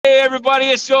everybody,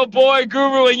 it's your boy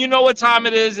Guru, and you know what time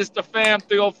it is. It's the Fam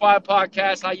 305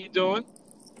 podcast. How you doing?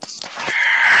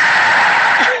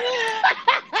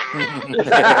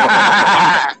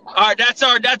 All right, that's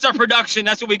our production.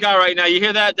 That's what we got right now. You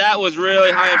hear that? That was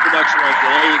really high in production right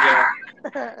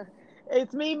there. There you go.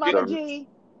 It's me, Mama G.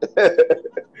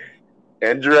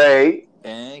 And Dre.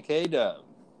 And K-Dub.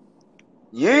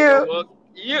 Yeah.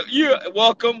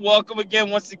 Welcome again.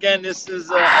 Once again, this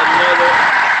is another.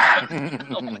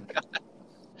 Oh my god!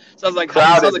 Sounds like some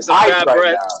bad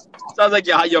breath. Sounds like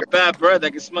your bad breath.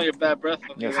 I can smell your bad breath.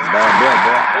 Yes, bad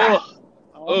breath, bro.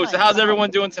 Oh, so how's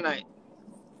everyone doing tonight?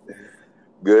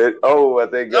 Good. Oh, I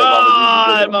think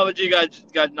Mama G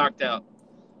got knocked out.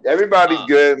 Everybody's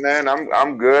good, man.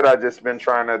 I'm good. I just been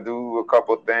trying to do a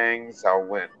couple things. I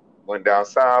went down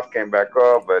south, came back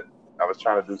up, but I was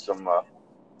trying to do some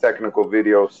technical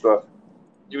video stuff.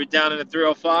 You were down in the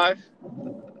 305?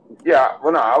 Yeah.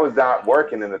 Well, no, I was down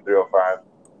working in the 305,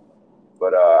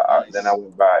 but nice. Then I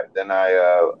went by. Then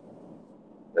I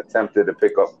attempted to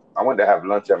pick up. I went to have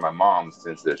lunch at my mom's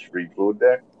since there's free food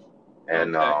there,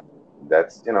 and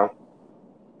that's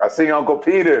I see Uncle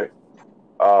Peter.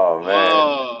 Oh man!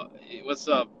 Oh, what's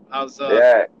up? How's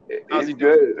he's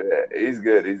good. He's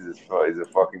good. He's a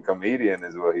fucking comedian,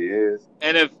 is what he is.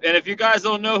 And if you guys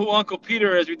don't know who Uncle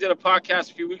Peter is, we did a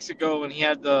podcast a few weeks ago, and he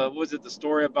had the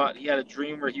story about he had a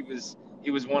dream where he was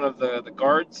one of the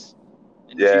guards.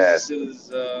 And Jesus is,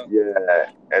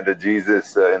 and the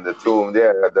Jesus in the tomb.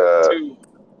 Yeah,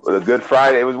 the Good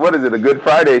Friday. It was a Good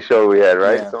Friday show we had,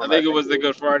 right? Yeah. I think it was the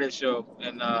Good Friday show,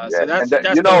 and so that's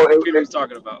what Peter was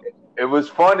talking about. It was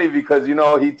funny because he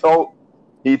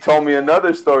told me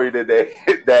another story today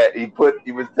that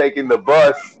he was taking the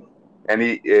bus and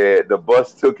the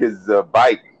bus took his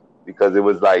bike because it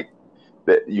was like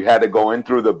that you had to go in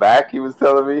through the back. He was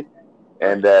telling me,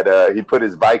 and that he put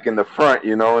his bike in the front,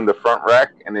 in the front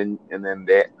rack, and then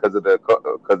because of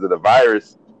the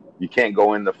virus, you can't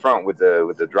go in the front with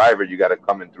the driver. You got to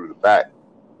come in through the back.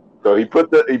 So he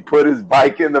put his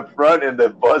bike in the front, and the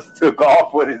bus took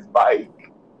off with his bike.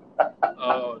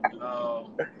 Oh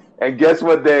no! And guess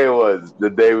what day it was?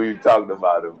 The day we talked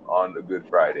about him on the Good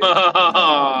Friday.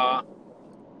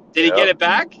 Did he get it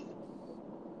back?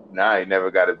 Nah, he never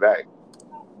got it back.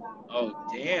 Oh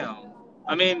damn!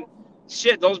 I mean,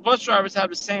 shit. Those bus drivers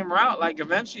have the same route. Like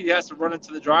eventually, he has to run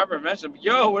into the driver. Eventually,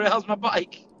 yo, where the hell's my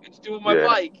bike? What'd you do with my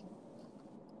bike?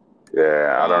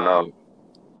 Yeah, I don't know.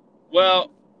 Well,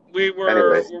 we're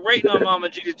waiting on Mama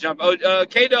G to jump. Oh,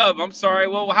 K-Dub, I'm sorry.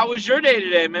 Well, how was your day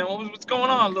today, man? What's going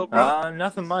on, little bro?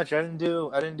 Nothing much. I didn't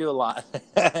do a lot.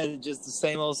 Just the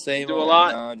same old. Do a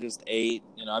lot? Just ate.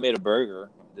 I made a burger.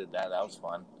 Did that. That was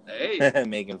fun. Hey,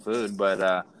 making food.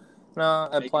 But no,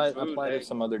 I applied to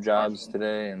some other jobs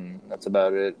today, and that's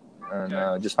about it.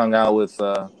 And just hung out with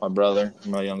my brother,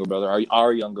 my younger brother,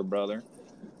 our younger brother.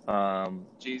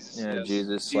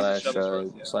 Jesus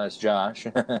slash Josh.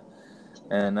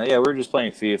 And we're just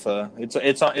playing FIFA.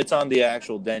 It's on the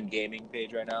actual Den Gaming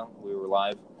page right now. We were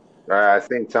live. I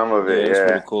think some of it. It's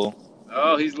pretty cool.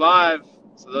 Oh, he's live.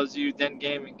 So those of you Den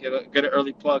Gaming, get an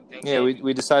early plug.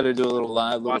 We decided to do a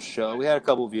little show. We had a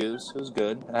couple views. It was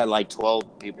good. I had like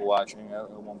 12 people watching at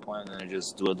one point, and then it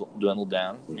just dwindled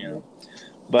down.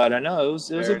 But I know it was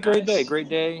a great day. Great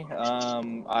day.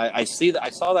 I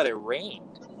saw that it rained.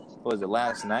 What was it,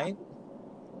 last night?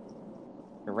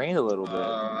 It rained a little bit.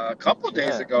 A couple of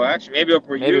days ago, actually. Maybe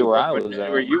where I was at.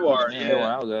 Where you are. Yeah, where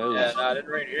I was at. No, it didn't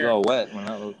rain here. A little wet when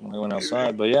I went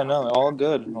outside. But all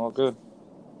good. All good.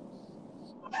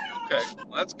 Okay,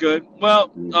 well, that's good.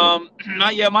 Well,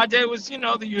 my day was,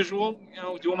 the usual,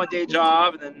 doing my day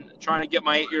job and then trying to get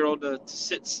my 8-year-old to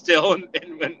sit still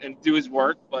and do his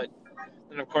work. But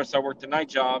then, of course, I worked a night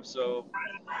job, so...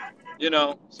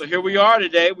 so here we are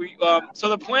today. So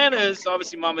the plan is,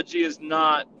 obviously, Mama G is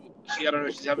not. I don't know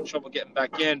if she's having trouble getting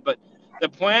back in, but the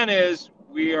plan is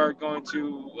we are going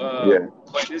to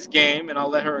play this game, and I'll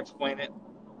let her explain it.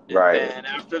 Right. And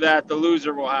after that, the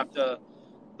losers, because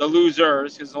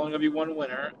there's only going to be one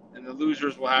winner, and the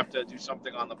losers will have to do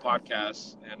something on the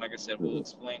podcast. And like I said, we'll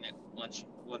explain it once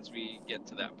we get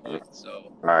to that point.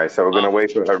 So. All right. So we're gonna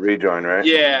wait for her rejoin, right?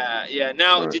 Yeah.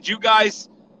 Now, do you guys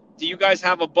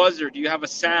have a buzzer? Do you have a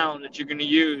sound that you're going to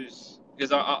use?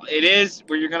 Because it is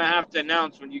where you're going to have to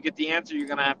announce when you get the answer. You're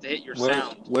going to have to hit your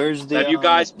sound. Where's the? Have you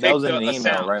guys picked that was in the a email,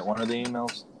 sound? right? One of the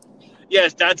emails.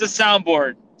 Yes, that's a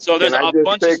soundboard. So there's a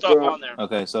bunch of stuff on there.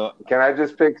 Okay, so can I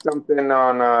just pick something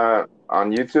on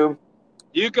YouTube?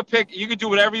 You could do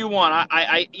whatever you want.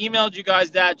 I emailed you guys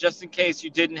that just in case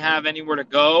you didn't have anywhere to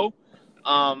go.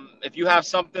 If you have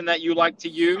something that you like to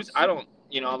use, I don't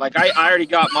like I already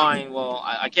got mine. Well,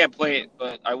 I can't play it,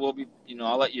 but I will be.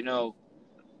 I'll let you know.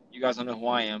 You guys don't know who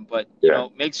I am, but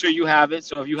make sure you have it.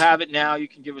 So if you have it now, you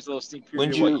can give us a little sneak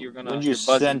preview of what you're gonna. When you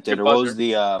buzzing, sent it, or what was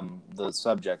the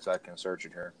subject so I can search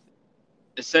it here?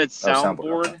 It said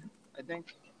soundboard, Okay. I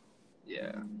think.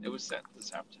 Yeah, it was sent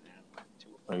this afternoon.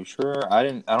 Are you sure? I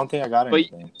don't think I got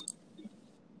anything.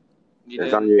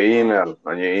 It's on your email.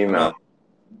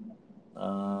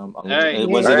 Hey.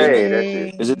 Was it in that's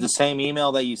it. Is it the same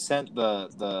email that you sent the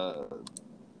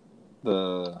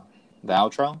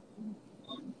outro?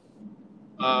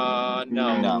 No.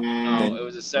 It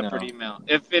was a separate email.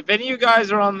 If any of you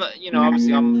guys are on the,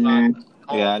 obviously I'm not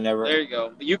home. Yeah, I never. There you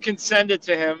go. But you can send it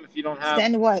to him if you don't have.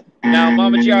 Send what? Now,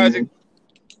 Mama G,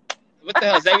 what the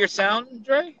hell is that? Your sound,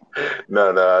 Dre?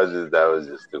 No, that was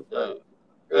just too funny.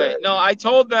 Right. No, I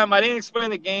told them I didn't explain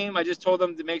the game. I just told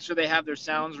them to make sure they have their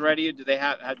sounds ready. Did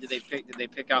they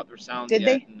pick out their sounds Did yet?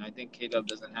 they? And I think K-Dub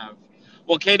doesn't have.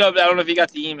 Well, K-Dub, I don't know if you got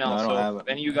the email. No, I don't have it. If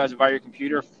any of you guys are by your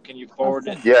computer, can you forward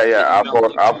it? Yeah.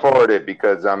 I'll forward it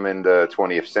because I'm in the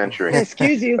 20th century.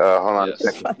 Excuse you. Hold on a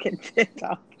second. Fucking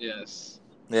TikTok. Yes.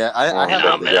 Yeah, I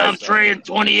have. I'm Trey in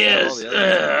 20 years.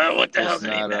 What the hell's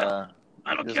an email?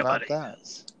 I don't care about that.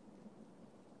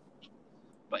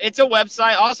 But it's a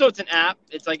website. Also, it's an app.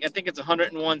 It's like I think it's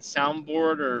 101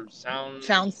 soundboard or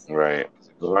sounds. Right.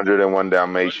 101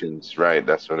 Dalmatians. Right.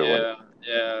 That's what it was.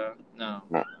 Yeah. No.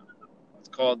 It's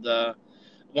called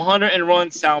 101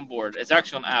 soundboard. It's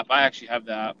actually an app. I actually have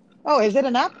the app. Oh, is it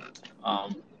an app?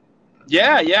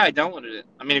 Yeah. I downloaded it.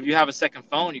 I mean, if you have a second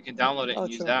phone, you can download it and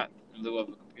use true. that in lieu of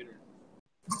a computer.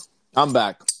 I'm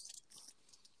back.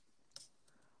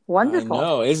 Wonderful. I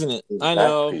know, isn't it? I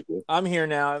know. I'm here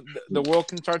now. The world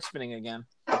can start spinning again.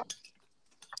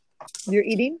 You're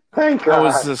eating? Thank God. I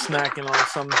was snacking on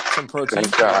some protein.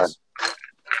 Thank God.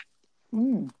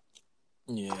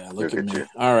 Yeah, look at me.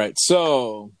 All right,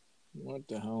 so what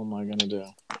the hell am I gonna do?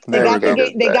 They got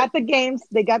the games.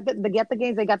 They got the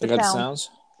games. They got the sounds.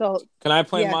 So can I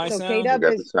play my sound? K-Dub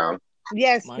got the sound.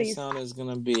 Yes, my please. sound is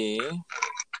gonna be.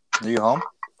 Are you home?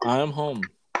 I am home.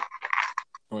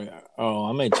 Wait,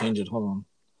 I may change it. Hold on.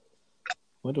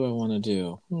 What do I want to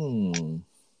do?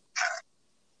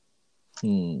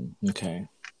 Okay.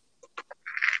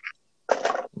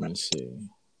 Let me see.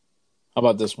 How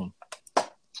about this one?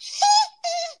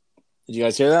 Did you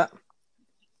guys hear that?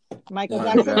 Michael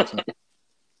Jackson.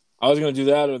 I was going to do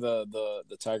that or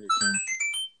the Tiger King.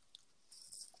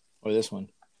 Or this one.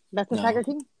 That's the Tiger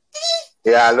King?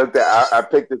 Yeah, I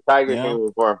picked the Tiger King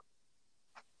before.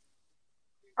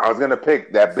 I was gonna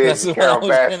pick that big Carol Baskin. That's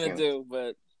what I was gonna do,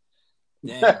 but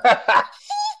damn.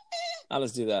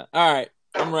 Let's do that. All right,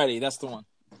 I'm ready. That's the one.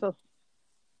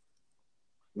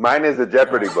 Mine is a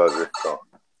Jeopardy buzzer. So.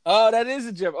 Oh, that is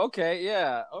a Jeopardy. Okay,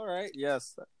 yeah. All right,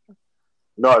 yes.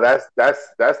 No, that's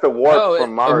the warp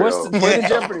from Mario. What's the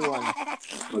Jeopardy one?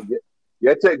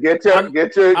 Get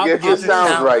your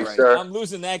sounds right, sir. I'm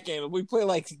losing that game. If we play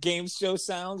like game show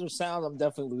sounds, I'm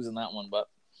definitely losing that one. But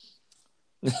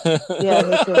yeah,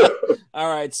 me too. All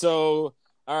right, so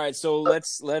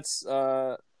let's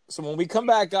so when we come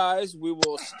back, guys, we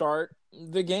will start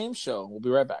the game show. We'll be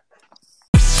right back.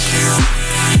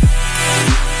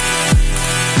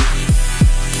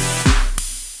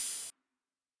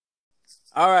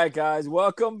 All right, guys,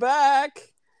 welcome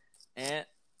back. And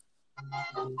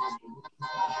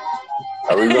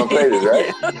are we gonna play this,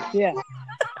 right? Yeah.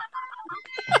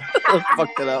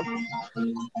 Fucked it up.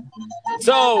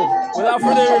 So, without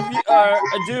further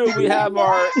ado, we have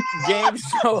our game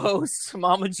show host,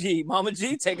 Mama G. Mama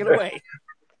G, take it away.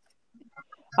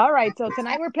 All right, so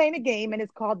tonight we're playing a game, and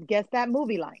it's called Guess That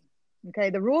Movie Line. Okay,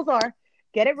 the rules are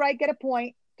get it right, get a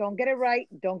point. Don't get it right,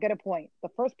 don't get a point. The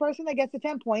first person that gets the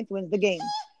 10 points wins the game.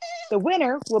 The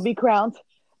winner will be crowned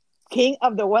king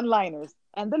of the one-liners,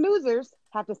 and the losers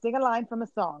have to sing a line from a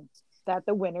song that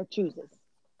the winner chooses.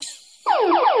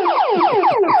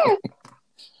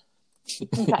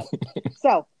 Okay,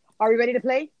 so are we ready to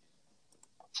play?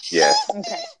 Yes.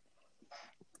 Okay.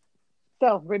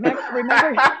 So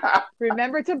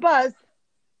remember to buzz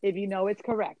if you know it's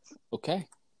correct. Okay.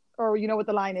 Or you know what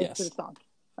the line is to the song.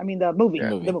 I mean the movie. Yeah.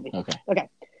 The movie. Okay.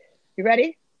 You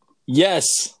ready?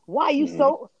 Yes. Why are you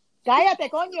so cállate,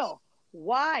 coño?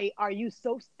 Why are you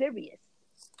so serious?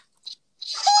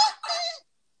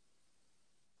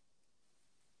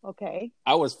 Okay.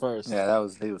 I was first. Yeah,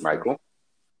 he was Michael. First.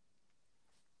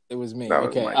 It was me. That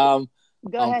okay. Was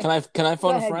Go ahead. Can I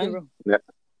phone a friend? Guru. Yeah.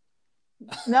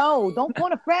 No, don't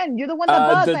phone a friend. You're the one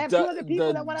that buzzed. I have two other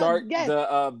people that want to guess.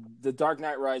 The Dark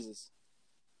Knight Rises.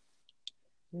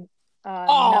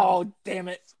 No. Damn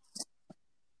it.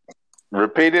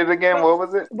 Repeat it again. What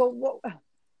was it? Well,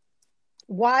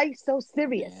 why so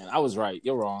serious? Man, I was right.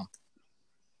 You're wrong.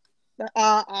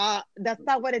 That's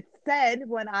not what it said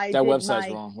when I That did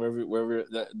website's wrong. Wherever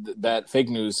that fake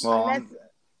news. Well,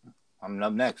 I'm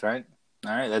up next, right?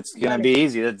 All right, that's gonna be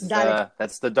easy.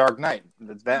 That's the Dark Knight.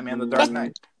 That's Batman: The Dark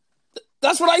Knight.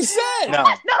 That's what I said. No,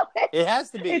 no, it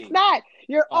has to be. It's not.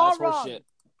 You're all wrong. Shit.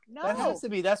 No, that has to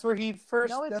be. That's where he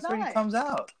first. No, it's that's not. where he comes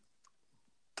out.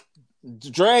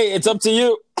 Dre, it's up to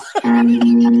you.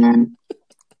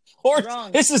 Or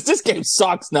Wrong. this game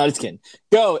sucks. No, just kidding.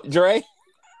 Go, Dre.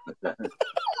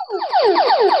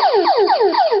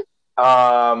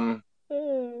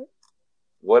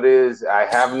 What is? I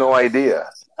have no idea.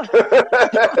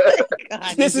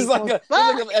 God, This is like a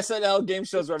SNL game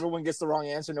shows where everyone gets the wrong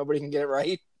answer, nobody can get it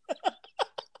right.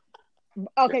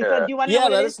 Okay, so do you want to know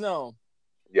what let it us is? know.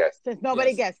 Yes. Since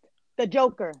nobody guessed, the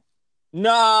Joker.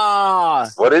 Nah.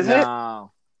 What is it?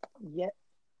 Yeah.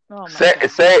 Oh my Say God.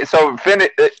 so. Finish.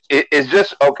 It's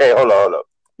just okay. Hold on.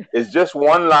 It's just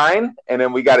one line, and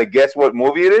then we got to guess what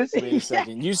movie it is. Wait a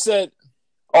second. You said.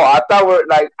 Oh, I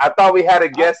thought we had to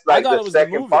guess the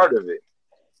second part of it.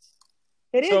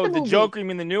 It is so the the movie. Joker, you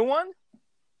mean the new one?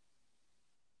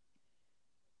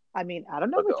 I mean, I don't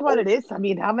know which one it is. I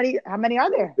mean, how many are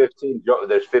there? 15.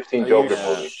 There's 15 Joker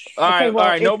movies. All right, well, all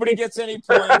right. Nobody gets any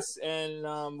points, and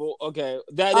okay.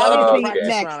 That'll be practice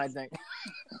next. round, I think.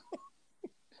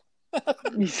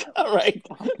 All right,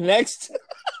 next.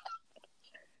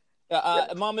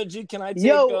 Mama G, can I take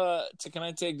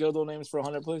dildo names for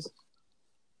 100, please?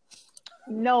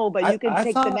 No, but you can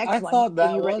take the next one. I thought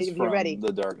that was if you're ready.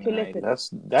 The Dark Knight.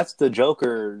 That's the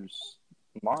Joker's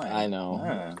line. I know.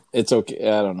 Yeah. It's okay.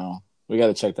 I don't know. We got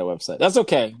to check that website. That's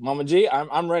okay, Mama G.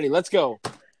 I'm ready. Let's go.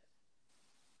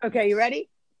 Okay, you ready?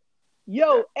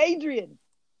 Yo, Adrian.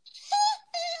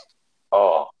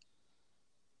 Oh.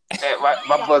 Hey,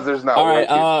 my buzzer's not working.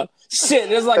 All right. Shit,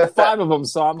 there's like 5 of them,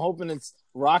 so I'm hoping it's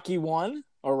Rocky 1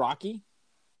 or Rocky.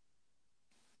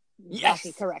 Yes,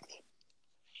 Rocky, correct.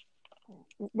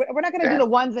 We're not going to do the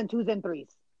 1s and 2s and 3s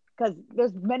because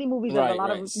there's many movies that have a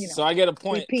lot of So I get a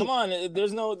point. repeat. Come on,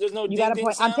 there's no You got a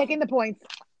point. sound? I'm taking the points.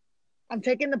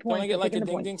 Can I get like a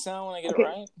ding ding sound when I get it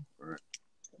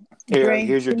right?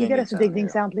 Here's your can you get us a ding ding here.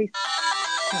 sound, please?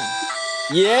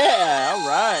 Yeah, all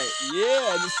right.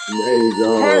 Yeah. There you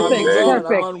go.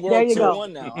 Perfect. I'm on There World you go.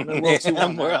 2-1 now. I'm in World 2-1 now.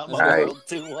 I'm on World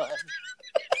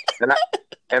 2-1.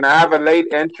 And I have a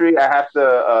late entry. I have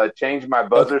to change my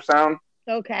buzzer sound.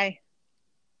 Okay.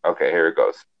 Okay, here it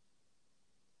goes.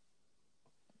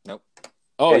 Nope.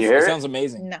 Oh, it sounds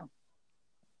amazing. No.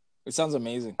 It sounds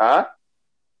amazing. Huh?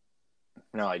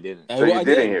 No, I didn't. So you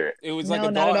didn't hear it? It was like No,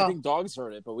 a not dog. at all. I think dogs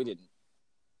heard it, but we didn't.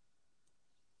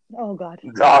 Oh God.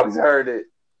 Dogs heard it.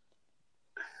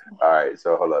 All right,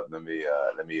 so hold up. Let me.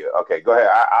 Okay, go ahead.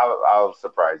 I'll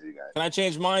surprise you guys. Can I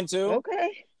change mine too?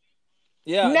 Okay.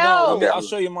 Yeah. No. I'll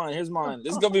show you mine. Here's mine.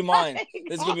 This is gonna be mine.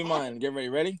 This is gonna be mine. Get ready.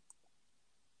 Ready?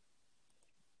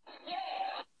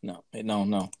 No.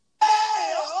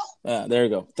 There you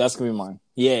go. That's gonna be mine.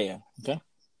 Yeah. Okay.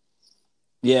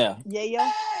 Yeah.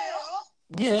 Yeah.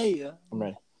 Yeah.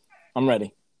 I'm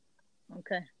ready.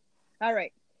 Okay. All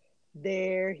right.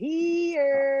 They're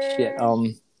here. Shit.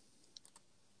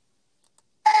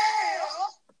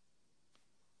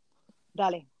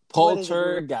 Dale.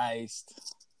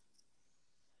 Poltergeist.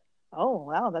 Oh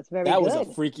wow, that's very that good. Was a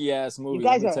freaky ass movie. You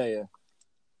guys let me tell you.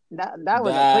 That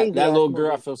was a crazy. That little girl,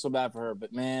 movie. I feel so bad for her.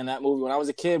 But man, that movie when I was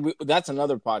a kid, that's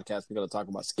another podcast we got to talk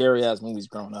about. Scary ass movies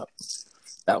growing up.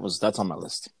 That's on my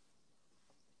list.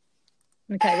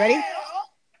 Okay, ready?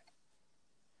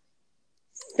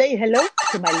 Say hello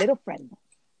to my little friend.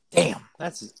 Damn,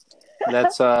 that's.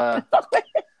 Let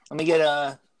me get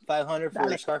a 500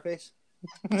 for Scarface.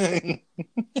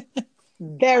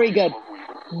 Very good,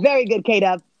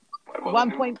 K-Dub.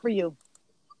 1 point for you.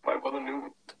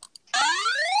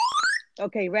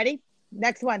 Okay, ready?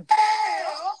 Next one.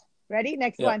 Ready?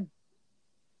 Next one.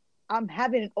 I'm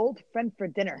having an old friend for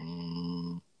dinner.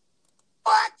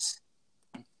 What?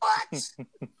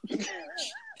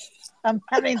 I'm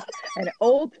having an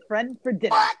old friend for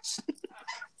dinner.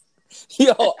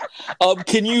 Yo,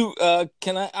 can you?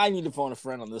 I need to phone a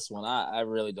friend on this one. I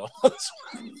really don't know this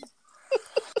one.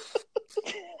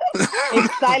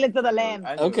 It's Silence of the Lambs.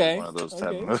 Okay. One of those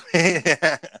type of movies.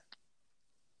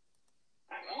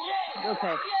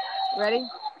 Okay. Ready?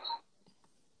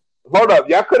 Hold up.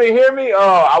 Y'all couldn't hear me?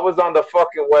 Oh, I was on the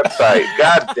fucking website.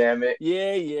 God damn it.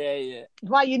 Yeah.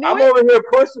 Why, you knew I'm it? over here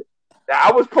pushing.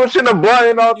 I was pushing a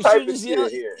button, all type of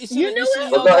shit here. You knew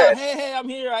it? Well, go ahead. Hey, I'm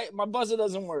here. My buzzer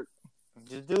doesn't work.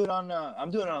 Just do it on.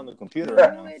 I'm doing it on the computer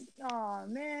right now. Oh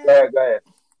man. Go ahead.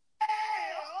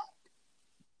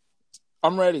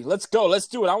 I'm ready. Let's go. Let's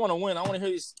do it. I want to win. I want to hear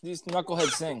these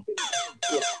knuckleheads sing.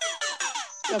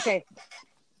 Okay.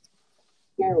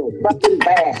 Carol fucking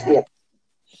Baskin.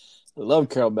 I love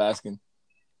Carol Baskin.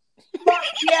 Fuck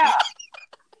yeah.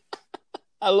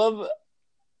 I love it.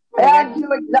 Add to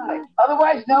exotic,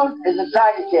 otherwise known as a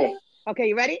Tiger King. Okay,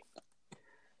 you ready?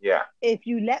 Yeah. If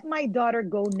you let my daughter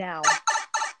go now,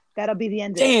 that'll be the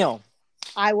end of it. Damn.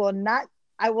 I will not.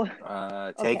 I will.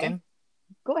 Taken? Okay.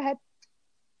 Go ahead.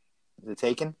 Is it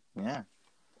Taken? Yeah.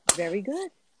 Very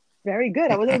good. Very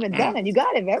good. I wasn't even done, and you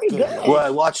got it. Very good. Well, I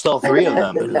watched all three of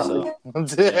them. So.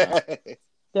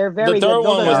 They're very The third good. Those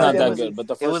one are was very not good that movies. good, but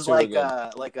the It first was two were like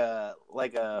good.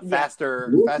 like a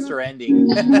faster ending.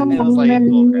 It was like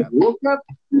bullcrap.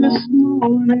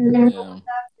 Yeah.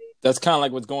 That's kind of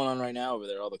like what's going on right now over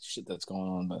there. All the shit that's going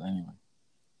on. But anyway.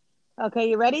 Okay,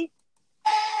 you ready?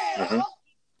 Mm-hmm.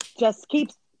 Just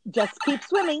keep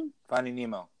swimming. Finding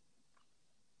Nemo.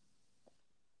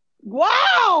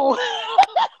 Wow.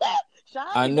 Sean,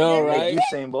 I you know, did it. right? You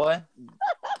sing, boy.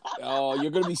 Oh,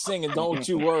 you're gonna be singing. Don't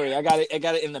you worry. I got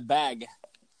it in the bag.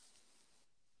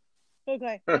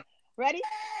 Okay. Ready?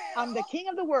 I'm the king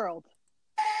of the world.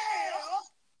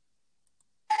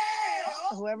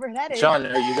 Whoever that is. Sean,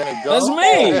 are you gonna go? That's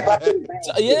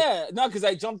me. Yeah. No, because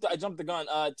I jumped the gun.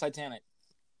 Titanic.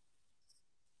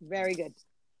 Very good.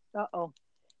 Uh-oh.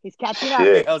 He's catching up.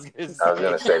 Shit. I was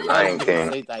gonna say Lion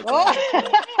King. Oh.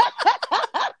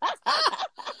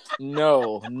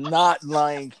 No, not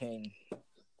Lion King.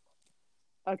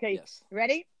 Okay. Yes.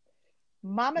 Ready?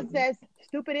 Mama says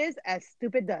stupid is as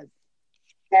stupid does.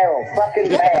 Carol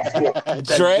fucking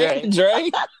Baskin.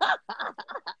 Dre?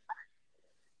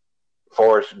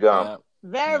 Forrest Gump. Yeah.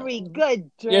 Very good,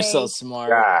 Dre. You're so smart.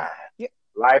 God.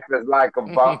 Life is like a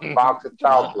box of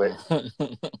chocolate.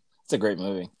 It's a great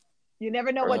movie. You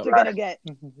never know what you're going to get.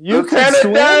 You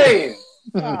Lieutenant Dane!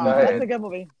 Oh, that's a good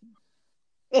movie.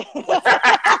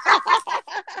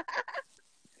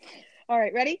 All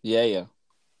right, ready? Yeah.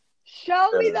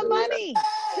 Show me the money.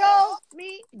 Show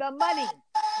me the money.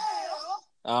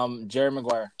 Jerry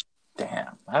Maguire.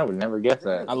 Damn, I would never guess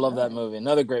that. I love that movie.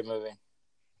 Another great movie.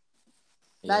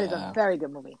 That is a very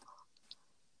good movie.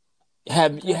 You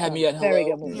had me at hello. Very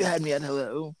good movie. You had me at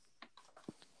hello.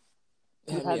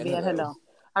 You had me at hello.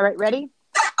 All right, ready?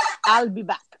 I'll be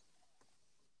back.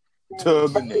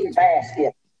 Fucking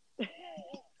Baskin.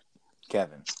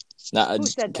 Kevin. Nah, Who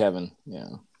said that? Kevin. Yeah.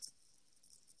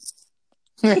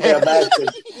 Carol Baskin.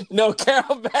 No,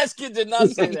 Carol Baskin did not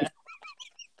say that.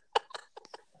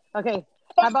 Okay.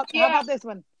 How about this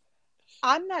one?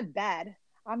 I'm not bad.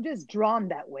 I'm just drawn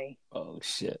that way. Oh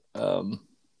shit. I'm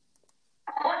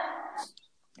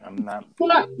not.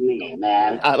 Fuck me,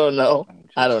 man. I don't know.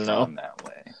 I don't know. That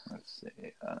way. Let's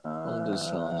see. I'm just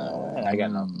drawn that way. I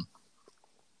got nothing.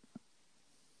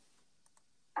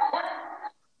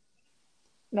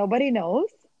 Nobody knows.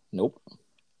 Nope.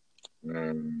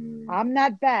 I'm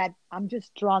not bad. I'm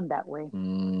just drawn that way.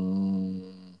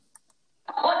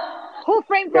 Who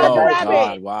framed Roger Rabbit?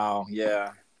 God, wow.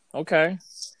 Yeah. Okay.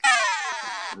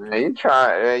 Man,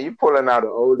 you pulling out an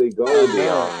oldie goldie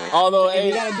on me. Although,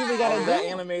 Hey, hey, we gotta do that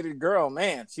animated girl,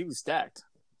 man, she was stacked.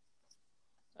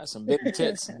 That's some big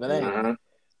tits. But anyway.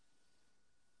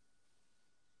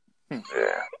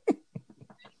 Yeah.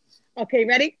 Okay,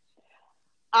 ready?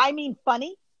 I mean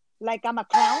funny, like I'm a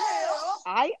clown.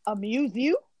 I amuse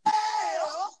you.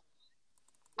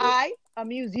 I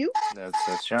amuse you.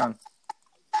 That's Sean.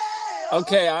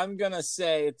 Okay, I'm gonna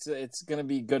say it's gonna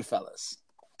be Goodfellas.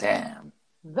 Damn.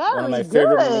 Very One of my good.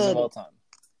 favorite movies of all time.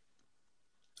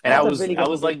 And That's I a was really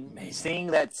good like seeing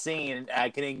that scene.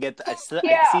 I couldn't get. I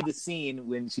see the scene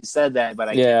when she said that, but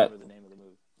I can't remember the name of the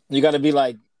movie. You got to be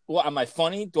like, "Well, am I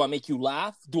funny? Do I make you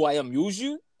laugh? Do I amuse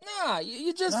you? Nah,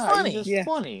 you're just funny. You're just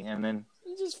funny." And then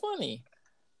you're just funny.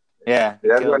 Yeah,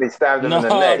 That's when he stabbed him in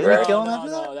the neck, right?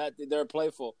 No, they're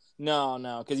playful.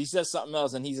 No, because he says something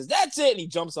else and he says, "That's it," and he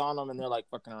jumps on them and they're like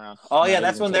fucking around. Oh yeah,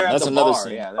 that's when they're at the another bar.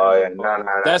 Scene. Yeah. Oh yeah, no.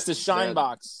 That's the shine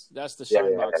box. That's the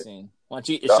shine box scene. Why don't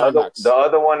you eat the shine box? The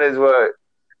other one is what?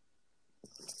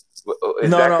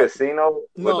 Is that Casino?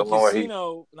 No,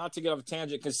 Casino. Not to get off a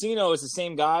tangent. Casino is the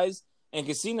same guys, and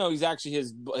Casino he's actually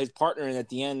his partner, and at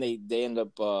the end they end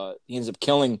up he ends up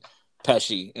killing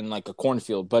Pesci in like a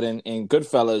cornfield. But in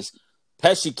Goodfellas,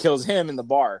 Pesci kills him in the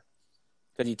bar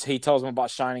because he tells him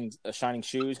about shining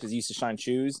shoes because he used to shine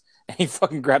shoes, and he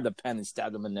fucking grabbed a pen and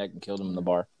stabbed him in the neck and killed him in the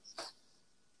bar.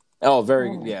 Oh,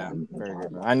 very good.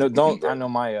 I know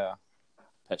my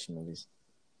Pesci movies.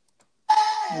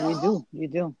 You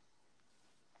do.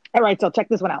 All right, so check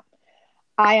this one out.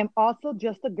 I am also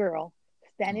just a girl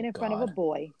standing in front of a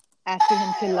boy, asking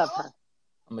him to love her.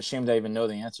 I'm ashamed I even know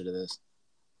the answer to this.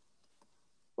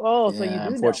 Oh, so you do know.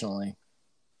 Unfortunately.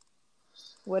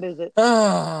 What is it?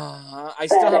 I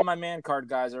still have my man card,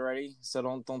 guys, already.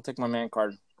 So don't take my man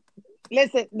card.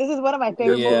 Listen, this is one of my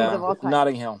favorite movies of all time.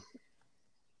 Notting Hill.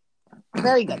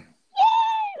 Very good.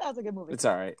 Yay! That was a good movie. It's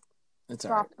all right. It's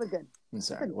all right. Soft but good.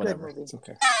 It's all right. It's a Whatever. good movie. It's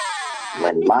okay.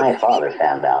 When my father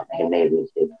found out, he made me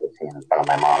sit in front of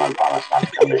my mom and promised not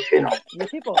to come to the funeral. Your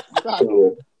people suck.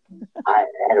 So I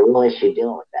had a real issue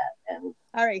dealing with that. And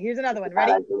all right, here's another one.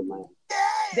 Ready?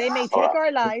 They may take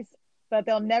our lives, but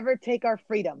they'll never take our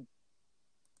freedom.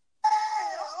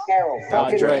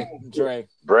 Dre.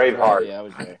 Braveheart. Yeah, it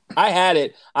was Dre. I had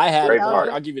it. Braveheart.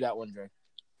 I'll give you that one, Dre.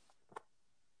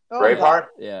 Oh, Braveheart?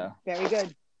 Yeah. very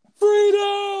good. Freedom!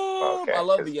 Okay. I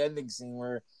love the ending scene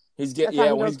where he's That's how he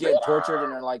when goes, he's getting tortured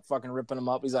and they're like fucking ripping him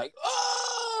up. He's like,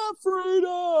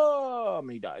 freedom!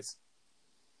 And he dies.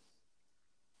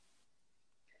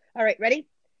 All right, ready?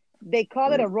 They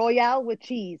call it a Royale with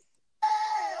cheese.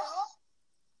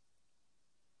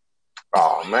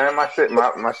 Oh man, my shit's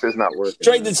not working.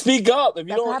 Dre, then speak up. If you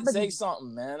That's don't happening. say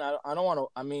something, man, I don't want to.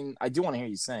 I mean, I do want to hear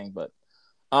you sing, but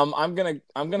I'm gonna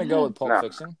go with Pulp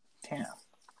Fiction. Damn.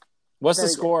 What's Very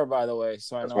the score, by the way?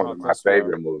 So I That's know one how of my close we are.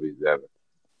 favorite movies ever.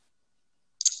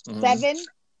 Mhm. 7 for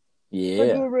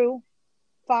Yeah. Guru.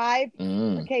 5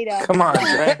 for K-Dub. Come on,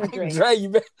 1 Dre. for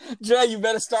Drake. Dre, you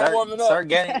better start warming up.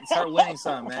 Start winning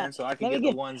some, man, so I can Let me get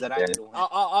the get- ones that I need to win.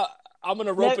 I'm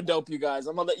gonna rope a dope you guys.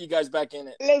 I'm gonna let you guys back in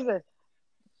it. Listen,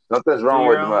 Nothing's Do wrong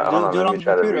with your my. own- Hold on, do it let on me the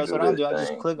try to computer. That's redo what I'll this do. I'll just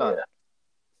thing. click on it.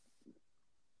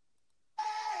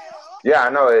 Yeah, I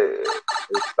know it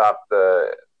stopped.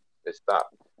 It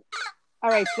stopped. all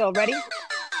right, so ready?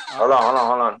 Hold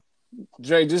on.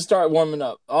 Dre, just start warming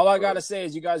up. All I gotta say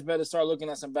is you guys better start looking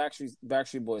at some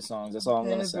Backstreet Boys songs. That's all I'm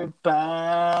gonna say.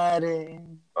 Everybody,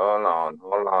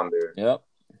 Hold on there. Yep.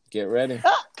 Get ready.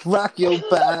 rock your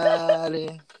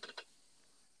body.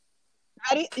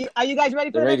 Ready? Are you guys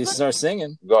ready for They're ready to this start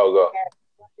singing. Go.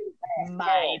 one?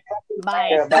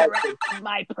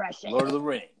 My precious. Lord of the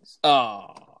Rings. Oh.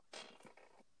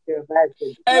 Hey,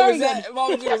 Very was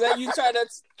that you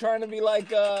trying to be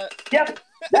like Yep,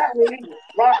 that movie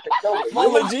rocked it. So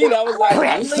Mama G? That was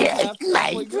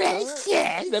like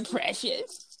the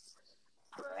precious.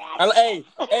 Hey,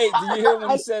 do you hear when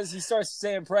he starts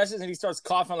saying precious and he starts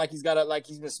coughing like he's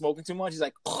been smoking too much? He's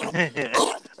like,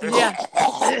 Yeah.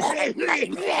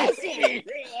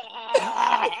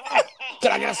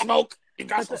 can I get a smoke? You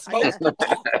got some smoke?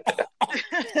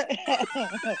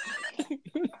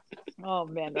 Oh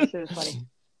man, that shit is funny.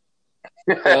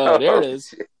 There it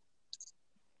is.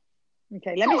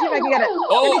 Okay, let me see if I can get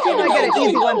an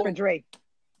easy one for Drake.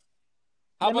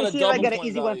 How Let me about see a if I double get an point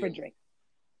easy one value? for Drake.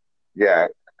 Yeah.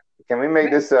 Can we make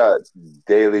this a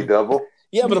daily double?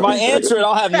 Yeah, but if I answer it,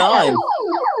 I'll have 9.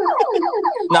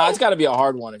 No, it's got to be a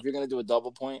hard one if you're gonna do a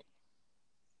double point.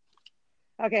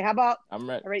 Okay, how about? I'm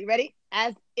ready. All right, ready?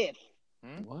 As if.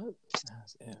 What?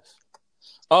 As if.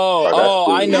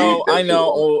 Oh, I that's know. too easy.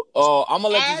 I'm gonna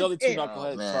let these As other two if.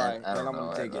 knuckleheads Oh, man, try, I and don't I'm gonna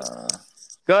know take it. it.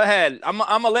 Go ahead. I'm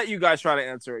gonna let you guys try to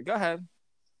answer it. Go ahead.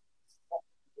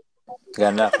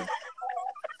 Got nothing.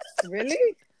 Really?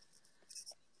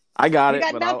 I got You it.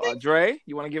 got But nothing? Dre,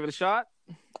 you want to give it a shot?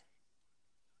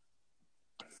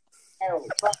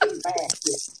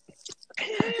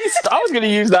 I was gonna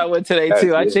use that one today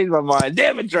too. I As if. changed my mind.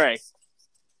 Damn it, Dre.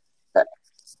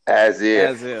 As if.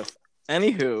 As if.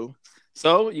 Anywho,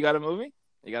 so you got a movie?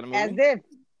 You got a movie? As if.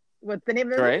 What's the name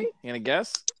of the Dre, movie? you gonna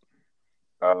guess?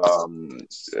 I'm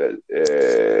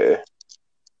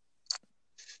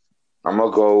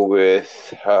gonna go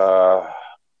with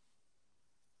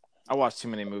I watch too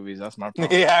many movies. That's my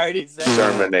problem. Yeah, I already said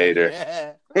Terminator.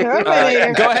 Yeah.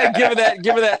 Terminator. Go ahead, give it that.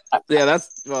 Yeah,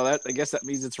 I guess that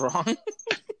means it's wrong.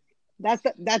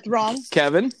 That's wrong.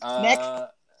 Kevin, Next.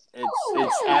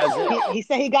 It's as if. He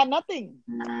said he got nothing.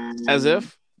 as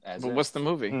if. As But if. what's the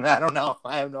movie? I don't know.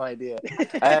 I have no idea.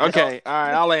 I have Okay, all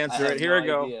right, I'll I answer have it. Here no we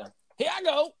go. idea. Here I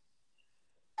go.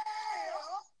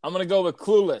 I'm gonna go with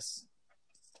Clueless.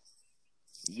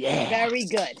 Yeah. Very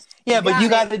good. Yeah, but Got you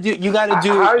it. gotta do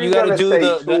How are you gotta gonna do say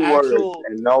the 2 words actual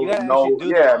and you gotta actually do the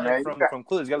yeah, line man. from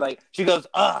Clues. You're like she goes,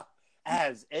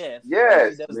 as if.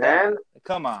 Yes, She does man. that.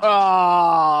 Come on.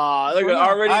 Oh, look, Well,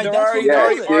 no, they're that's already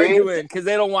what- arguing because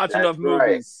they don't watch That's enough right.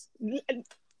 movies.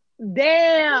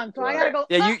 Damn. So I gotta Right. go.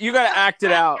 Yeah, you gotta act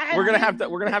it out. as We're gonna if.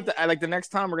 have to like the next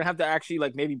time we're gonna have to actually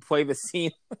like maybe play the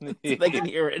scene so they can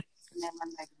hear it.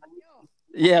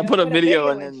 Yeah, put a video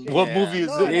and then shit. What yeah. movie is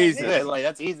Lord, this? Jesus. Like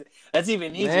that's easy. That's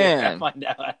even easier Man. to find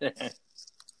out.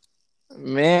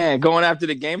 Man, going after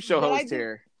the game show What I host do-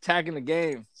 here, attacking the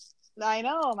game. I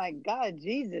know. My God,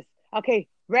 Jesus. Okay,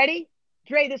 ready?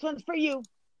 Dre, this one's for you.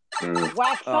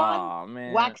 Wax on, Oh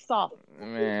man, wax off.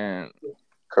 man.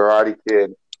 Karate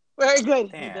Kid. Very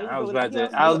good. Damn, There you I go. was about Yeah,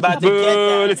 to. I was about to Boo! get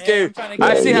that. Let's Man. go. I'm trying to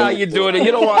I get see Yeah, how yeah. you're doing it.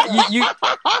 You don't want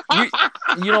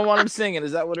you don't want him singing.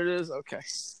 Is that what it is? Okay.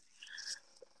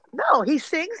 No, he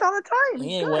sings all the time. He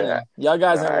He's ain't good. winning. Y'all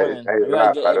guys No, ain't winning. I I rap.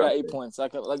 got I you got don't 8 think. points. I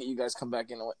can let you guys come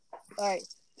back into it. All right.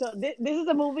 So this is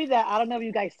a movie that I don't know if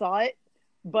you guys saw it,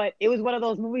 but it was one of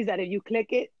those movies that if you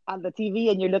click it on the TV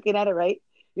and you're looking at it, right,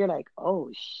 you're like, oh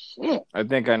shit. I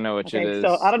think I know which it Okay, is.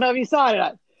 so I don't know if you saw it or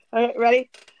not. All right, ready?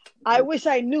 I wish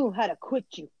I knew how to quit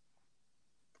you.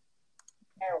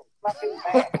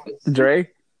 Dre?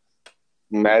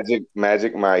 Magic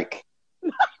Mike.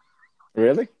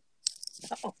 Really?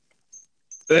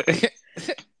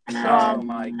 Oh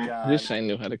my god! Wish I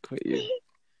knew how to quit you.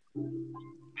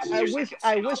 I wish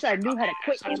I knew how to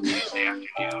quit you.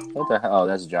 What the hell? Oh,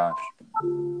 that's Josh.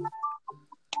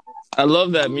 I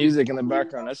love that music in the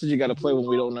background. That's what you got to play when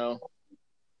we don't know.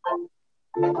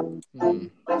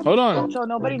 Hold on. So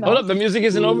nobody knows. Hold up. The music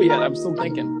isn't over yet. I'm still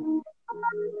thinking.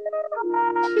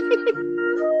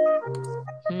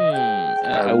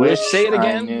 I wish. Say it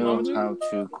again. I knew how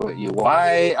to quit you.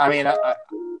 Why? I mean, I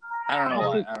don't know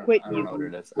why. I don't know what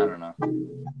it is. I don't know.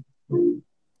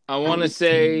 I want to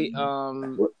say,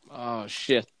 oh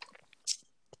shit.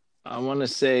 I want to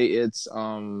say it's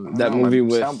that movie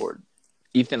with soundboard.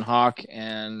 Ethan Hawke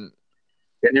and.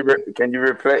 Can you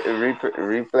replay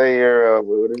your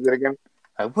what is it again?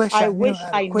 I wish I knew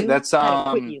how to quit. That's how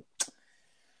to quit you.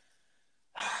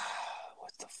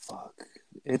 What the fuck?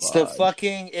 It's the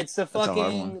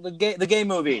fucking the game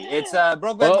movie. It's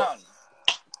Brokeback Mountain.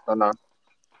 Oh no.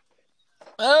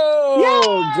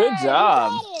 Oh, Yay! good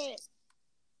job.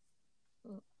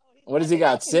 What does he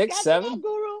got? 6, 7?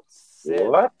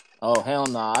 What? Oh hell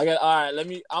no! All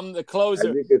right. I'm the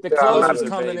closer. The tell, closer's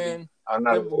coming in. I'm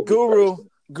not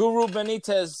Guru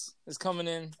Benitez is coming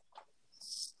in.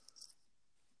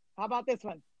 How about this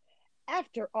one?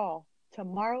 After all,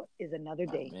 tomorrow is another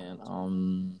day. Oh,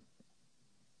 man,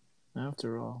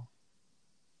 after all,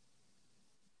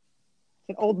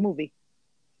 it's an old movie,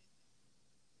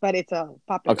 but it's a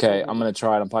popular. Okay, I'm gonna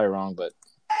try it. I'm probably wrong, but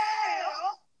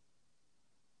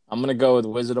I'm gonna go with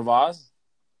Wizard of Oz.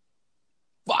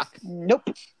 Fuck. Nope.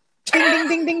 Ding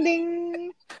ding ding ding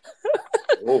ding.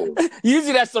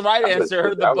 Usually that's the right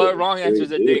answer. The wrong answer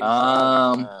is a ding.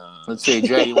 Let's see,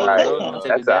 Jay. You want to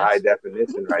take that's a high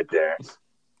definition right there.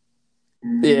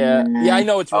 Yeah, I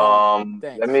know it's wrong.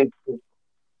 Let me.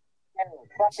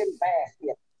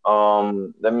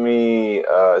 Let me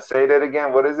say that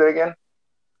again. What is it again?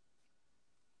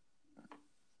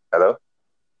 Hello.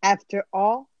 After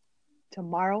all,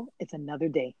 tomorrow is another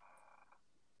day.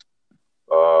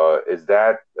 Is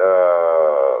that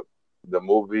the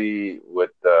movie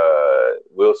with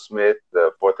Will Smith,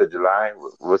 the 4th of July?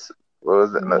 What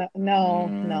was it?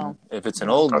 No. If it's an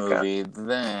old movie,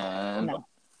 then no.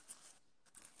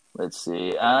 Let's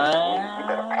see.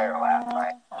 I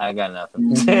got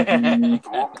nothing.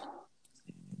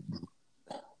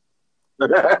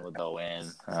 Gone with the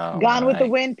Wind. Oh, Gone with the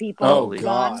Wind, people. Oh, God.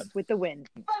 Gone with the Wind.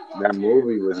 That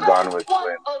movie was Gone with the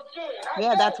Wind.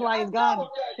 Yeah, that's why it's gone.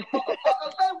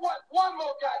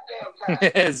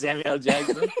 Samuel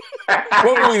Jackson.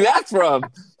 What movie that from?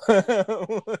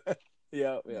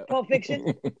 Yeah. Pulp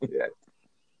Fiction. Yeah.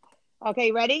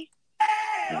 Okay, ready?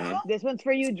 Mm-hmm. This one's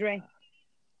for you, Dre.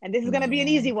 And this is going to be an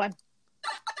easy one.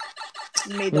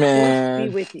 May the force be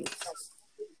with you.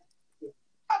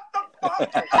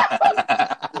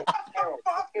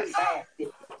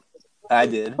 I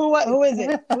did. Who is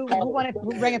it? Who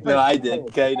rang it first? No, I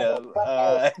did. K-Dub.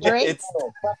 Dre? It's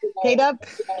K-Dub?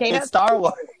 It's Star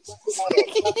Wars.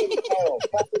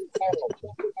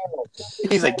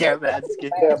 He's like, Carol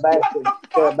Baskin.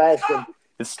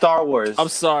 It's Star Wars. I'm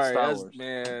sorry. Star Wars.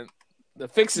 Man. The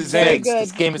fix is Very in. good.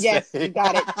 This game is yes, fixed. you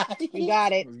got it. You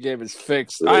got it. This game is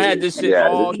fixed. I had this shit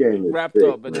all wrapped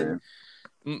up, but then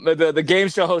the game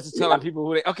show host is telling people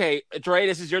who okay, Dre,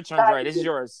 this is your turn, Dre. This is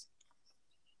yours.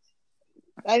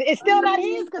 It's still not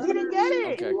his because he didn't get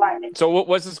it. Okay. So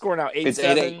what's the score now? 8-7? It's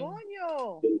 8-8.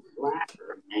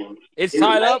 It's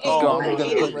tied up. Oh,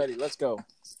 I'm ready. Let's go.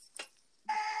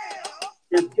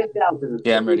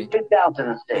 Yeah, I'm ready.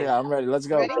 Yeah, I'm ready. Let's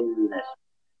go. Ready?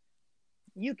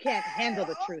 You can't handle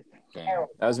the truth. Damn.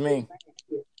 That was me.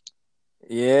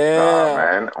 Yeah. Oh,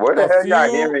 man. Where the hell y'all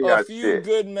hearing y'all A few shit?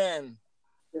 good men.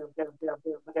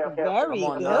 Very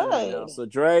good. So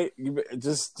Dre, you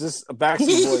just a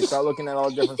Backstreet Boy. Start looking at all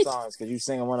different songs because you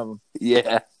singing one of them.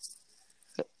 Yeah.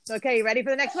 Okay, you ready for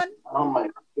the next one? Oh my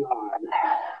God.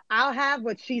 I'll have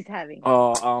what she's having.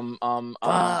 What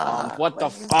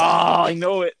the I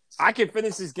know it. I can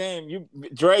finish this game.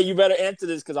 Dre, you better answer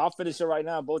this because I'll finish it right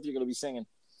now. Both of you are gonna be singing.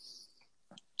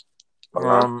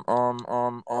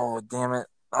 Oh, damn it.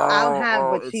 I'll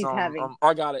have what she's having.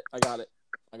 I got it.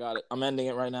 I'm ending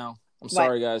it right now. I'm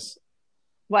sorry, guys.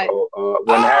 What?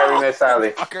 When Harry met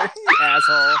Sally. Fucker,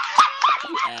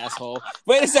 you asshole.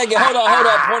 Wait a second. Hold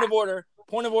on.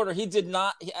 Point of order. He did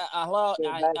not.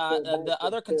 The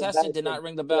other contestant did not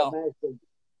ring the bell.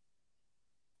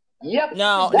 Yep.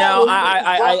 No.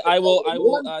 I will.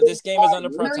 This game is under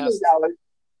protest.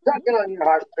 Sucking on your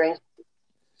heartstrings.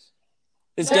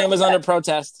 This game is under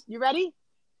protest. You ready?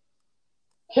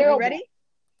 You ready?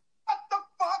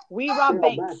 We rob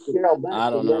banks. I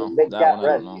don't know. That one I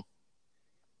don't know.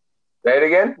 Say it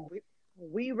again.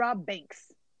 We rob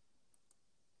banks.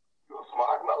 You're a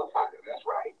smart motherfucker. That's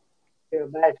right.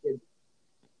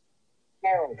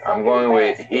 I'm going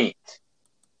with Heat.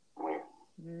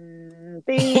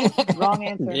 Wrong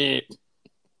answer.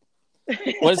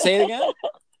 What? Say it again.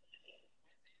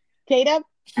 Kata.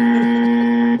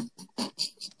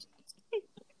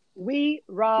 We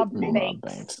rob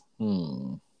banks.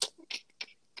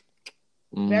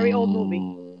 Very old movie.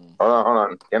 Hold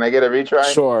on. Can I get a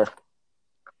retry? Sure.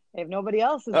 If nobody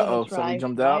else is going to try,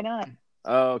 jumped why out? not?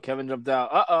 Oh, Kevin jumped out.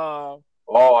 Oh,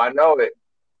 I know it.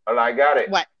 Well, I got it.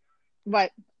 What?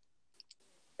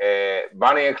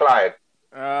 Bonnie and Clyde.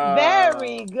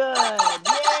 Very good.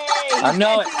 Yay! I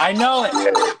know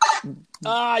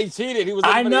it. He cheated. He was.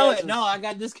 I know it. No, I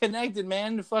got disconnected,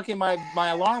 man. Fucking my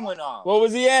alarm went off. What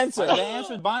was the answer? The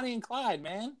answer was Bonnie and Clyde,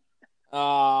 man.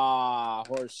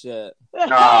 Horse shit.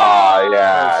 Oh,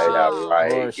 yeah,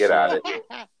 right. Horse Get out of shit.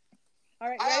 here. All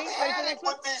right, ready for the next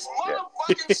one? These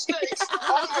motherfucking snakes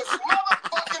on this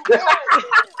motherfucking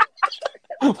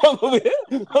plane. What movie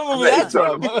that's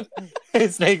from?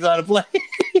 Snakes on a plane.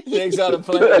 Snakes on a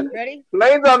plane. Ready?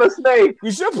 Planes on a snake.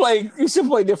 You should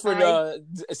play different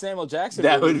Samuel Jackson.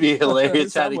 That movies. would be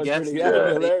hilarious. How to That guess would be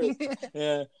hilarious.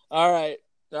 Yeah. All right.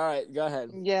 Go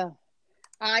ahead. Yeah.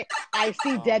 I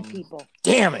see dead people.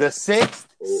 Damn it. The Sixth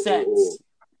Sense.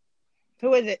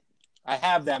 Who is it? I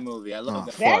have that movie. I love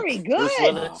that. Very good. Bruce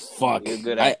Willis. Fuck. You're a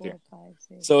good actor. 4, 5,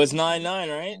 6, So it's 9-9,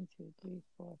 right? 1, 2, 3,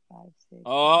 4, 5, 6.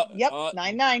 Yep.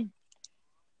 9-9.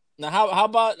 Now how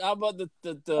about the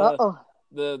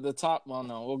top? Well,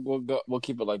 no, we'll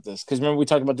keep it like this because remember we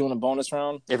talked about doing a bonus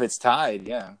round. If it's tied,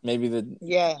 yeah. Maybe I'm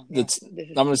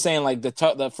just saying like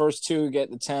the first two get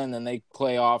the 10, then they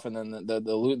play off, and then the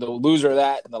loser of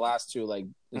that, and the last two like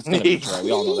it's gonna be Dre.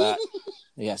 We all know that.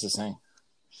 Yeah, it's the same.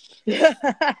 Yeah.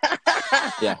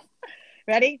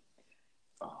 Ready?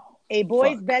 A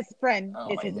boy's best friend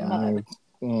is his mother.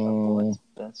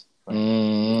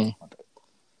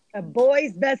 A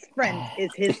boy's best friend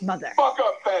is his mother. Fuck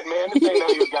up, fat man. This ain't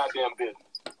none of your goddamn business.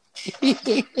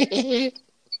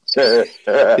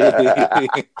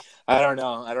 I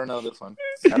don't know this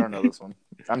one.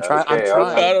 I'm trying. Okay, I'm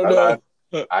trying. I don't know.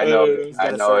 I know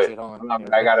it.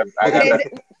 I gotta.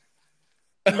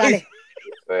 Dale.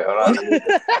 Wait, hold on. Say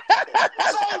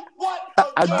what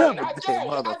again? I'm done with I this, dare you.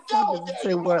 I motherfucker. dare Say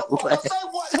you. what? Say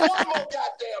what one more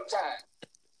goddamn time.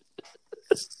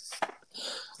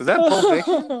 Was that Pulp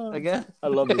Fiction again? I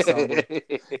love this song.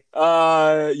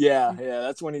 Yeah.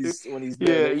 That's when he's eating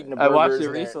the burgers. I watched it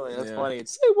recently. That's funny.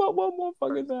 Say what one more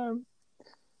fucking time.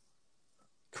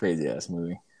 Crazy ass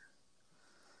movie.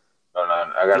 Hold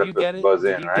on. I gotta buzz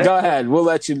in, right? Go ahead. We'll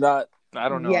let you not. I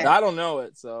don't know. Yes. I don't know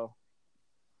it, so.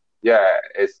 Yeah,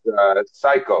 it's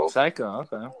Psycho. Psycho.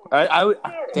 Okay.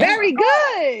 Very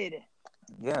good.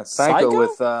 Yeah, Psycho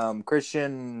with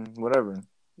Christian whatever.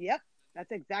 Yep,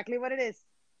 that's exactly what it is.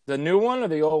 The new one or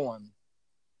the old one?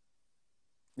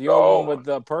 The Oh. old one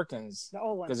with Perkins. The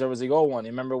old one. Because there was the old one.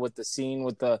 You remember with the scene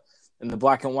with in the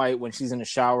black and white when she's in the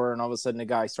shower and all of a sudden the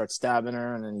guy starts stabbing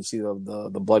her and then you see the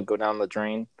blood go down the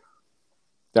drain.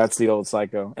 That's the old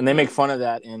Psycho, and they make fun of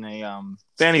that in a.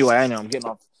 But anyway, I know I'm getting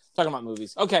off talking about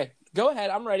movies. Okay, go ahead.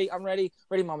 I'm ready,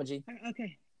 Mama G.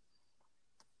 Okay.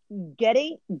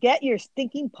 Get your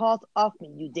stinking paws off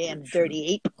me, you damn dirty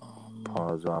ape.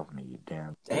 Paws off me, you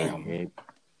damn ape.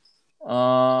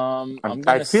 I'm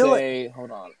gonna say.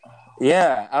 Hold on.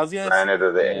 Yeah, I was gonna Planet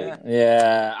of the Apes.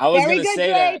 Yeah, I was Very gonna good, say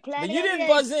Dre. that, Planet but you of the didn't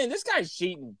Apes. buzz in. This guy's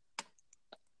cheating.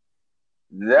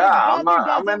 Yeah,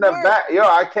 I'm in the back. Yo,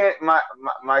 I can't. My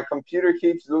computer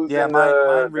keeps losing mine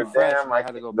the refreshed. damn I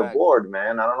had to go the back. board,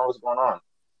 man. I don't know what's going on.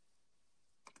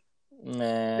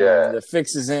 Man, Yeah. the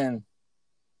fix is in.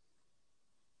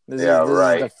 This Yeah, is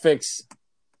right. the fix.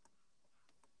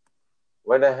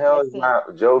 Where the hell is That's my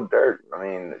Joe Dirt? I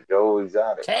mean, Joe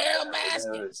Exotic. Kale Isn't it the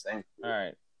Baskets. same? All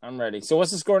right. I'm ready. So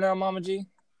what's the score now, Mama G?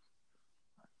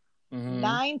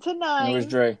 9-9. And where's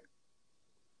Dre?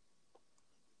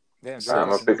 Damn, I'm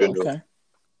gonna Dre. pick a Okay.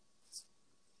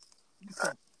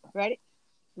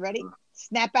 Ready?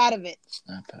 Snap out of it.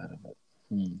 Snap out of it.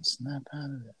 Snap out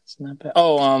of it. Snap out.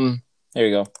 Oh, there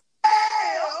you go.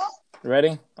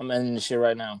 Ready? I'm ending this shit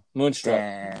right now. Moonstruck.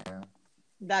 Damn.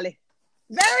 Dale.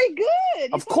 Very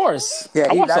good. Of course. Yeah,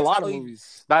 I watched a that's lot of how he-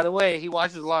 movies. By the way, he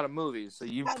watches a lot of movies, so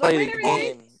you The played winner a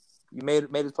game. You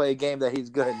made us play a game that he's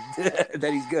good that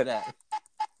he's good at.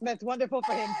 That's wonderful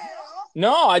for him.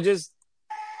 No, I didn't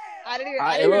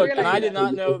even realize and I that. did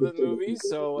not know the movies,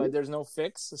 so there's no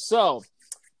fix. So,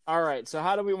 all right. So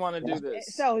how do we want to do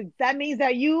this? So that means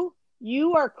that you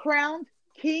are crowned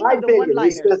king My of the bacon,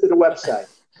 one-liners. he says to the website.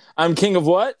 I'm king of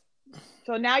what?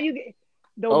 So now you get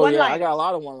the Oh one-liners. yeah, I got a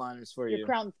lot of one-liners for You're you.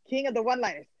 crowned king of the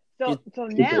one-liners. So You-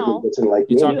 now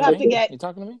You talking have to to me? get You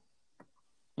talking to me?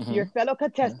 Mhm. your fellow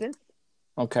contestants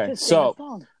Okay. to sing So a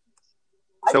song.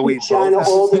 So we China both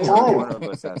all the have to sing, or time. one of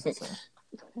us has to sing.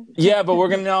 yeah, but we're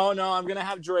gonna no. I'm gonna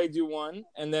have Dre do one,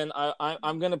 and then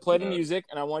I'm gonna play the music,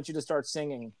 and I want you to start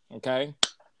singing. Okay.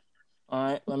 All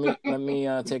right. Let me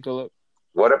take a look.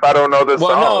 What if I don't know the Well,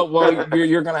 song? no. Well,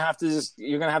 you're gonna have to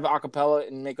you're gonna have acapella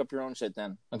and make up your own shit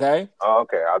then. Okay. Oh,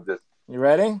 okay, I'll just. You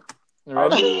ready? You I'll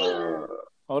ready? do.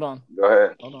 Hold on. Go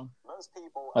ahead. Hold on.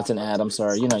 That's an ad. I'm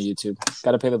sorry. You know YouTube.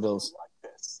 Got to pay the bills.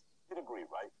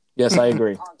 Yes, I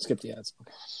agree. Skip the ads.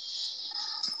 Okay.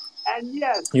 And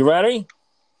yes, You ready?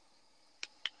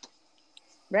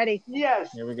 Ready?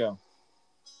 yes. Here we go.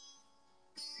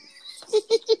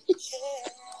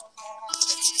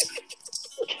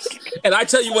 And I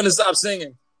tell you when to stop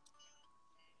singing.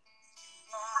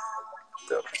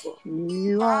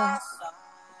 You are.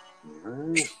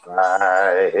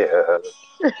 Fire,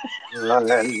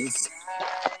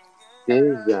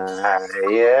 desire.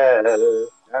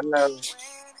 I know.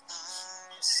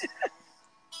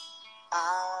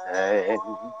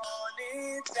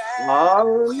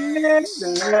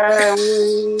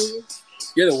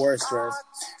 You're the worst, Dre.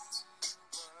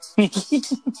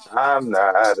 I'm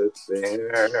not a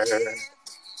singer.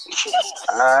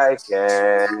 I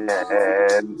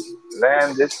can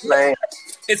land this plane.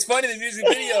 It's funny, the music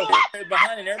video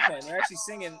behind an airplane. They're actually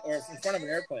singing, or in front of an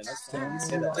airplane. That's funny. You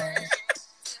say that.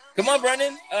 Come on,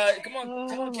 Brendan. Come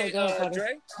on, my God,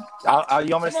 Dre. You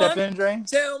want me to step in, Dre?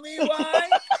 Tell me why.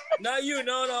 Not you.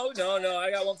 No. I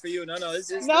got one for you. No. This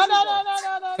is No.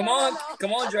 Come on,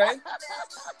 Dre.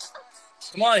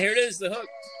 Come on, here it is, the hook.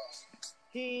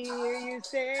 Hear you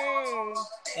say.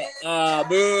 Boo.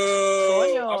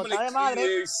 Coño, I'm está de gonna. madre.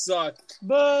 You suck.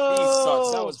 Boo. He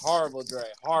sucks. That was horrible, Dre.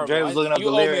 Horrible. Dre was looking up you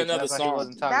the owe lyrics. me another That's why he song.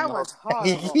 wasn't talking That about- was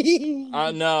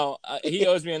horrible. No, he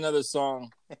owes me another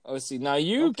song. Let's see. Now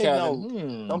you, Don't pick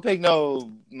Kevin. Don't pick no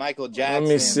Michael Jackson.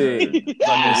 Let me see.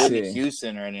 Or Whitney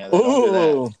Houston or any other. Don't do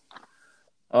that.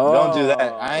 Oh. Don't do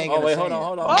that. I ain't gonna wait, sing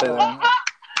hold it. on. Don't play that.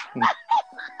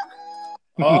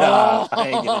 Nah, I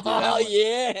ain't gonna do that one.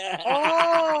 Yeah.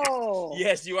 Oh.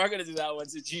 Yes, you are gonna do that one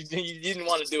since you didn't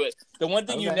want to do it. The one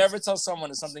thing you Okay. never tell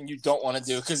someone is something you don't want to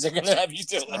do because they're gonna have you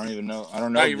do it. I don't even know. I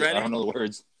don't know. Are you ready? I don't know the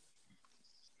words.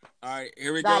 All right,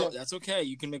 here we Dale. go. That's okay.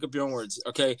 You can make up your own words.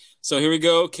 Okay, so here we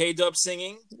go. K-Dub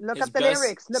singing. Look his up the best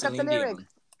lyrics. Look up the Celine Dion. lyrics.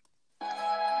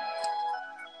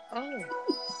 Oh.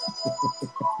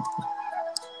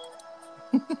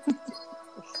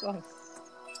 So-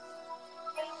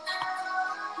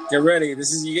 Get ready. You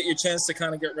get your chance to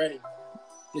kind of get ready.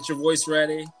 Get your voice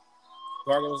ready.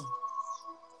 Gargles.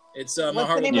 It's my What's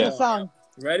heart the name will of go the on. song?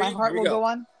 Ready? My heart Here we will go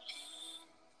on.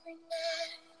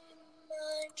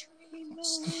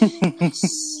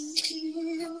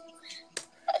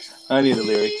 I need the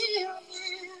lyrics.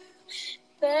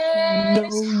 All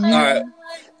right.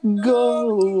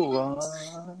 Go on.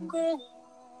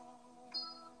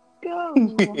 Go.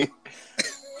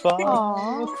 Far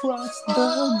Aw. across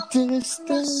the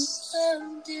distance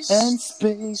and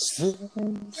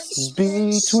spaces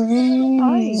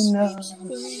between us,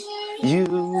 you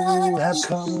have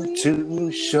come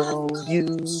to show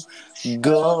you.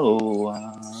 Go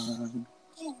on.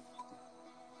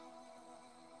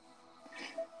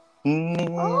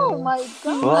 Oh my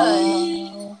God.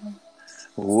 Far,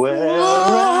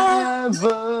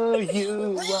 wherever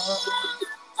you are.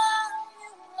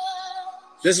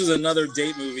 This was another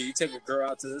date movie. You take a girl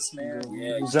out to this, man.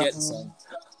 Yeah, you get some.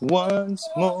 Once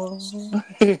more.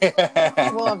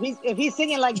 Well, if he's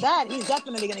singing like that, he's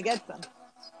definitely gonna get some.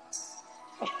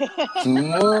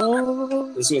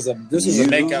 This was a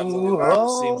makeout movie. If I've ever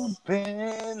seen one.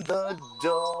 Open the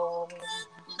door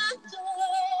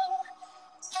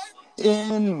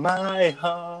in my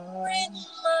heart.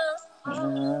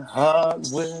 My heart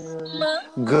will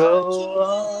go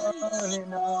on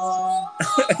and on.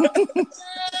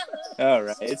 All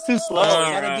right, it's too slow. All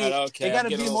It gotta right, be. okay. It I'm gotta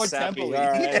getting be a little more sappy. tempo-y.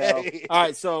 All right, I know. All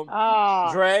right, so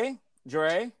Ah, Dre,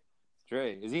 Dre,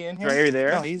 is he in here? Dre, are you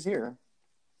there? No, he's here.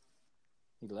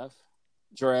 He left.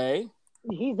 Dre,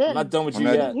 he's I'm not in. done with We're you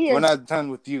not. yet. Here. We're not done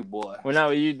with you, boy. We're not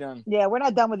with you done. Yeah, we're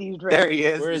not done with you, Dre. There he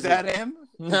is. Where Is is he? that him?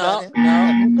 Is No, that him? no,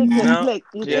 You think you're no. slick.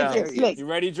 You Yeah. think you're There he slick. You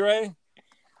ready, Dre?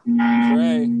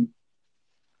 Dre.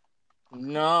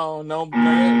 No, no,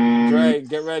 no. Dre,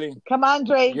 get ready. Come on,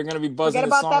 Dre. You're gonna be buzzing Forget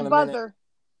this about song in that a minute. buzzer.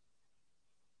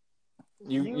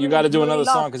 You got to do You already another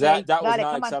song lost, because Dre. that was Got it.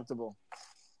 not Come on. acceptable.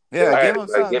 Yeah, All give right, him like,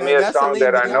 some, give me man. a That's the song lead.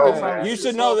 that We I can know, give him. man. You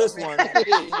should know this one.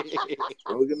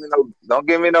 Don't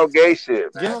give me no gay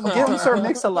shit, man. Give him Sir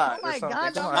Mix-a-Lot Oh or my something.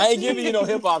 God, Come don't on. I ain't giving you no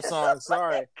hip hop song.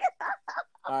 Sorry.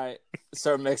 All right,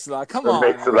 Sir Mix-a-Lot. Come on.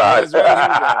 Mix a You lot. guys ready? Here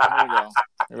we go. Here we go.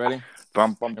 You ready?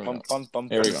 Bum, bum, Here we bum, go. bum, bum,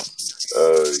 Here we bum.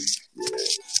 go.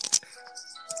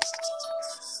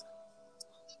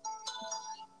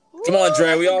 Come on, Dre.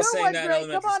 That's We a all good sang one, that in Dre. Come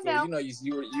elementary on school. now. You know,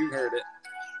 you heard it.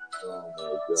 Oh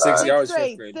my Sixth God. grade,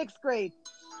 fifth grade. Sixth grade.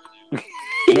 This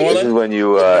is Norland. when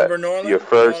you Remember your Norland?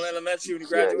 first Norland Elementary when you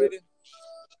yeah graduated.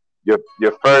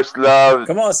 your first love.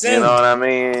 Come on, You sing. know what I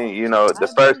mean? You know the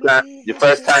I first time believe your in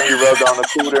first time you rubbed on the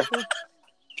cooter.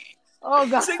 Oh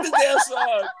God. Sing the damn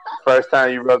song. First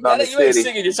time you rubbed on the You ain't titty.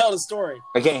 singing. You're telling the story.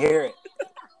 I can't hear it.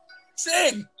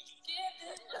 Sing.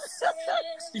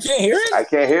 You can't hear it? I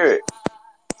can't hear it.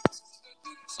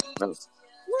 No.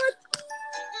 What?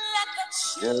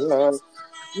 Yeah.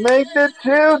 Make the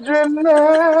children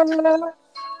laugh.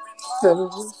 To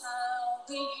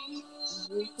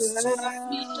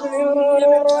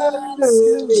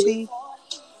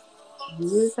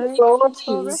be thankful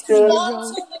for a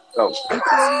hero. Oh.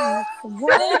 Someone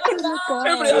to look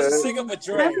Everybody up else is singing to. but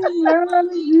Dre.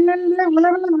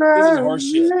 This is horse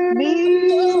shit.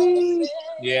 Me.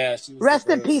 Yeah, she was the Rest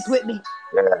in peace, best. Whitney.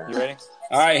 Yeah. You ready?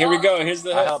 All right, here we go. Here's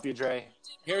the I'll hit. help you, Dre.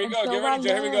 Here we And go. Get so I ready,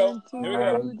 Dre. Here we go. learned Here we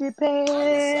go. to I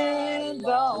decided depend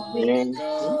on long me.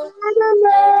 ago,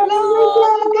 never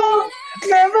Long ago,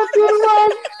 Never to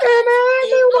one in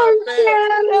if I anyone's fail,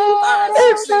 if I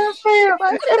if that I succeed. fail, if I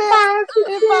if fail, I if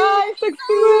succeed, I succeed.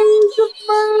 praise the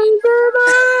further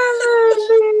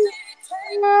early.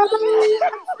 Never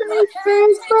let me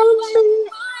from me.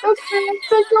 I can't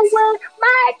take away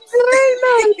my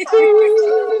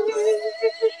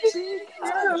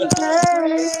Because the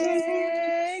greatest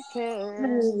dignity.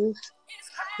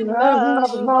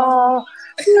 love of all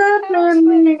has Nothing been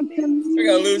means for to We're me.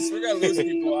 gonna lose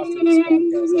people after this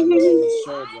podcast. I know. I me. just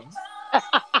showed them.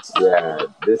 Yeah,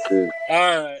 this is.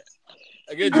 All right.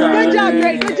 Good job, Good Dre. job,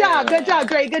 Dre. Good Good job. job. Yeah. Good job,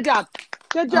 Dre. Good job.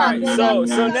 Good All job. right. Good job. So Good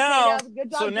job, Dre. now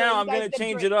Good job, Dre. I'm You guys gonna did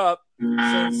change great. it up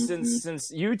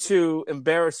since you two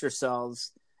embarrassed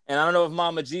yourselves, and I don't know if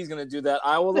Mama G's gonna do that.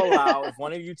 I will allow if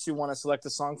one of you two want to select a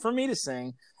song for me to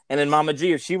sing, and then Mama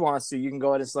G, if she wants to, you can go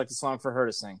ahead and select a song for her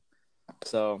to sing.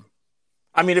 So,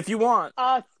 I mean, if you want.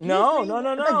 No.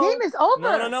 The game is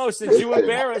over. No. Since we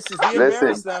embarrassed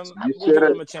them, You we'll should give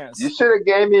have. them a chance. You should have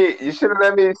gave me. You should have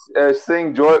let me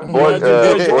sing You want to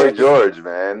do Boy Boy George? George,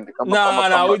 man. Come on.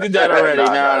 No, we did that already.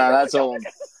 No. No, that's old.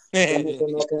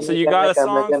 So you got a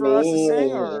song for us to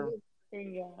sing, or?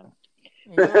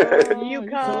 You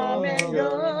come and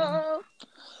go.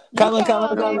 Come on.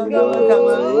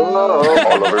 And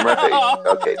All over my face. go.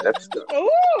 Okay, let's go.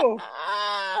 Ooh.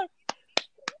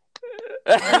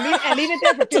 And leave it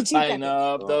there for 15 Tighten seconds.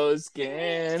 up those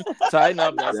skin. Tighten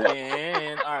up that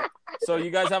skin. All right. So you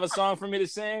guys have a song for me to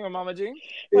sing, or Mama G?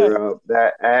 Clear up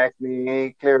that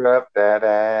acne. Clear up that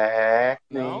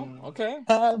acne. No. Okay.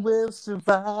 I will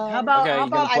survive. How about Okay. You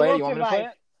gonna I play it? will You want me to play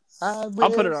survive? it? I will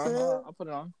I'll put it on. survive. I'll put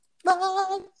it on.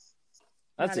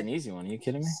 That's an easy one. Are you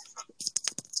kidding me?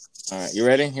 All right. You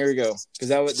ready? Here we go.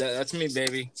 Because that's me,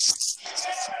 baby.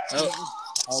 Oh,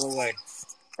 all the way.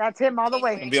 That's him all the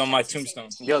way. It'll be on my tombstone.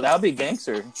 Yo, that would be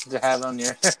gangster to have on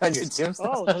your tombstone.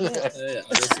 Oh shit. Yeah,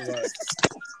 this is like.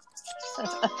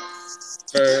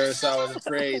 First, I was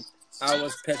afraid. I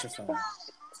was petrified.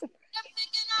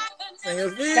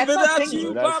 That's Without not you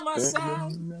singing. by my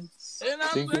side, and I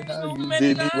played so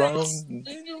many nights.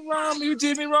 You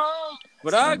did me wrong,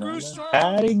 but I grew strong.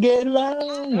 How to get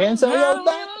along and so you're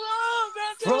back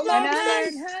from And outer I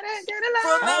space. learned how to get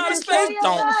From along outer and space. show your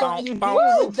love. You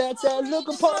hear with that sad look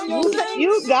upon your face.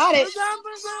 You got it.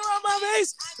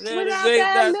 Without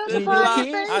that look Need upon a your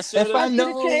kiss face, if I I should've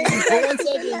know changed. for 1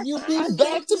 second you'll be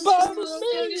back to bothering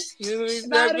me. You About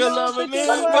that to good go love for of me.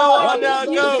 just Go on one. now, You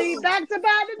be go. back to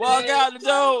bothering Walk me. out the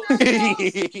door.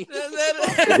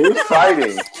 Who's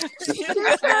fighting? You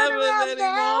can have it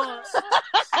anymore.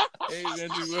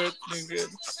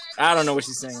 I don't know what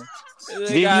she's singing.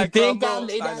 Do you think I'll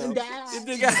lay down and die? Here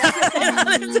you go.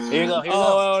 Here you go.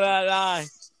 Oh, that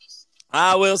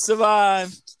I will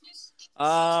survive.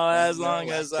 Oh, as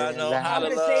long as I know how to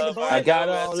I'm gonna say the love. bonus. I got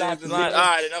all that. that. All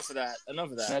right, enough of that.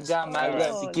 I got my All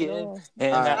love Oh, to give, Lord.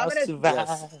 and All right. I'll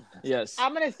survive. Yes.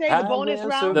 I'm gonna say the I bonus will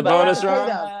round. The goes bonus to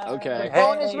round? K-Dub. Okay. The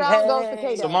bonus round goes to Hey.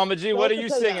 K-Dub. So, Mama G, Goes what are to you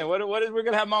K-Dub. singing? What is we're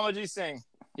gonna have Mama G sing?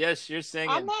 Yes, you're singing.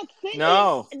 I'm not singing.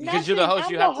 No, because you're the host.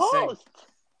 I'm You the have to sing. host.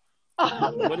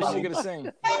 I'm the What is she host. gonna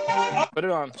sing? Put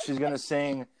it on. She's gonna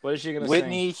sing What is she gonna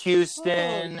Whitney sing?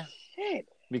 Houston. Oh, shit.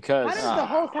 Because How does the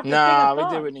host have to nah, sing a we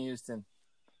song? did Whitney Houston.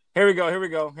 Here we go.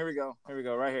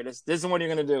 Right here. This is what you're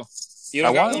gonna do. You I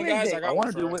don't got want one, guys. I got I one want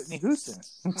to for do her. Whitney Houston.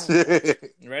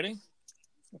 You ready?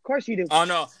 Of course you do. Oh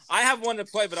no, I have one to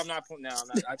play, but I'm not putting. No,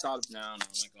 I thought no, I'm not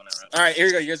going that route. All right, here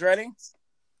we go. You guys ready?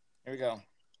 Here we go.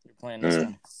 You're playing this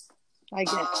one. I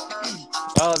guess.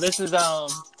 Oh, this is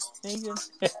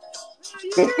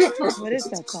What is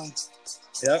that song?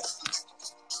 Yep.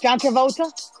 John Travolta?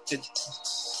 Staying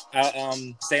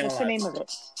What's the Alive. name of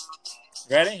it?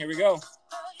 Ready? Here we go.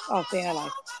 Oh, Staying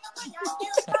Alive. You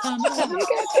can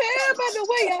tell by the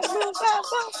way I move.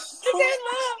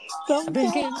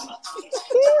 Sometimes.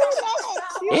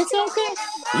 It's okay.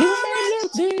 You may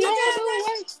look the other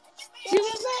way. You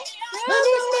understand?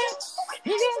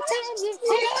 You got time to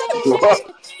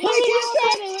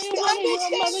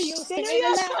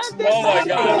Oh my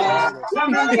God.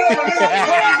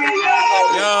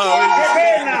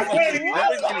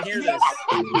 Nobody's gonna hear this.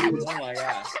 Oh my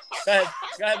God. Go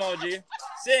ahead, Mama G.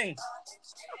 Sing.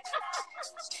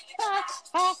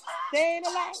 Staying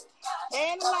alive.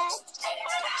 Staying alive.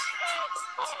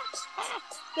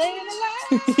 Staying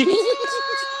alive.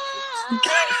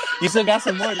 You still got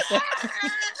some more to say.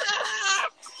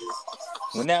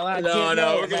 Well, now I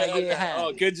No, we're gonna get high.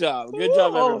 Oh, good job,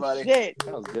 everybody. Oh, shit.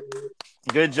 That was good.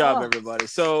 Good job, everybody.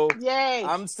 So Yay.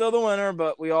 I'm still the winner,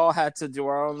 but we all had to do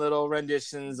our own little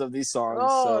renditions of these songs.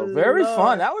 Oh, so very Lord.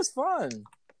 fun. That was fun.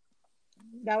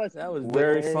 That was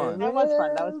very fun. That was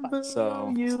fun.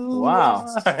 So wow.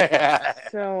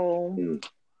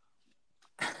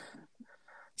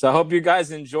 So I hope you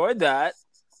guys enjoyed that.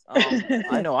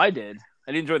 I know I did.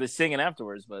 I didn't enjoy the singing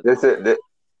afterwards, but This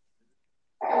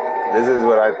is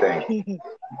what I think.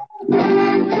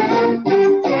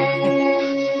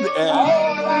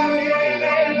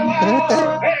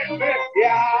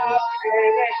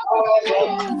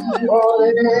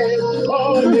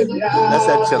 That's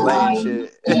that Chilean shit.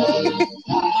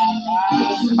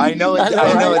 I know it.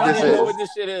 I know what this is. what this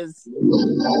shit is.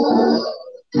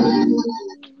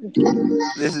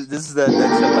 This is the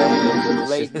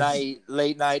Chilean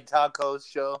late night tacos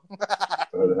show.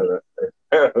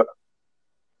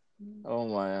 Oh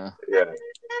my. Yeah.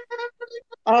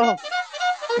 Oh.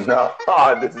 No.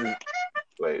 Oh, this is.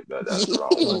 Wait, no, that's wrong.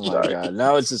 Oh my God.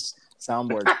 Now it's just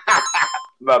soundboard.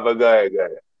 But go ahead.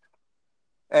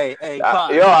 Hey,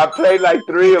 Yo, I played like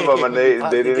 3 of them and they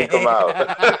didn't come out.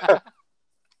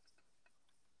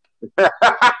 But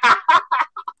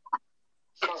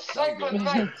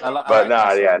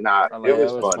it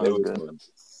was fun. It was fun.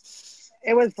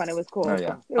 It was fun. It was cool. Oh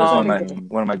yeah, It was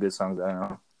one of my good songs. I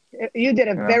know. You did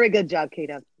a very good job,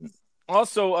 Kata.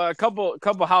 Also, a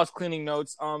couple house cleaning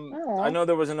notes. I know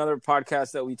there was another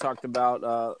podcast that we talked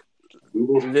about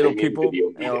little people,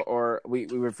 or we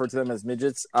refer to them as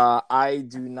midgets. I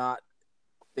do not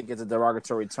think it's a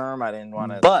derogatory term. I didn't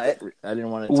want it to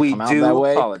come out that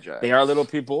way. Apologize. They are little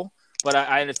people, but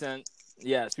I understand.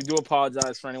 Yes, we do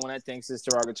apologize for anyone that thinks it's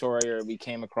derogatory or we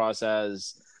came across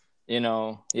as,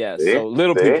 so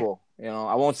little people.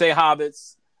 I won't say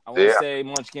hobbits. I won't say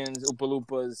munchkins, Oompa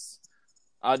Loompas.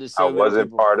 I'll just say I wasn't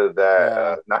people. part of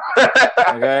that.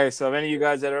 Okay, so if any of you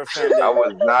guys that are offended, I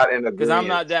was not in agreement. because I'm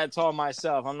not that tall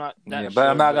myself. I'm not that. Yeah, but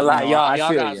I'm not gonna lie, y'all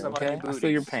got you, some okay? on your booties. I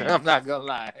feel your pain. I'm not gonna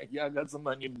lie, y'all got some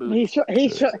on your booties. He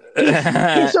sure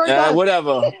does.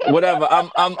 Whatever.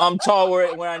 I'm tall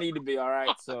where I need to be. All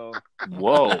right, so.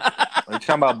 Whoa, are you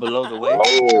talking about below the waist?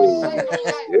 Oh,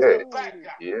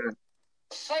 yeah.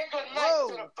 Say good night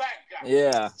to the bad guy.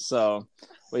 Yeah. So,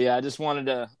 but yeah, I just wanted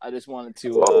to,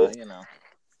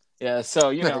 Yeah.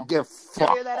 So Get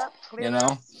Clear that up.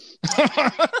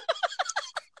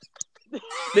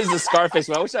 This is a Scarface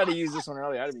one. I wish I'd have used this one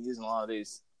earlier. I'd have been using a lot of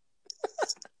these.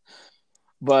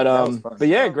 But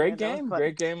yeah, great game,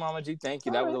 Mama G. Thank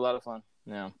you. That was a lot of fun.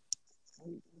 Yeah.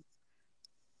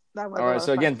 All right.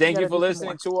 So again, thank you for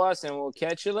listening to us, and we'll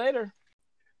catch you later.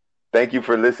 Thank you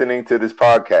for listening to this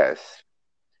podcast.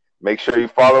 Make sure you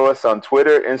follow us on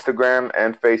Twitter, Instagram,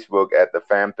 and Facebook at the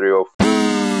Fam304.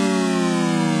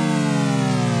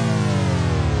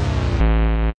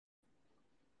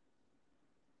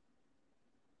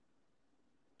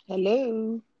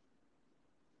 Hello.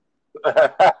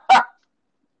 That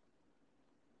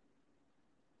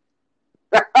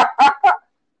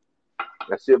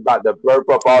shit about to burp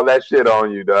up all that shit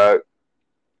on you, dog.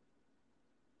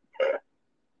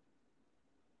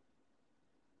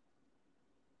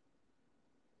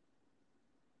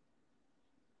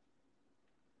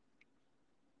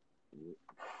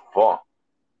 Four,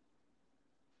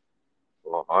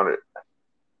 400.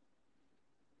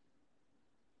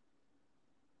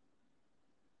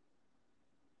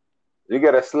 You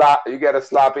get a slop. You get a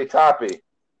sloppy toppy.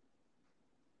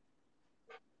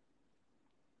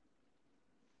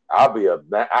 I'll be a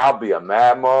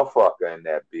mad motherfucker in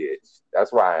that bitch.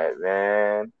 That's why,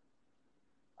 man.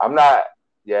 I'm not.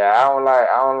 Yeah, I don't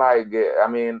like. I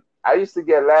mean, I used to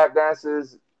get lap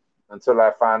dances until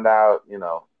I found out,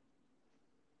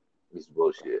 it's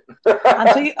bullshit.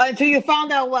 Until you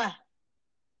found out what?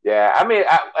 Yeah, I mean,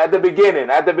 at the beginning,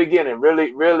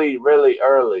 really, really, really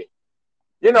early.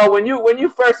 When you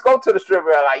first go to the strip,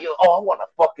 you're like, I want to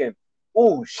fucking,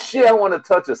 oh shit, I want to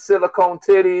touch a silicone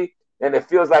titty, and it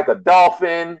feels like a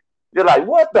dolphin. You're like,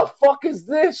 what the fuck is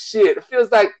this shit? It feels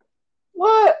like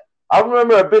what? I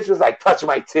remember a bitch was like, touch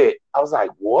my tit. I was like,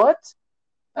 what?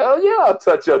 Hell yeah, I'll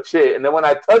touch your tit. And then when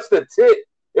I touched the tit,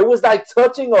 it was like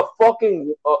touching a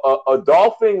fucking a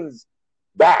dolphin's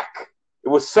back. It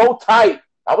was so tight.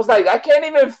 I was like, I can't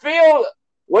even feel.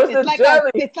 Where's the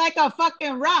jelly? It's like a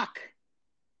fucking rock.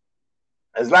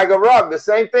 It's like a rock. The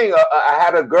same thing. I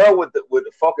had a girl with the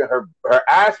fucking her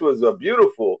ass was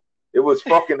beautiful. It was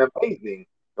fucking amazing.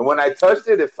 And when I touched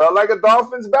it, it felt like a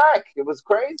dolphin's back. It was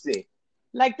crazy.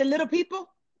 Like the little people?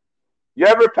 You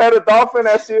ever pet a dolphin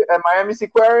at Miami's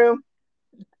Aquarium?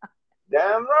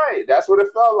 Damn right. That's what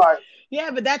it felt like.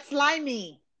 Yeah, but that's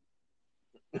slimy.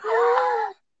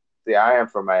 See, I am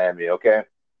from Miami, okay?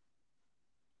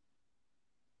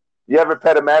 You ever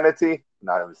pet a manatee?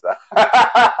 No, let me stop.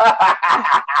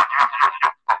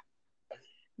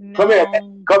 No. Come here.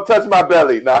 Come touch my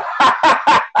belly. No.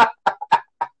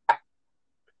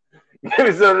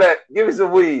 Give me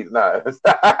some weed. No.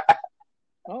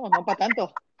 Oh, no pa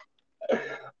tanto.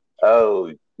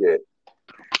 Oh shit.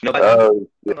 No, Oh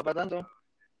shit. no pa tanto.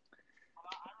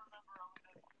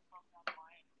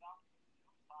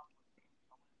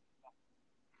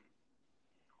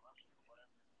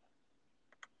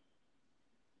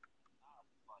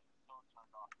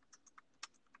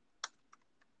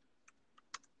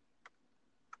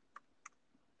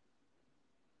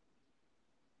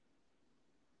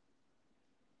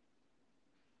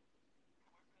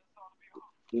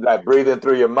 You like breathing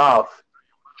through your mouth.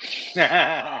 They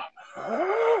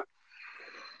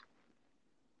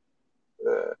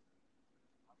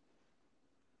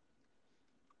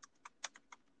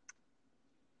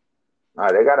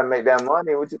gotta make that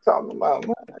money. What you talking about?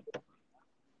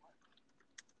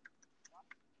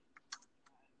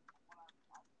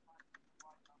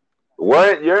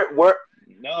 Where?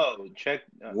 No, check.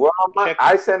 Check.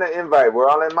 I sent an invite. We're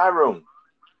all in my room.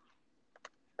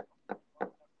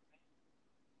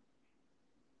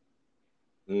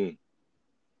 The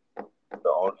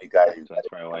only guy. That's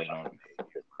probably why you don't.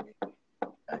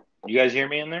 You guys hear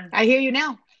me in there? I hear you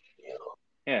now.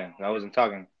 Yeah, I wasn't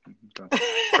talking.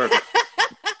 Perfect.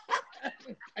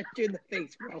 I you in the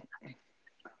face, bro.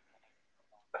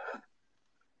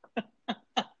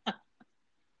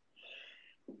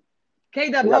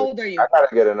 K-Dub, how old are you? I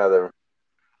gotta get another.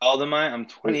 How old am I? I'm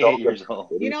 28 years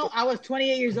old. I was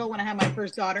 28 years old when I had my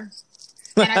first daughter,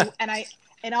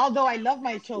 and although I love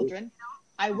my children,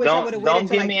 I wish I would have waited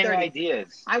till like 30. Don't give me any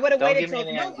ideas. I would have waited till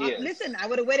ideas. Listen, I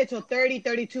would have waited till 30,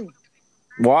 32.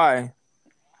 Why?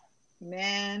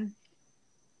 Man,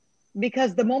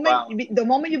 because the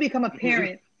moment you become a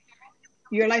parent,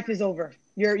 your life is over.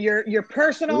 Your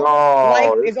personal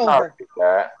life is over.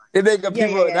 They make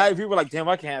people now. People are like, damn,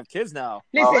 I can't have kids now.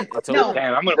 Listen,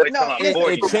 damn, I'm gonna wait till I'm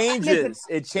 40. It changes.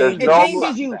 It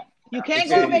changes you. You can't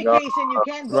go on vacation. You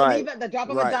can't go leave at the drop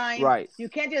of a dime. Right. You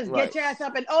can't just get your ass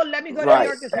up and let me go to New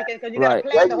York this weekend because you gotta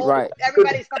plan the whole.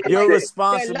 Everybody's fucking. You're like,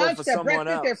 responsible their lunch, for their someone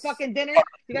breakfast, else. their fucking dinner.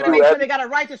 You gotta make sure they got a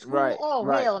ride to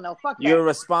school. Hell no, fuck that. You're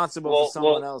responsible for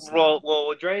someone else. Well,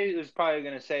 what Dre is probably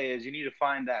gonna say is you need to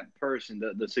find that person,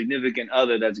 the significant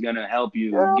other that's gonna help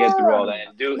you get through all that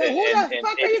and do. But who the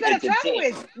fuck are you gonna travel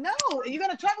with? No, you're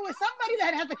gonna travel with somebody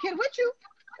that has a kid with you.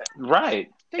 Right.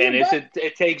 And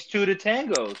it takes two to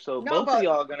tango, so both of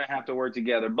y'all are gonna have to work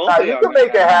together. You can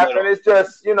make it happen. It's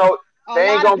just there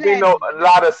ain't gonna be a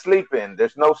lot of sleeping.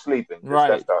 There's no sleeping.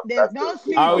 Right. There's no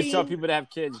sleeping. I always tell people to have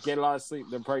kids, get a lot of sleep.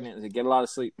 They're pregnant. They get a lot of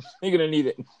sleep. You're gonna need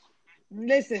it.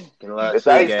 Listen. I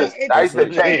used to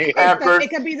change Pampers.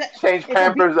 Change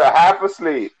Pampers a half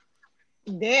asleep.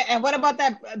 Yeah, and what about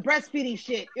that breastfeeding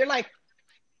shit? You're like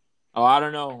Oh, I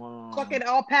don't know. fucking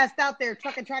all passed out there,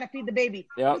 fucking trying to feed the baby.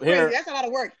 Yep, It's crazy. here. That's a lot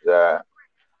of work. Yeah.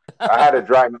 I had a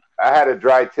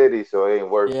dry titty, so it ain't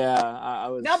working. Yeah, I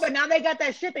was. No, but now they got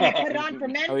that shit that you put it on for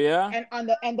men. Oh yeah.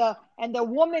 And the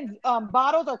woman's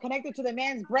bottles are connected to the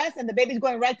man's breast, and the baby's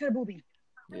going right to the boobie.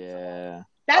 Yeah.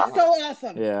 That's so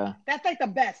awesome. Yeah. That's like the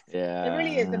best. Yeah. It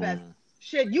really is the best.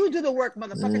 Shit, you do the work,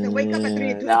 motherfucker. To wake up at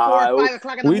 3, 2, 4, Nah, 5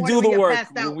 o'clock in the we morning. do the when you're work.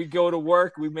 passed out. When we go to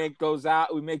work, we make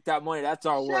that money. That's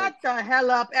our work. Shut the hell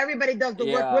up. Everybody does the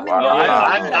work. Yeah. Women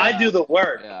Wow. don't. I do the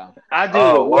work. Yeah. I do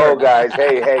Oh, the whoa, work. guys.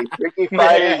 Hey, Freaky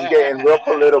Friday is getting real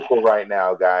political right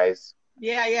now, guys.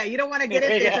 Yeah. You don't want to get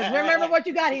into it. 'Cause remember what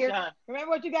you got here.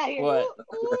 What?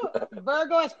 Ooh,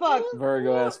 Virgo as fuck.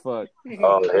 Virgo as fuck.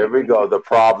 Oh, here we go. The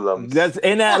problems. That's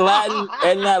in that Latin.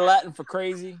 Isn't that Latin for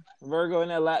crazy? Virgo in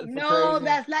that Latin for crazy. No,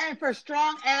 that's Latin for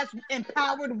strong ass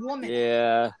empowered woman.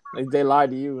 Yeah, they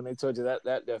lied to you when they told you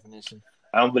that definition.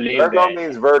 I don't believe Virgo that.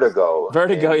 means vertigo.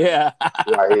 Vertigo, yeah.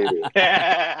 Swahili.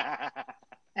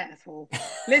 Asshole.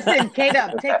 Listen, Kate,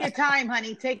 take your time,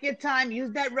 honey. Take your time.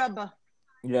 Use that rubber.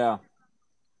 Yeah.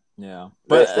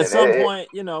 But Listen, at some point,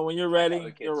 when you're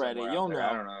ready, you're ready. You'll know.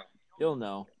 I don't know. You'll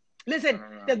know. Listen,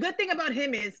 the good thing about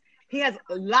him is he has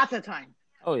lots of time.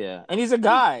 Oh yeah, and he's a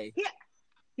guy.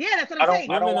 Yeah, that's what I'm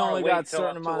saying. I don't Women wanna only wait got a till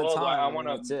certain I'm too amount of old. time. I and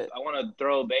that's it. want to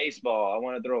throw baseball. I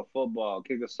want to throw football,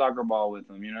 kick a soccer ball with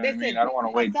them. You know what I Listen, mean? I don't want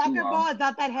to wait a too soccer long. ball is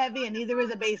not that heavy, and neither is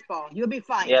a baseball. You'll be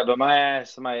fine. Yeah, but my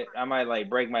ass I might like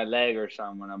break my leg or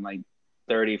something when I'm like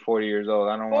 30, 40 years old.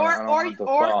 I don't want to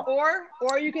fall.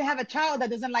 Or you can have a child that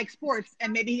doesn't like sports,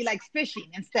 and maybe he likes fishing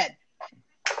instead.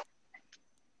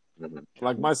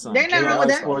 Like my son. There's nothing He wrong don't with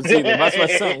like that. sports either. That's my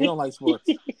son. He don't like sports.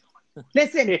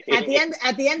 Listen, at the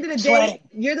end of the day, Sweating.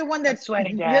 you're the one that's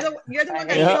Sweating, You're Dad. the one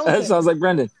that Yeah, chose that him. sounds like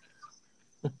Brendan.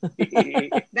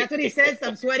 That's what he says.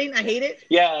 I'm sweating. I hate it.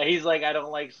 Yeah, he's like, I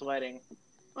don't like sweating.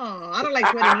 Oh, I don't like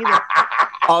sweating either.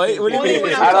 Oh, what do you Only mean?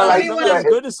 when I don't like Sometimes sweating. it's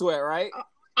good to sweat, right?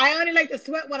 I only like to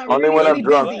sweat when I'm Only really, when I'm really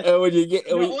drunk. busy. And when you get,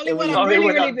 No, and only when when you- I'm really,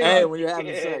 really I'm busy. hey, when you're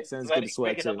having sex, then it's good to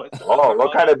sweat too. Oh,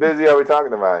 what kind of busy are we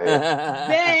talking about here?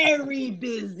 Very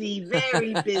busy.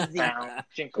 Very busy.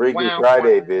 Freaky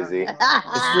Friday busy.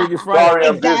 It's Freaky Sorry, Friday.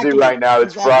 I'm busy Exactly. right now.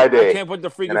 It's Exactly. I Friday. can't put the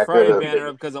Freaky And I Friday could've- banner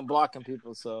up because I'm blocking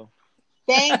people. So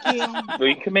Thank you. But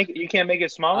you can't make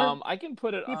it smaller. I can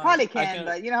put it. You on, probably I can,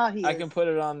 but you know how he is. I can put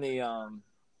it on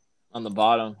the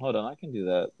bottom. Hold on, I can do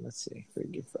that. Let's see,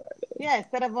 Freaky Friday. Yeah,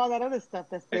 instead of all that other stuff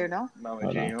that's there, no?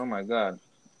 Mama G, oh my God,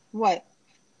 What?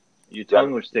 your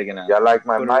tongue was sticking out. Y'all like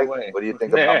my Put it mic? away. What do you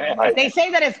think about my mic?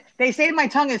 They say my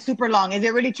tongue is super long. Is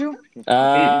it really true?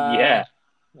 Yeah.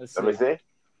 Let's Let me see. see.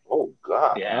 Oh,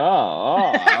 God. Yeah.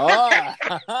 Oh.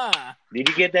 Did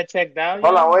you get that checked out?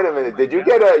 Hold on, wait a minute. Did you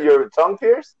get your tongue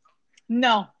pierced?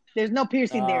 No, there's no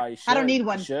piercing there. You I don't should. need You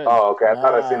one. should. Oh, okay. I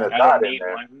thought I seen a I don't dot in need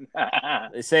there. one.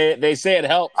 They say it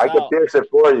helps. I could out. pierce it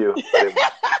for you.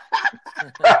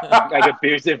 But I could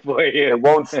pierce it for it you.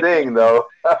 won't sting, though.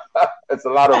 It's a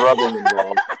lot of rubbing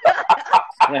involved.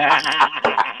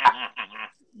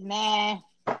 Nah,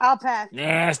 I'll pass.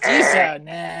 Nasty, so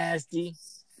nasty.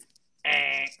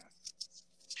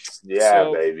 Yeah,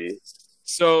 So- baby.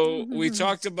 So we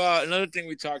talked about another thing.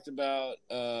 We talked about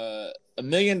 $1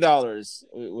 million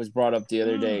was brought up the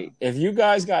other day. If you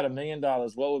guys got $1 million,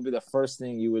 what would be the first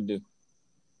thing you would do?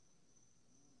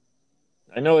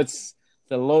 I know it's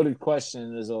the loaded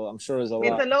question. I'm sure there's a lot.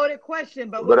 It's a loaded question,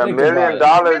 but But $1 Think million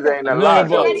about ain't a $1 lot,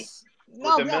 million though. bucks.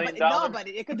 no, With $1 million? but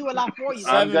it could do a lot for you.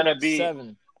 I'm gonna be-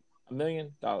 $1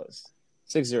 million.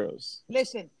 6 zeros.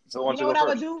 Listen, So you wants know to what go I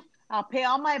would first. do? I'll pay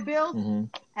all my bills Mm-hmm.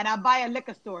 and I'll buy a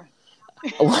liquor store.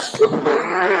 You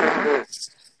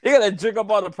gotta drink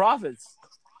up all the profits.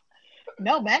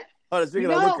 No, man. Oh, speaking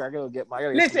You of know- liquor, I gotta get my.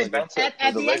 Listen, expensive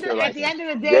at for the the end liquor of the end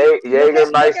of the day, look at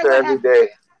Jägermeister what every happened. day.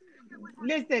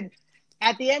 Listen,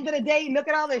 at the end of the day, look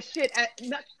at all this shit.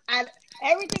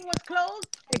 Everything was closed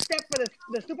except for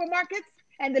the supermarkets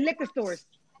and the liquor stores.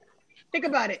 Think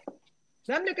about it.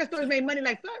 Some liquor stores made money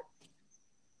like fuck.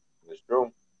 It's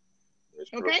true. It's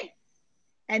true. Okay?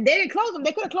 And they didn't close them.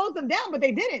 They could have closed them down, but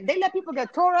they didn't. They let people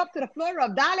get tore up to the floor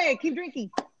of Dale, keep drinking.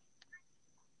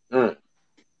 Mm.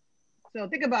 So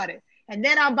think about it. And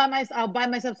then I'll buy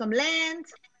myself some land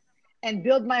and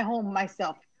build my home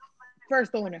myself.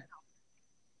 First owner.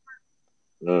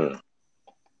 Mm.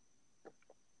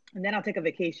 And then I'll take a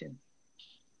vacation.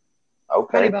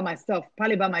 Probably Okay. by myself.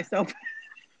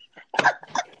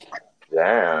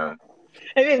 Damn.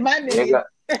 It is my You million.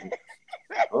 got-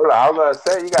 Hold on, I was gonna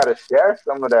say you gotta share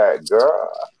some of that, girl.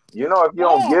 You know, if you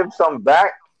don't give some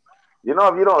back,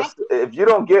 if you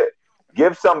don't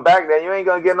give some back, then you ain't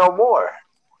gonna get no more.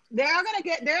 They are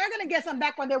gonna get some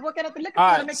back when they're working at the liquor All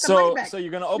store to right, make some money so back. so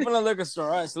you're gonna open a liquor store.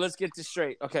 All right, so let's get this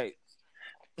straight. Okay,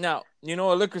 now you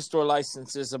know a liquor store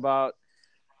license is about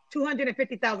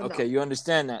 $250,000. okay. You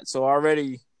understand that? So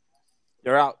already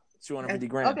they're out 250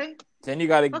 grand. Okay. Then you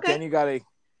gotta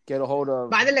get a hold of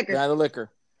Buy the liquor.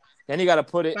 Then you gotta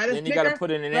put it. Buy the Then you gotta liquor,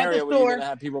 put it in an rent the area where you're store. gonna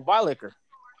have people buy liquor.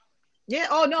 Yeah.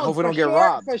 Oh no. Hope we for don't get sure,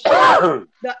 robbed. For sure.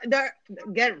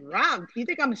 Get robbed. You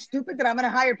think I'm stupid that I'm gonna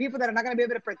hire people that are not gonna be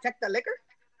able to protect the liquor?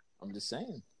 I'm just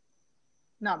saying.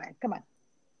 No, man. Come on.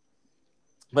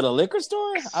 But a liquor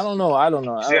store? I don't know.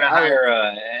 She's gonna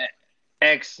hire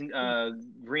ex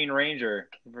Green Ranger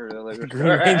for the liquor Green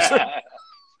store. Ranger.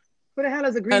 Who the hell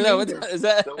is a Green Hello, Ranger? is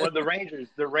that the Rangers?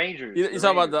 The Rangers. you talking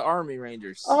about the Army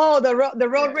Rangers? Oh, the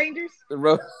Road Rangers. The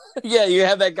road. Yeah, you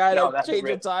have that guy No, that that's changed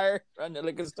your tire run the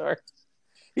liquor store.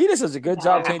 He did such a good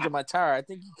job changing my tire. I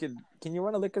think you could. Can you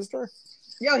run a liquor store?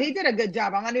 Yo, he did a good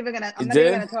job. I'm not even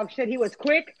gonna talk shit. He was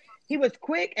quick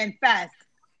and fast.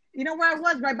 You know where I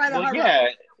was? Right by the hard rock.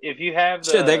 If you have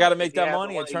shit, they got to make that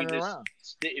money and turn it around.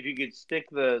 If you could stick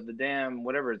the damn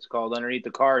whatever it's called underneath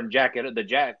the car and jack it,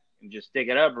 and just stick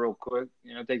it up real quick.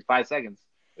 You know, it takes 5 seconds.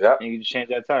 Yeah, and you can just change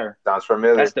that tire. Sounds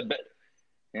familiar. That's the best.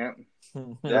 Yeah,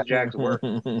 those jacks work.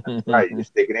 Right, you just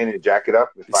stick it in and jack it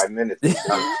up in 5 minutes.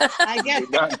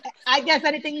 I guess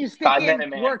anything you stick 5 in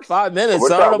minutes, man. works. 5 minutes.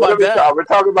 We're I don't know about that. We're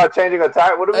talking about changing a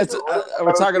tire. What are we doing?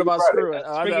 We're talking about screwing.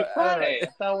 Freaky Friday.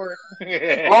 That's how we're.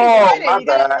 Oh, my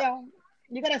bad.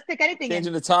 You gotta stick anything Changing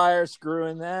in. the tire,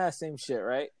 screwing that same shit,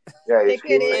 right? Yeah, you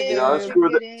Stick it in.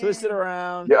 unscrew twist it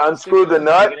around. You unscrew the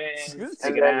nut,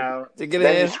 Stick it out. Stick it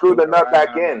then in, you screw the nut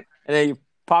back in, and then you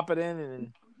pop it in and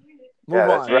then move Yeah, on.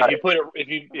 that's right.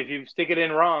 If you stick it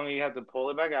in wrong, you have to pull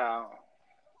it back out.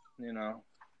 You know.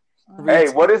 Hey,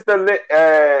 what is the link,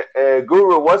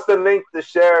 Guru? What's the link to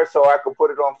share so I can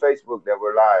put it on Facebook that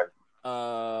we're live?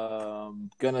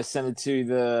 Gonna send it to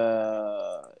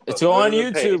it's on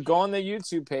YouTube. Page. Go on the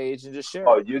YouTube page and just share.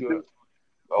 Oh, it. YouTube.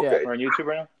 Okay, Yeah. we're on YouTube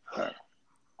right now. Right.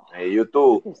 Hey,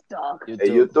 YouTube. This dog. Hey,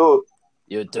 YouTube.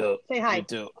 YouTube. Say hi.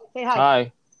 YouTube. Say hi.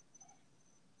 Hi.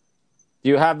 Do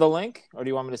you have the link, or do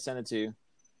you want me to send it to you?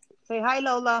 Say hi,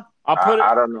 Lola. I'll put it.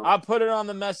 I don't know. I'll put it on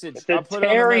the message. I'll put it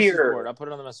on the message board. I'll put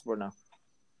it on the message board now.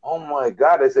 Oh my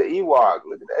God, it's an Ewok.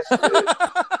 Look at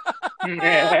that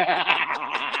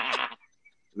shit.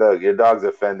 Look, your dog's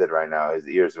offended right now. His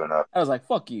ears went up. I was like,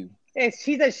 "Fuck you."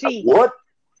 She's a she. What?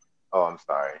 Oh, I'm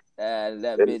sorry.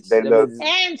 That bitch.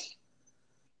 And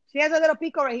she has a little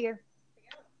pico right here.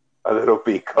 A little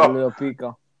Pico. A little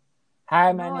Pico.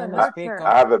 Hi, my name is Pico.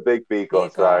 I have a big Pico.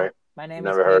 Sorry. My name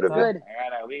Never is heard Pico. of it.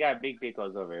 We got big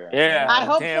picos over here. Yeah, I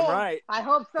hope damn so. right. I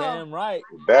hope so. Damn right.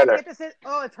 Better.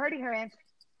 Oh, it's hurting her, Aunt.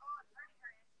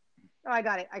 Oh, I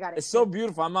got it. It's so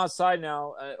beautiful. I'm outside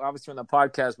now, obviously on the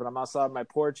podcast, but I'm outside on my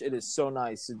porch. It is so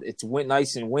nice. It's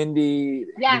nice and windy.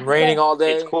 Yeah, been raining all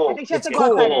day. It's cool. It's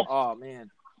cool. Oh man.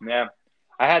 Yeah.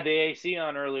 I had the AC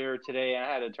on earlier today, and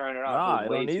I had to turn it off. Nah, it I was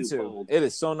don't way need too to. cold. It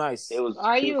is so nice. It was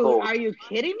Are you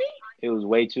kidding me? It was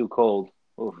way too cold.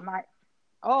 Oof.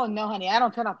 Oh no, honey, I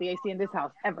don't turn off the AC in this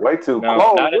house ever. Way too No,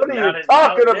 cold. not What as- are not you as-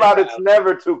 talking not about? this It's house.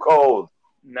 never too cold.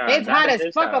 No, It's not hot at as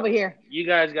this fuck house. over here. You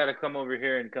guys got to come over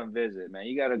here and come visit, man.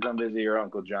 You got to come visit your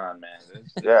Uncle John, man.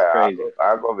 It's Yeah, crazy.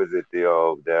 I'll go visit Theo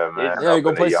over there, man. Yeah, you go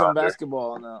Up in play the some yonder.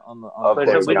 basketball on Up the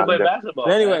there, We can play yonder. basketball.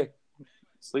 But anyway, man.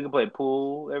 We can play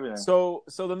pool, everything. so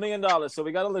the $1 million. So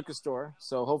we got a liquor store.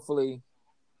 So hopefully,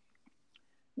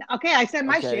 Okay, I said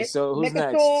my Okay, shit. so who's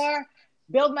Liquor next? store,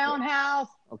 build my own house.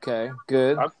 okay,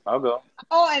 good. I'll go.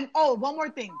 One more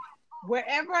thing.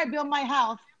 Wherever I build my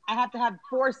house, I have to have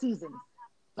 4 seasons.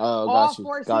 Oh, All got you.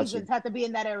 4 Got seasons you. have to be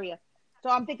in that area. So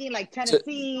I'm thinking like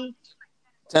Tennessee.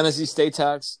 Tennessee state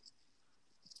tax.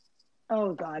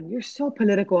 Oh God, you're so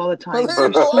political all the time.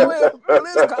 Political.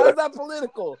 How's that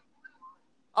political?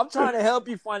 I'm trying to help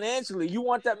you financially. You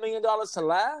want that $1 million to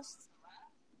last,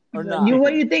 or not?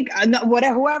 What do you think?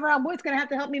 Whoever I'm with is gonna have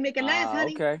to help me make it last,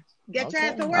 honey. Okay. Get your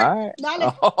ass to work. All right.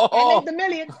 Dale. Oh. I made the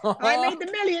million. I made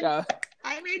the million. Yeah.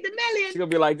 I made the million. She's gonna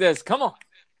be like this. Come on.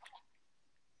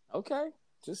 Okay.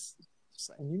 Just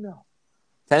letting you know.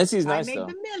 Tennessee's nice I made though.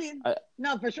 the million. I-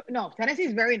 No, for sure. No,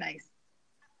 Tennessee's very nice.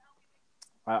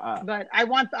 I But I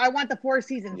want the 4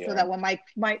 seasons so that when my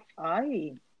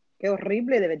ay, qué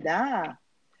horrible de verdad.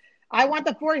 I want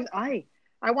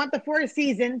the 4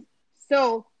 seasons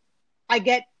so I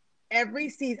get every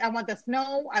season. I want the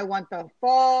snow, I want the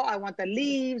fall, I want the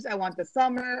leaves, I want the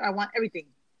summer, I want everything.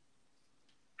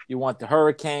 You want the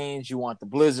hurricanes, you want the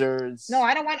blizzards. No,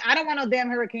 I don't want no damn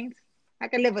hurricanes. I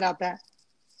can live without that.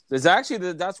 There's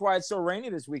actually that's why it's so rainy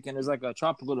this weekend. There's like a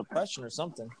tropical depression or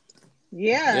something.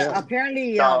 Yeah,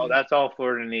 apparently. That's all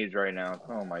Florida needs right now.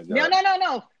 Oh my god.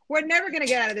 No. We're never gonna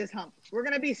get out of this hump. We're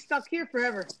gonna be stuck here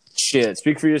forever. Shit,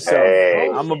 speak for yourself. Hey.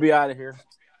 I'm gonna be out of here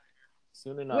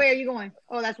soon enough. Where are you going?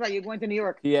 Oh, that's right. You're going to New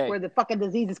York, PA. where the fucking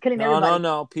disease is killing everybody.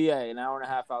 No. PA, an hour and a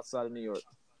half outside of New York.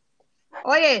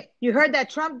 Oh yeah, you heard that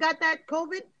Trump got that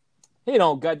COVID? He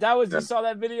don't got that. You saw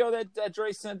that video that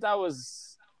Dre sent? That was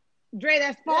Dre,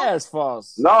 that's false. Yeah, it's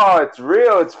false. No, it's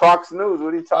real. It's Fox News.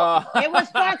 What are you talking about? It was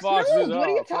Fox News. What are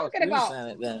you Fox talking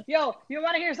about? Yo, you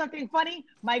want to hear something funny?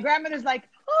 My grandmother's like,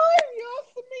 "Ay,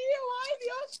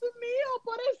 Dios mío,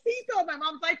 pobrecito." My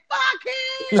mom's like, "Fuck him."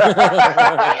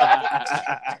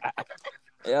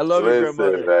 Yeah, I love your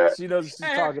grandmother. She knows what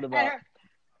she's talking about.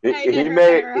 He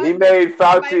made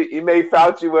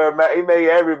Fauci wear a mask. He made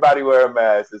everybody wear a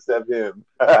mask except him.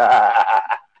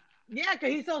 Yeah, because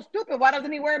he's so stupid. Why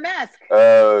doesn't he wear a mask?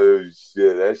 Oh,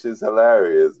 shit. That shit's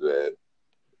hilarious, man.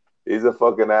 He's a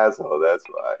fucking asshole. That's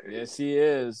why. Yes, he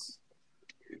is.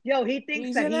 Yo, he thinks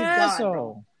he's an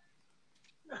asshole.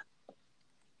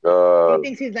 He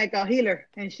thinks he's like a healer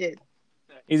and shit.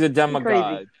 He's a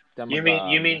demigod. You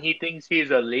mean he thinks he's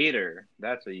a leader?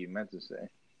 That's what you meant to say.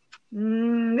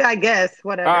 I guess.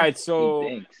 Whatever. All right,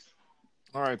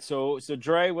 so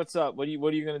Dre, what's up? What are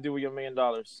you gonna do with your $1 million?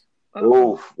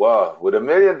 Oof, well, with $1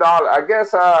 million, I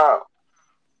guess I'll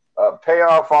pay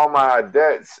off all my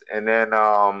debts and then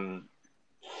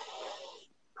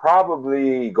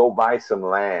probably go buy some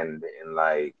land and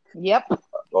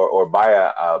or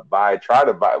try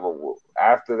to buy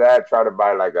after that try to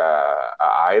buy like a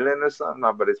island or something.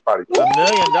 But it's probably $1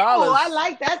 million. Oh, I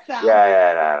like that sound.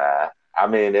 Yeah. I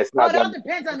mean, it's not. It all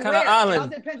depends on where. It all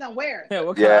depends on where. Yeah,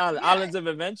 what kind of island? Islands of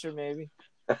Adventure, maybe.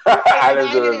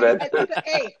 Islands of Adventure.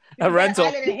 A rental.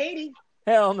 Island in Haiti.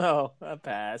 Hell no, I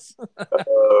pass. What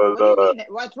do you mean?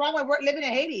 What's wrong with living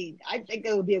in Haiti? I think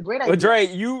it would be a great idea. Well, Dre,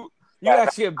 you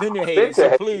actually have been to Haiti,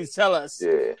 so please tell us.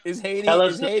 Yeah. Is Haiti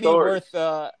worth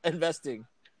investing?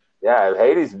 Yeah,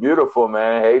 Haiti's beautiful,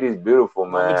 man. Haiti's beautiful,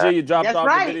 man. Mama G, you dropped That's off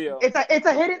right. the video. It's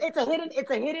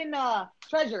a hidden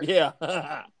treasure. Yeah.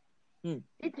 He's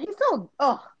so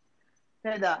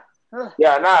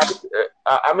Yeah,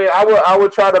 I mean, I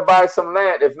would try to buy some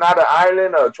land, if not an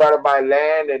island, or try to buy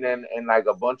land and then like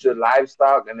a bunch of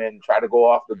livestock, and then try to go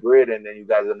off the grid, and then you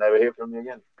guys will never hear from me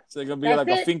again. So you're gonna be like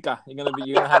a finca. You're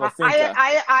gonna have a finca.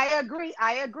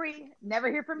 I agree.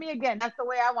 Never hear from me again. That's the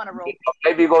way I want to roll.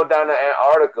 Maybe go down to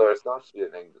Antarctica or some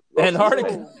shit.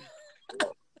 Antarctica.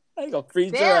 You go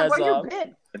freeze your ass off.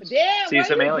 See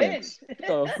some aliens.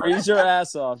 Go freeze your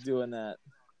ass off doing that.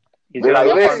 Be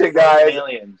like, listen, guys.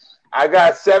 I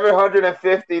got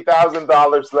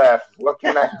 $750,000 left. What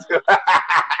can I do?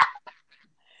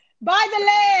 Buy the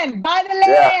land.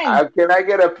 Yeah, can I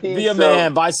get a piece? Be a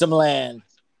man. Buy some land.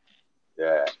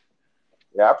 Yeah,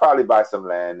 I'll probably buy some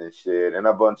land and shit, and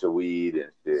a bunch of weed and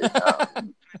shit.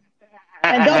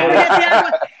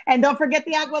 And don't forget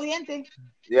the aguardiente.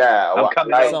 Yeah,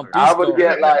 I would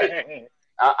get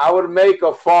I would make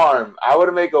a farm. I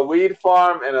would make a weed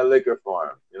farm and a liquor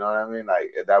farm. You know what I mean?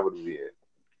 Like that would be it.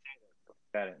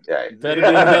 Yeah. Better be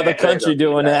in another country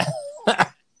doing that.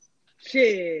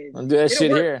 Shit. I'll do that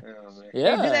shit work. here.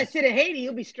 Yeah. You do that shit in Haiti,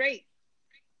 you'll be straight.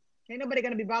 Ain't nobody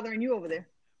gonna be bothering you over there.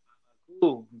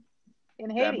 Cool. In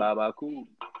Haiti. Cool.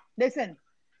 Listen.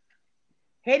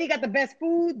 Haiti got the best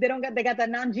food. They got the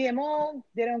non-GMO.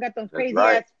 They don't got those crazy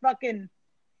ass fucking.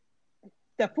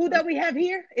 The food that we have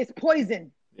here is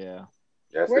poison. Yeah.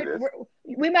 Yes, it is.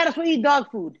 We might as well eat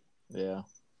dog food. Yeah.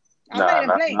 No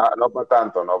pa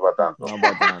tanto.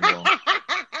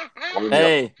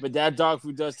 Hey, but that dog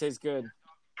food does taste good.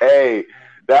 Hey,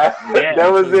 that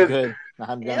was this. Good.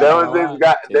 There was this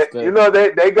guy.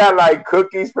 They got like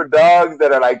cookies for dogs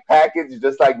that are like packaged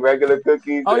just like regular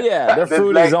cookies. Oh yeah, their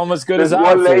food is almost good as our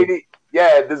one lady.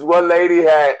 Yeah, this one lady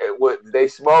they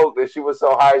smoked and she was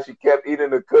so high she kept eating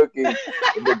the cookies.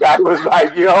 And the guy was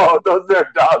like, "Yo, those are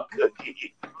dog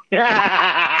cookies."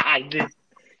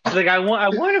 She's like, I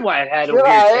wonder why it had a weird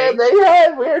taste. They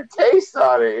had weird taste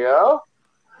on it, yo.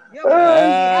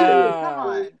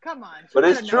 Come on. But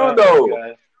it's true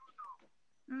though.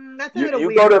 That's a little you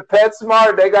weird. go to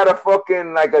PetSmart, they got a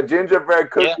fucking like a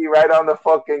gingerbread cookie right on the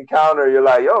fucking counter. You're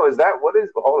like, yo,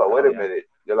 hold on, wait a minute.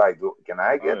 You're like, can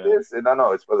I get this? And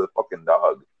no, it's for the fucking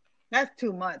dog. That's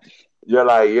too much. You're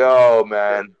like, yo,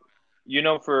 man. You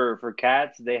know, for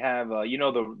cats, they have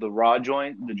the raw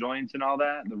joints and all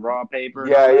that, the raw paper.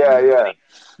 Yeah.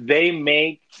 They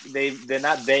make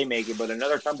it, but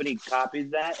another company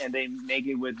copies that and they make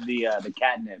it with the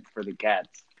catnip for the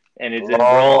cats, and it's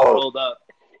rolled up.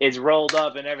 it's rolled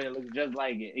up and everything. It looks just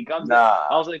like it. It comes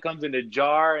Nah. it comes in a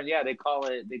jar, and yeah, they call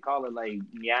it like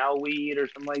meow weed or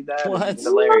something like that. What? It's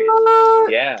hilarious.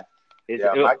 What? Yeah.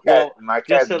 Yeah, Well, my just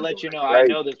cat to is let you going know, I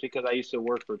crazy. know this because I used to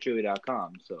work for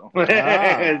Chewy.com. So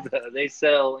Ah. So they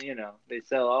sell, they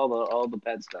sell all the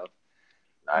pet stuff.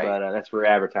 Nice. But that's for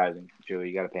advertising, Chewy.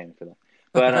 You got to pay me for that.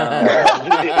 But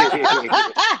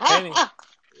Penny.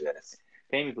 Yes.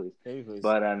 pay me, please. Pay me, please.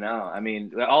 But no, I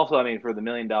mean, also, I mean, for the $1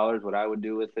 million, what I would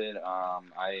do with it,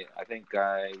 I think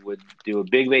I would do a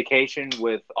big vacation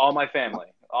with all my family.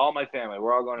 All my family.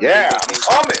 We're all going to a Yeah, big I'm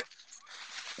vacation. coming.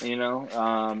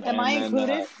 Am And I then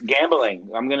included?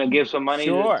 gambling. I'm gonna give some money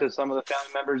Sure. to some of the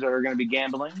family members that are gonna be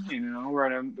gambling. We're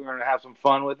gonna have some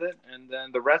fun with it, and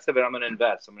then the rest of it, I'm gonna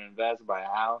invest. I'm gonna invest, buy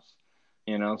a house,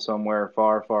 somewhere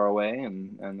far, far away,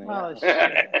 and then Oh,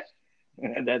 shit.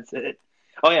 and that's it.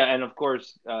 Oh yeah, and of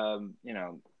course,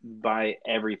 buy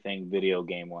everything video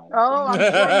game wise. Oh, I'm sure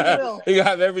you will. You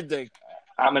have everything.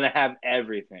 I'm gonna have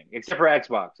everything except for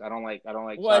Xbox. I don't like.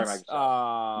 What? Sorry, Microsoft.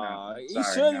 No, You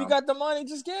sorry, should. no. If you got the money,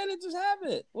 just get it. Just have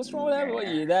it. What's wrong with having what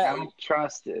you I that? don't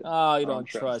trust it. Oh, you I don't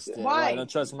trust it. Why? You don't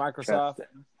trust Microsoft? Trust it.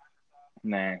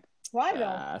 Nah. Why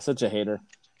though? Such a hater.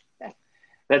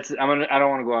 I don't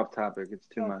want to go off topic. It's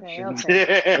too Okay, much.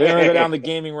 okay. You're gonna go down the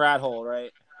gaming rat hole, right?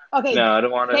 Okay, No, I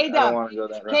don't want to. I K-Dub. don't want to go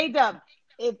that route. K-Dub,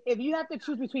 if you have to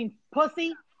choose between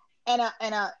pussy and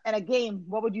a game,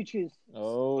 what would you choose?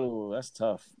 Oh, that's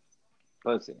tough.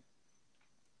 Pussy.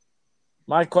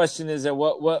 My question is that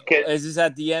what Okay. is this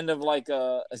at the end of like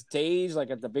a stage, like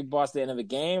at the big boss, the end of a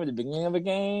game, or the beginning of a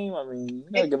game? I mean, you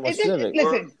gotta get more specific.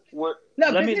 Listen, What?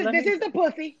 no, Let this is the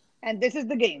pussy, and this is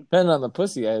the game. Depending on the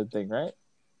pussy, I would think, right?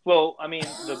 Well, I mean,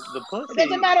 the pussy. It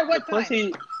doesn't matter what the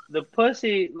pussy. The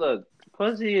pussy. Look,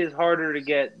 pussy is harder to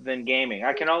get than gaming.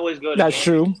 I can always go to. That's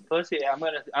gaming. true. Pussy. I'm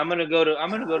gonna go to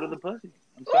the pussy.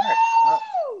 I'm sorry.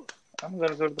 I'm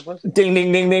gonna go to the pussy. Ding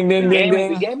ding ding ding ding ding The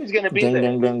ding. game is gonna be Ding there.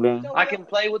 ding ding ding. So I can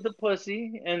play with the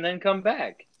pussy and then come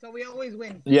back. So we always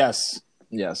win. Yes.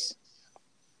 In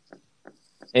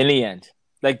the end,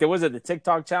 like there was the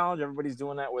TikTok challenge. Everybody's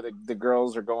doing that where the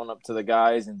girls are going up to the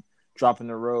guys and dropping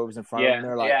their robes in front of them.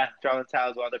 They're like, dropping the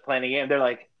towels while they're playing a game. They're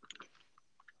like,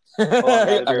 hold on,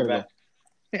 guys, I'll be right back.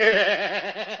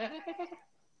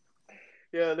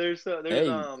 Yeah, there's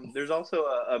also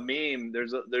a meme.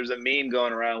 There's a meme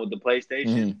going around with the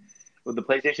PlayStation, with the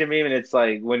PlayStation meme, and it's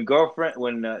like when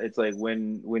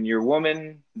your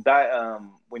woman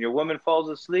when your woman falls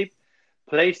asleep,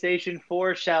 PlayStation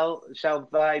 4 shall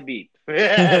thy beep. Something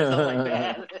like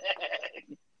that.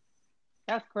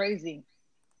 That's crazy.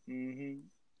 Mm-hmm.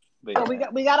 So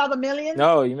we got all the millions.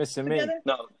 No, you're missing me. together?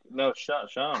 No,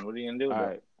 Sean, what are you gonna do with All it?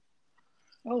 right.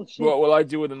 Oh shit. What will I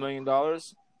do with $1 million?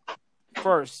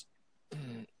 First,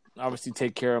 obviously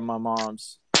take care of my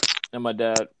moms and my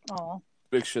dad. Oh.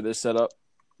 Make sure they're set up.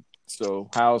 So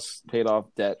house, paid off,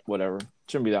 debt, whatever.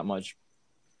 Shouldn't be that much.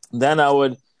 Then I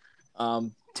would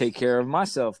take care of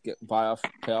myself,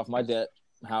 pay off my debt,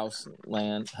 house,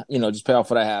 land, just pay off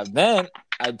what I have. Then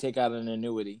I'd take out an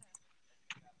annuity.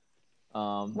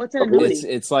 What's an annuity?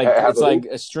 It's like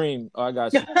a stream. Oh, I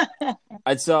got you.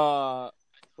 It's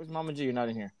where's Mama G? You're not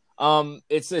in here.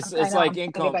 It's like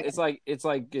income. It's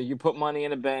like you put money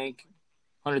in a bank,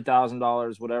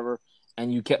 $100,000, whatever,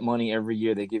 and you kept money every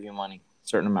year. They give you money, a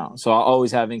certain amount. So I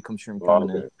always have income stream coming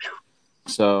in.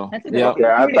 So yeah. Okay,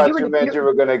 I thought you meant you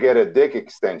were gonna get a dick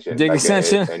extension. Dick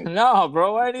extension? No,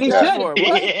 bro. Why did you do that for?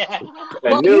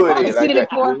 What? Annuity,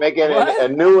 like you making a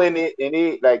new annuity.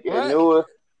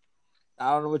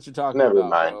 I don't know what you're talking Never about.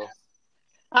 mind. Bro.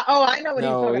 I know what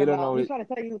he's talking you don't about. know. He's trying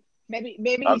to tell you. Maybe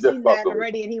I'm he's just seen that fucking with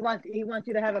already, and he wants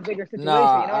you to have a bigger situation.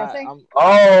 Nah, you know what I'm saying?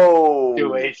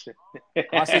 Situation.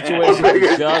 My situation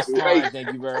is just fine.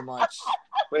 Thank you very much.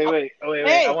 Wait.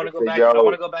 Hey. I want to go back. I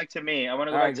want to go back to me. I want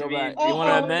to go back to me. You want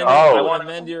to amend? I want to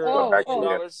amend your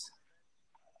 $1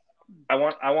 I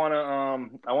want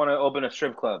to open a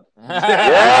strip club.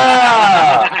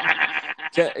 Yeah.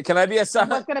 Can I be a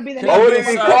silent? What's gonna be the What would it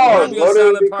be called? What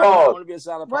would it be I called? want to be a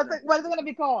silent partner. What's it gonna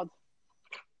be called?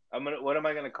 What am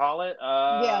I gonna call it?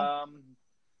 Yeah.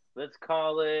 Let's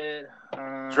call it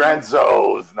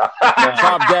Trenzos. Drop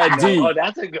that D. Oh,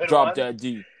 that's a good Drop one. that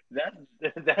D. That's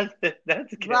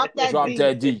good. Drop that Drop D.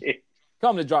 that D.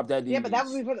 Come to drop that D. Yeah, but that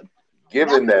would be for the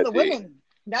Given that the D. women.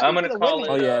 That I'm would be gonna for the call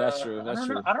women. it. Oh yeah, that's true. That's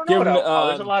true. I don't know Give what them, I'll call.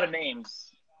 There's a lot of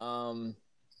names.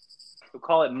 We'll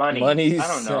call it money. Monies. I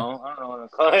don't know what to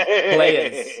call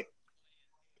it.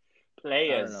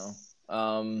 Players. I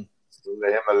don't know.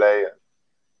 The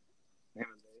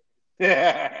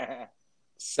Himalaya.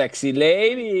 Sexy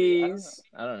ladies.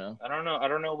 I don't know. I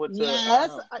don't know what's.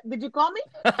 Yes. Did you call me?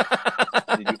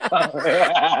 Did you call?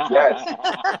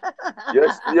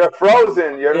 Yes. You're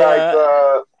frozen. You're Yeah. like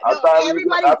I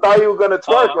thought you were gonna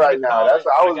twerk I'm right gonna now. call That's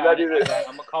it. I was I got ready it. to. I'm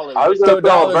gonna call it. I was Throw gonna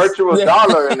throw a dollars. virtual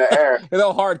dollar in the air.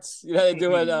 Little hearts. You know they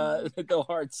do it. Little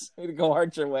hearts. You go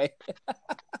hearts your way.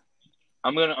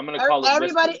 I'm gonna call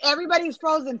it. Everybody's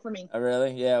frozen for me. Oh,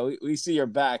 really? Yeah. We see your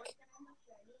back.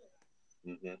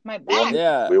 Mm-hmm. My back.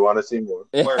 Yeah. We want to see more.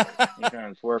 Work. You're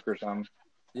trying to twerk or something.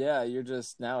 Yeah. You're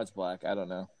just now it's black. I don't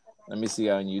know. Let me see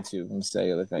on YouTube. Let me see how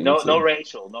you look on No, YouTube. no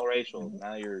racial.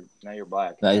 Now you're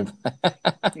black. Now you're...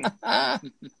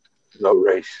 No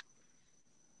race.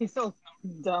 He's so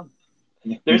dumb.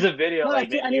 There's a video No, like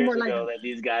I many need years more ago that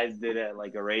these guys did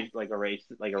like a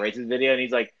racist video, and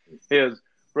he's like, he goes,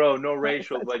 "Bro, no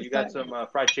racial, but you got some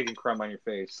fried chicken crumb on your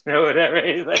face, or whatever."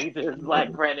 He's like, "There's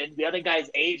black friend," and the other guy's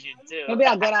Asian too. Maybe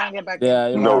I'll get out and get back. Yeah.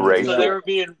 in. No might have to do racial. So that.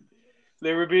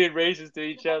 they were being racist to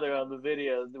each other on the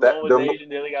videos. One was Asian,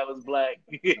 the other guy was black.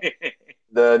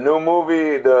 The new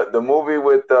movie, the movie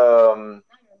with the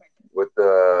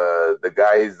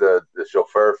guy, he's the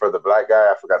chauffeur for the black guy.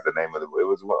 I forgot the name of it. It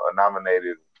was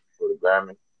nominated for the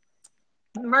Grammy.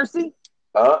 Mercy.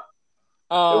 Huh?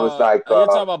 It was like you're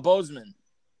talking about Boseman.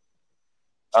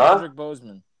 Chadwick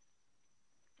Boseman.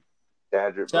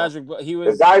 Chadwick. He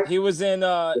was. The guy. He was in.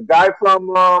 The guy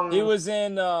from. He was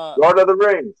in. Lord of the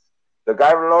Rings. The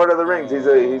guy from Lord of the Rings. He's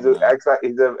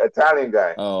an Italian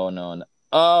guy. Oh no.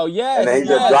 Oh yes. And he's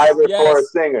a driver for a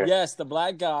singer. Yes, the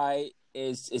black guy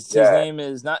is his name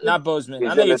is not Boseman.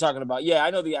 I know you're talking about. Yeah, I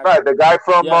know the actor. Right, the guy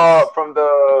from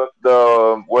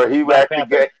the where he acted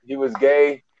gay, he was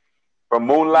gay from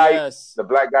Moonlight. Yes. The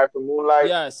black guy from Moonlight.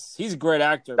 Yes, he's a great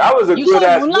actor. That was a good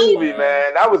ass Moonlight? movie,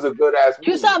 man. That was a good ass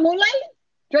movie. You saw Moonlight?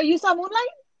 Dre, you saw Moonlight?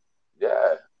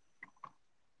 Yeah.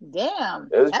 Damn.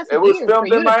 It was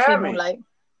filmed in Miami.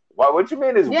 What you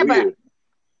mean it's weird? But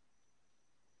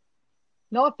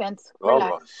no offense.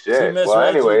 Oh shit. Well,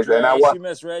 anyways, Reggie, and she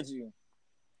misread you.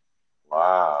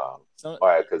 Wow.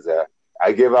 Why? Because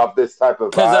I give off this type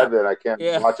of vibe that I can't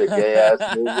watch a gay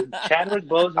ass movie. Chadwick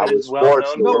Boseman is well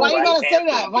known. But why you gotta say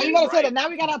that? Why you gotta say that? Now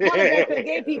we gotta apologize to the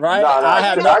gay people. Right? No,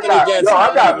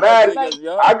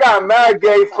 I got mad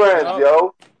gay friends,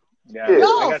 yo. Yeah, I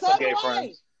got some gay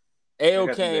friends.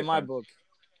 A-okay in my book.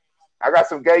 I got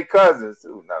some gay cousins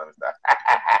too. No, it's not.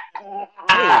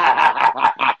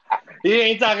 You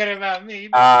ain't talking about me.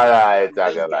 I ain't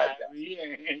talking about that.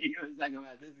 You was talking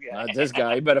about this guy. Not this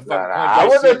guy. You better fucking. I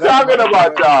wasn't talking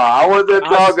about y'all. I wasn't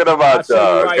talking about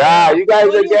y'all. Right God, you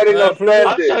guys are getting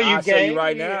offended. I'll show you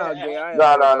right now. No.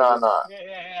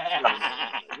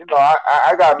 You know,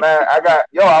 I got mad.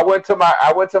 I went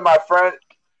to my friend.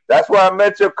 That's where I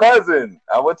met your cousin.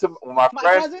 I went to my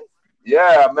friend. Cousin?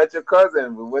 Yeah, I met your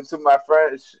cousin. We went to my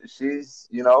friend. She's,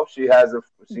 she has a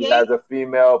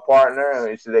female partner,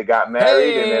 and they got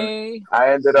married, and then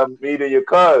I ended up meeting your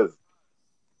cousin.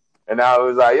 And I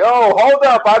was like, "Yo, hold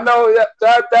up! I know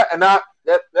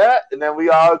that," and then we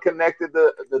all connected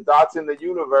the dots in the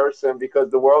universe, and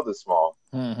because the world is small.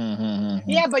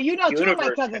 Yeah, but you know two of my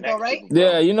cousins, though, right?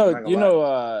 Yeah, you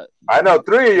know. I know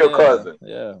 3 of your cousins.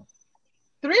 Yeah,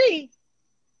 3.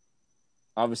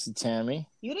 Obviously, Tammy.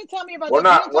 You didn't tell me about. We're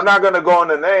not gonna go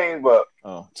into names, but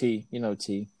T. You know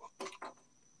T.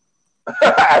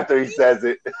 After he says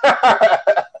it.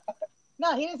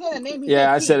 No, he didn't say the name.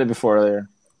 I said it before earlier.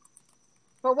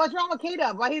 But what's wrong with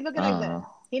K-Dub? Why he's looking like that?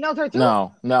 He knows her too.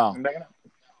 No. No.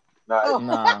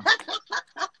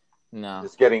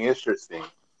 It's getting interesting.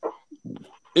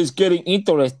 It's getting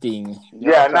interesting.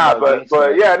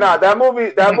 That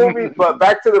movie. But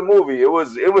back to the movie. It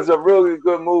was a really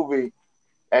good movie.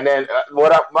 And then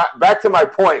back to my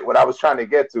point, what I was trying to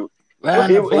get to.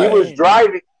 He was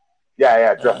driving.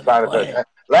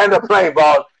 Land a plane,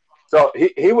 ball. So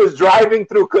he was driving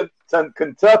through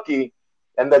Kentucky,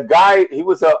 and the guy, he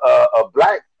was a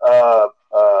black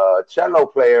cello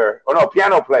player,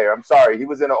 piano player. I'm sorry. He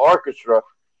was in an orchestra,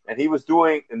 and he was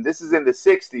doing, and this is in the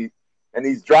 60s, and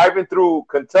he's driving through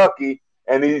Kentucky,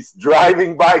 and he's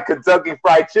driving by Kentucky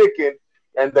Fried Chicken,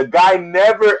 and the guy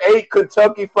never ate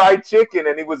Kentucky Fried Chicken,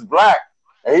 and he was black.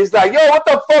 And he's like, "Yo, what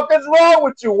the fuck is wrong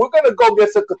with you? We're going to go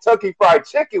get some Kentucky Fried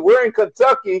Chicken. We're in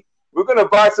Kentucky. We're going to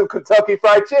buy some Kentucky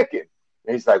Fried Chicken."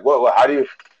 And he's like, what, how do you?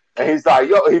 And he's like,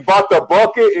 "Yo," he bought the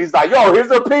bucket. He's like, "Yo,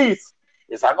 here's a piece."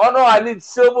 He's like, "Oh, no, I need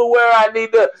silverware.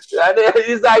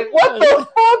 He's like, "What the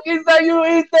fuck?" He's like, "You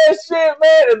eat that shit,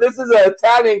 man." And this is an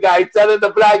Italian guy telling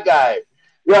the black guy.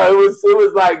 Yeah, it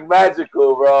was like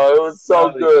magical, bro. It was so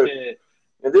good. Shit.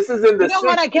 And this is in the. You know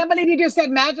what? I can't believe you just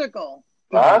said magical.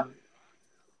 Huh?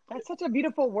 That's such a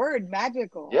beautiful word,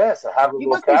 magical. Yes, I have a You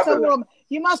must be so vocabulary.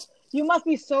 you must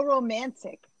be so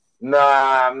romantic.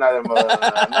 Nah, I'm not. I'm not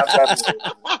that.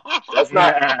 That's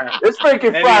not. It's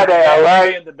Freaking Maybe Friday, all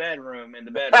right. in the bedroom.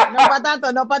 No pa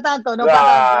tanto, no pa tanto, no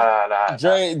pa tanto. Nah.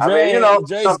 Dre, I mean,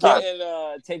 Dre's sometimes.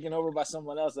 getting taken over by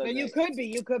someone else. I But you think.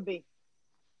 could be.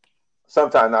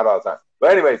 Sometimes, not all the time.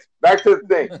 But anyways, back to the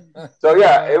thing. So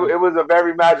yeah, it was a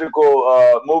very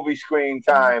magical movie screen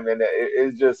time, and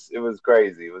it was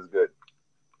crazy. It was good.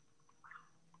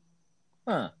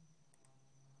 Huh.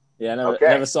 Yeah, I Okay.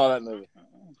 never saw that movie.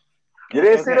 You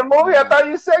didn't see the movie? I thought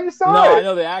you said you saw No, it. I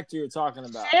know the actor you're talking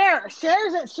about.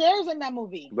 Shares in that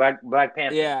movie. Black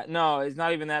Panther. Yeah, no, it's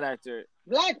not even that actor.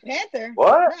 Black Panther.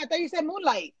 What? No, I thought you said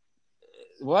Moonlight.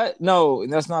 What? No,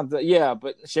 that's not the. Yeah,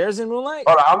 but Cher's in Moonlight.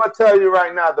 Hold on, I'm gonna tell you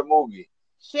right now the movie.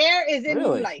 Cher is in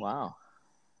Really? Moonlight. Wow.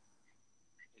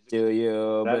 Do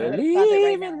you Better stop it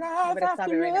believe right in now. life Better stop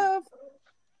after it right now. love?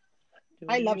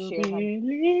 I love Cher.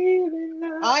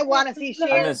 I want to see Cher.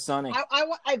 I miss Sonny.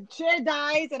 If Cher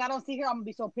dies and I don't see her, I'm gonna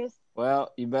be so pissed.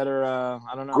 Well, you better. I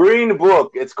don't know. Green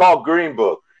Book. It's called Green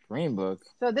Book. Green Book.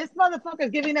 So this motherfucker's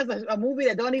giving us a movie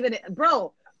that don't even.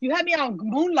 Bro, you had me on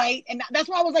Moonlight, and that's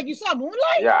why I was like, you saw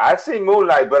Moonlight? Yeah, I see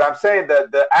Moonlight, but I'm saying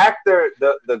that the actor,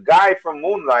 the guy from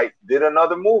Moonlight, did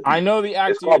another movie. I know the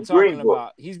actor you're talking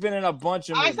about. He's been in a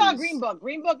bunch of movies. I saw Green Book.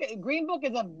 Green Book is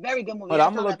a very good movie. But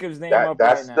I'm gonna look his name up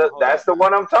right now. That's the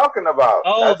one I'm talking about.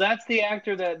 Oh, that's the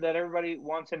actor that everybody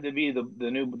wants him to be the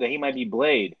new that he might be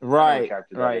Blade. Right.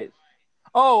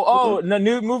 The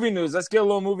new movie news. Let's get a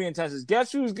little movie intensive.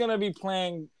 Guess who's gonna be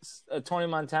playing Tony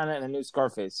Montana in a new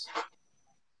Scarface?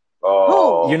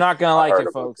 Oh, you're not gonna like it,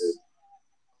 folks.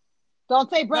 Don't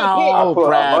say Brad Pitt.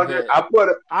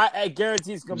 I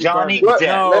guarantee it's gonna be Johnny garbage.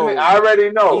 Depp. I already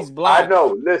know. He's black. I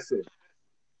know. Listen,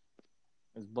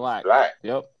 it's black. Black.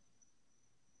 Yep.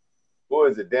 Who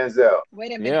is it? Denzel.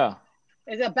 Wait a minute. Yeah.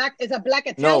 Is it black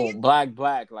Italian? No,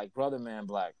 black, like brother man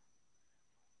black.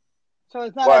 So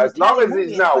it's not. Well, as long as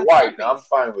he's not white, I'm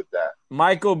fine with that.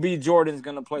 Michael B. Jordan's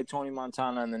gonna play Tony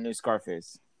Montana in the new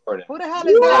Scarface. Who the hell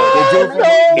is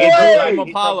that? They do it from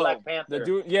Apollo. Black Panther.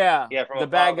 The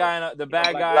bad guy. The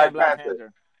bad guy in Black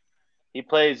Panther. He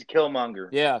plays Killmonger.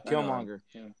 Yeah, Killmonger.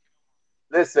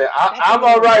 Listen, I'm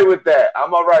all right with that.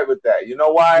 You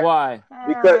know why? Why?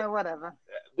 Because whatever.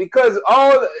 Because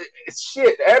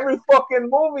every fucking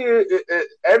movie,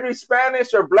 every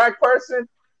Spanish or black person,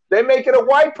 they make it a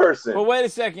white person. But wait a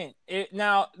second.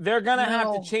 Now they're gonna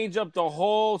have to change up the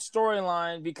whole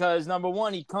storyline because number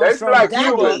one, he comes from black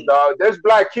Cubans, dog. There's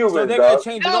black Cubans, so they're gonna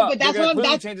change it up. But that's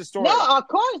what change the story. No, of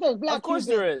course there's black. Of course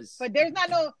Cubans, there is. But there's not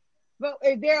no. But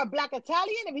is there a black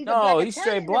Italian? If he's he's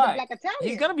straight black.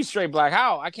 He's gonna be straight black.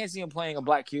 How? I can't see him playing a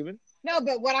black Cuban. No,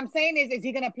 but what I'm saying is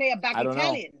he gonna play a black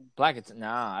Italian? I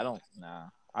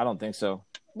don't think so.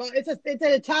 Well, it's an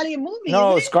Italian movie.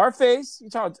 No, isn't it? Scarface. You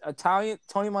talking Italian?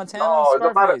 Tony Montana. No,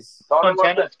 Scarface.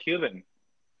 Montana's Cuban.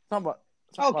 Cuban.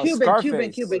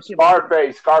 Cuban.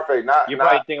 Scarface. Not. You're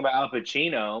probably thinking about Al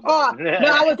Pacino. Oh, no,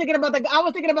 I was thinking about the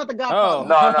Godfather.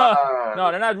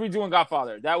 No, they're not redoing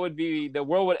Godfather. That would be the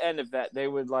world would end if they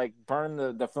would like burn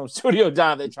the film studio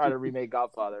down. If they try to remake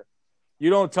Godfather. You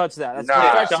don't touch that.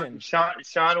 That's perfection.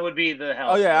 Sean would be the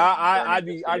help. Oh yeah, I'd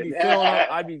be filling up.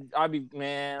 I'd be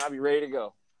ready to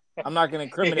go. I'm not gonna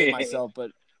incriminate myself,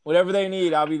 but whatever they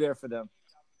need, I'll be there for them.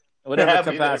 Whatever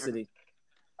capacity.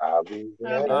 I'll be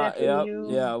there.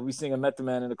 Yeah. We sing a Method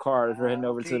Man in the car as we're heading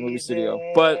over to the movie studio.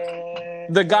 But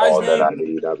the guy's name. That I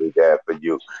need, I'll be there for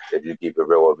you. If you keep it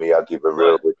real with me, I'll keep it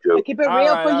real with you. I keep it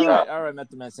real for you. All right,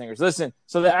 Method Man singers. Listen,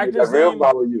 so the actor's real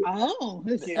name. You. Oh,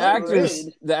 the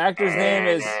actor's name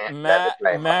is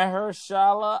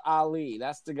Mahershala Ali.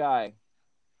 That's the guy.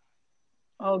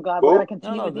 Oh God, we gotta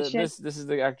continue with this shit. This is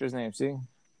the actor's name. See, I don't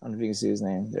know if you can see his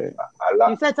name there.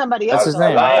 You said somebody else. That's his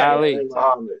name, Ali.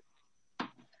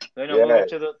 Move it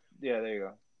to the. Yeah, there you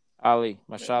go. Ali,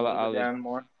 Mashallah Ali. Down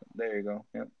more. There you go.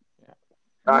 Yep.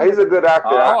 Nah, he's a good actor.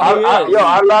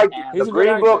 I like the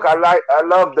Green Book. I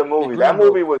love the movie. That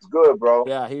movie was good, bro.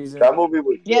 Yeah, that movie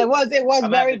was good. Yeah, it was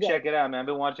very good. Check it out, man. I've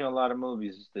been watching a lot of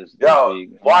movies this week.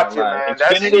 Watch it, man.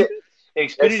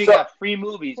 Xfinity got free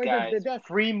movies, guys.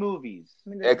 Free movies.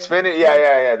 Xfinity,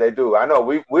 yeah, they do. I know.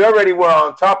 We already were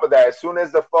on top of that. As soon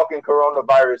as the fucking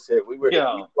coronavirus hit, we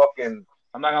fucking.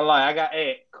 I'm not gonna lie.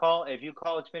 If you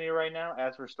call Xfinity right now,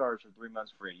 ask for Stars for 3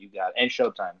 months free. You got it. And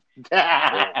Showtime.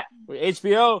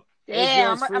 HBO.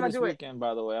 Yeah, I'm gonna do weekend,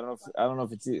 by the way. I don't know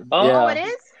if it's you. Oh, it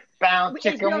is. Bound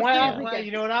chicken well.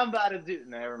 You know what I'm about to do?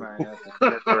 Never mind.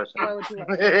 That's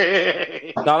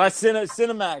no, that's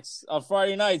Cinemax on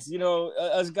Friday nights. You know,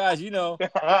 us guys. You know,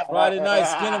 Friday night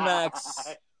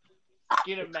Skinemax.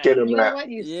 Get him Get him You know back. what?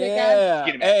 You sick ass.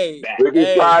 Get him Hey, back. Freaky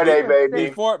hey, Friday, You're a baby.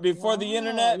 sick. before the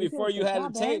internet, You before did a you good had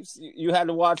job, the man. tapes, you had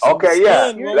to watch some Okay, yeah.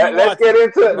 skin. What were you Let's watching? get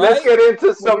into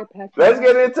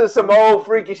Right? some old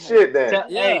freaky shit then.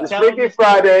 Yeah. It's Tell him Freaky the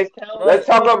Friday. stories. Tell him the Let's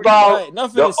Right. talk stories. about Right. Enough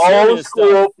of the the old serious stuff.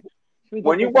 school.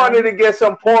 When you wanted to get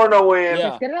some porno in,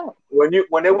 Yeah. Get it out. when it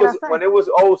Get outside. was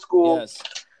old school, Yes.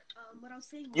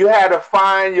 you had to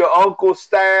find your uncle's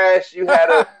stash. You had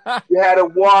to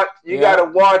watch. You Yeah. got to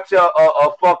watch a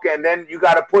fucking. Then you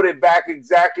got to put it back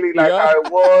exactly like Yup. how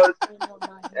it was,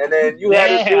 and then you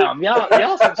had to do. Damn,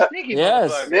 y'all some sneaky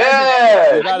Yes. motherfuckers.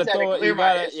 Yeah. You I gotta just had throw to it. clear You my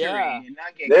gotta. history Yeah. and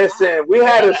not get Listen, we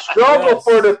had to struggle Yes.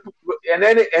 for the, and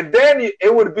then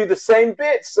it would be the same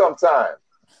bitch sometimes.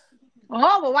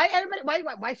 Oh, well, why everybody?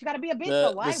 Why she gotta be a bitch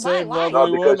though? The Why? same Why? No,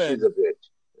 lovely because woman. she's a bitch.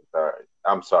 All right,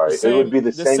 I'm The sorry. It would same. be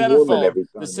the The same woman centerfold. every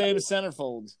The time. same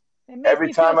centerfold. It makes Every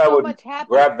me feel time I so would much happier.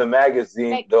 grab the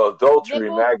magazine, Like, the adultery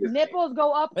magazine. nipples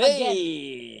go up again.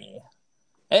 Hey.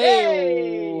 Hey.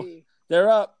 Hey, They're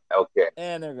up Okay.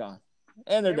 and they're gone.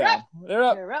 And they're They're down. up. They're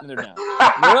up. They're up. And they're down.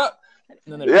 They're up. And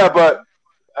then they're Yeah, down. but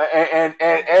and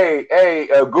hey,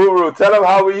 Guru, tell them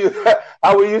how we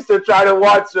used to try to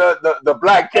watch the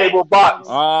black cable box with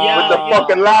the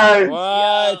fucking lines.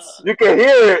 What? You can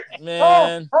hear it,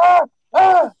 Man.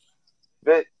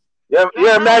 But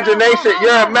your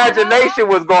imagination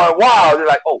was going wild. You're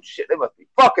like, oh shit, they must be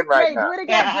fucking right Dre, now. do it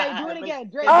again. Dre, do it again.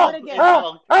 Dre, do Ah, it again.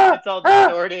 It's all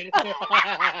distorted.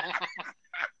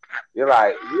 You're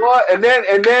like, what? And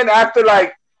then after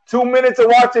like 2 minutes of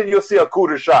watching, you'll see a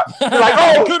cooter shot. You're like,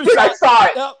 oh Cooter shit, I shot. saw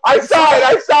it. Yep. I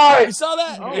saw it. You saw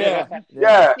that? Oh. Yeah.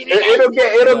 Yeah. It'll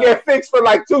Yeah. get fixed for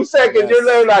like 2 seconds. Yes. You're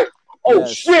literally like, oh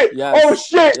Yes. shit. Yes. Oh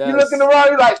shit. You're Yes. looking around,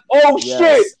 you're like, oh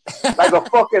shit. Yes. Like a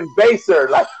fucking baser.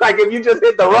 Like if you just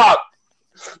hit the rock.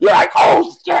 You're like, oh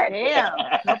shit. Damn,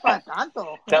 no pa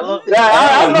tanto. Tell him. Yeah,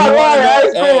 I'm Hey, not you lying. wanna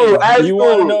That's cool. know? That's Hey, you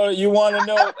want to cool. know? You want to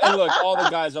know? And look, all the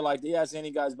guys are like, yes, any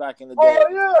guys back in the day Oh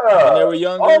yeah. when they were Oh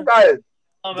younger, guys.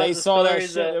 they saw that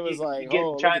shit. It was like,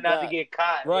 oh, look trying at not that. to get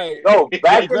caught. Right. No,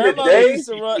 back Your in the grandmother days. used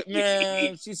to run,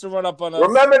 man. She used to run up on us.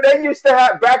 Remember they used to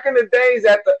have back in the days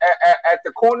at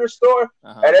the corner store.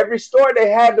 Uh-huh. At every store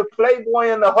they had the Playboy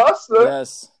and the Hustler.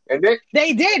 Yes. And then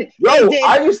They did. yo, They did.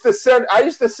 I used to send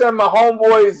my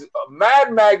homeboys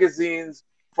Mad magazines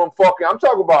from fucking. I'm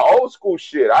talking about old school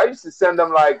shit. I used to send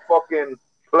them like fucking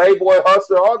Playboy,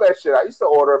 Hustler, all that shit. I used to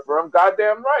order for them.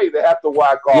 Goddamn right, they have to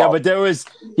whack off. Yeah, but there was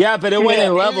but it went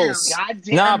in levels.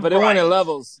 Goddamn Nah, but it went in right.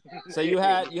 levels. So you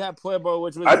had Playboy,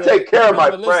 which was I take care of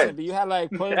my but listen, friends. but you had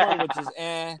like Playboy, which is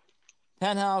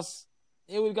Penthouse.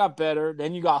 It would got better.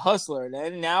 Then you got Hustler.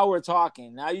 Then now we're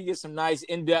talking. Now you get some nice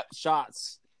in-depth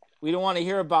shots. We don't want to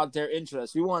hear about their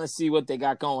interests. We want to see what they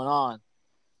got going on.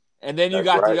 And then you That's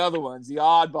got right. the other ones, the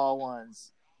oddball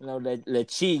ones. You know, the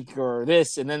cheek or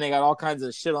this, and then they got all kinds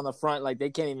of shit on the front. Like they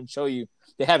can't even show you.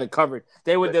 They have it covered.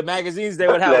 The magazines they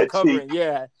would have it covering,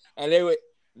 yeah. And they would,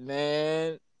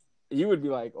 man, you would be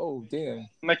like, oh damn,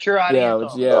 Mature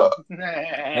audience. yeah.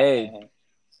 Hey,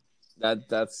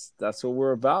 that's what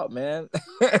we're about, man.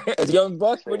 Young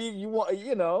buck, what do you want?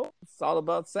 You know, it's all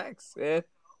about sex, man.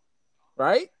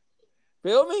 Right?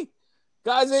 Feel me?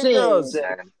 Guys and girls.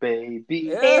 Sex, baby.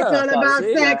 Yeah. It's all about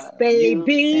See? sex,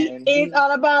 baby. and It's me.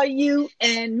 all about you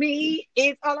and me.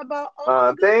 It's all about all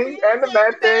the good Things and the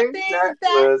bad things that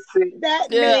we'll see. that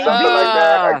Yeah. may Something be. like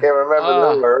that. I can't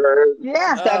remember the words.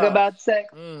 Yeah. Talk about sex.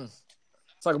 Let's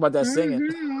talk about that singing.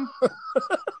 Mhm.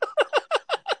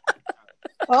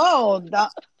 Oh,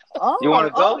 You want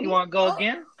to go? oh, You want to go oh,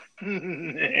 again? Oh,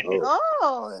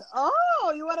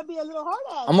 you want to be a little hard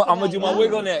ass. I'm gonna do my tonight,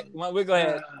 wiggle neck, my wiggle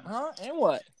head. Huh? And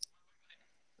what?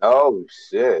 Oh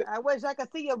shit. I wish I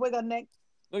could see your wiggle neck.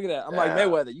 Look at that. I'm like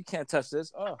Mayweather. You can't touch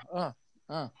this.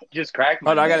 Just crack.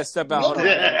 Hold on, I gotta step out. Hold on.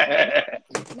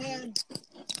 Man.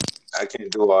 I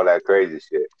can't do all that crazy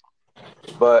shit.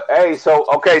 But hey, so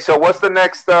what's the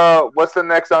next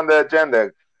on the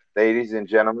agenda, ladies and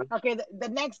gentlemen? Okay, the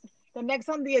next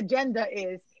on the agenda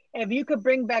is if you could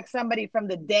bring back somebody from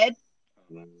the dead,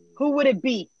 who would it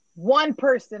be? One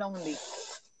person only.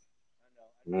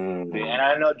 And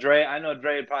I know Dre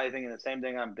probably thinking the same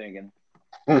thing I'm thinking.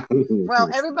 Well,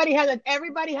 everybody has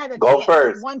a Go chance.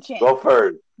 first. One chance. Go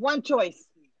first. One choice.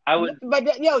 I would. But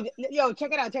yo,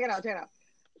 check it out.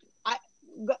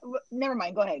 Never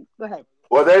mind. Go ahead.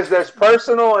 Well, there's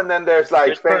personal and then there's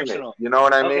like famous. Personal. You know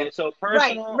what I mean? Okay, so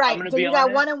personal. Right. I'm gonna So be you honest.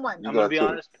 got one and one. I'm gonna be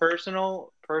honest.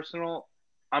 Personal.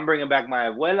 I'm bringing back my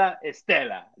abuela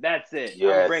Estela. That's it.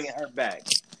 Yes. I'm bringing her back.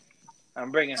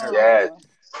 Yes.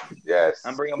 Yes.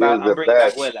 I'm bringing She was back the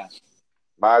best. abuela.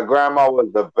 My grandma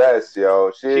was the best,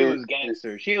 yo. She was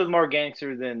gangster. She was more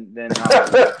gangster than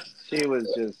Holly. She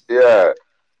was just Yeah.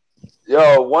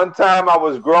 Yo, one time I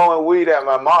was growing weed at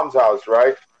my mom's house,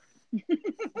 right?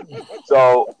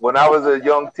 So when I was a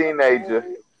young teenager,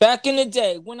 Back in the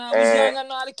day, when I was and young, I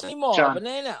know how to keep more, Sean. but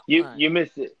ain't out. You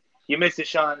missed it. You missed it,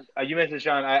 Sean. You missed it,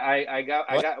 Sean.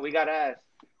 We got asked.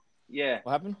 Yeah.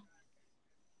 What happened?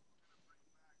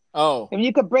 Oh, If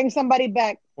you could bring somebody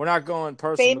back, we're not going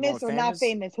personal. famous or not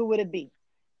famous, who would it be?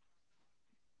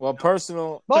 Well,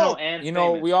 personal. Both. And You know,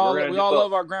 famous. we all We're gonna do love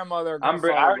both. our grandmother, I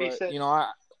grandfather. already but, said. you know,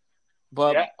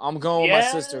 I'm going with my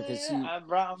sister because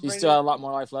she still had a lot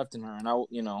more life left in her, and I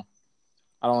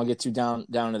don't want to get too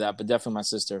down to that, but definitely my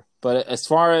sister. But as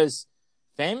far as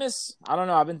famous, I don't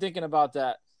know. I've been thinking about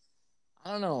that.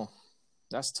 I don't know.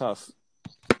 That's tough.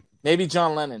 Maybe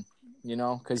John Lennon,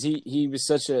 because he was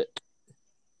such a.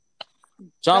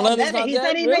 John Lennon's not He's dead.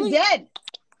 not even Really? dead.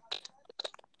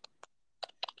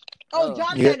 Oh,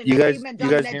 John Lennon. You guys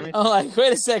John hear me? I'm like,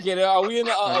 wait a second. Are we in?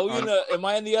 Am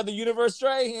I in the other universe,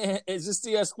 Trey? Is this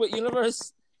the split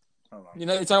universe? You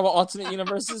talk about alternate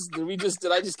universes.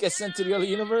 Did I just get sent to the other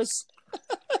universe?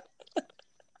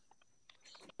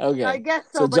 Okay. I guess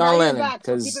so. So but John now you're Lennon, back,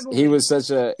 so because keep it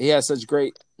moving. he has such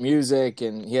great music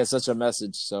and he has such a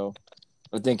message. So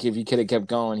I think if he could have kept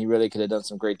going, he really could have done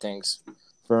some great things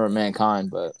for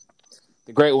mankind. But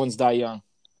the great ones die young,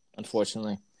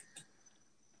 unfortunately.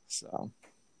 So.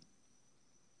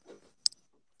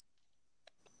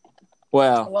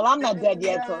 Well, I'm not dead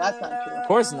yet, so that's not true. Of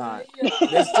course not.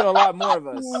 There's still a lot more of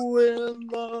us.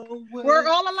 We're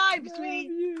all alive,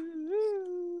 sweetie.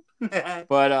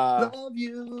 But love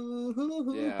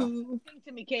you. Yeah. Sing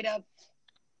to me, K-Dub.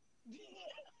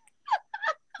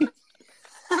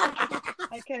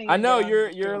 I know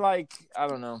you're like, I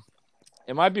don't know.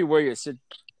 It might be where you're sitting.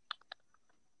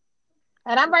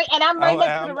 And I'm right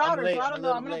next to the router, so I don't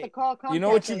know. I'm gonna have to call Comcast. You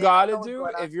know what you gotta do?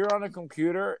 If you're on a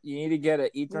computer, you need to get an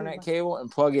Ethernet cable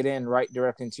and plug it in right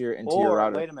directly into your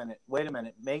router. Wait a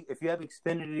minute. If you have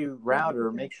Xfinity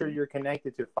router, make sure you're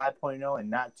connected to 5.0 and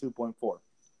not 2.4.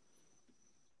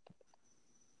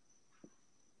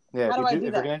 Yeah, if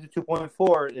you're connected to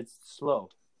 2.4, it's slow.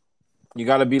 You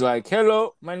gotta be like,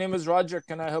 "Hello, my name is Roger.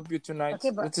 Can I help you tonight?"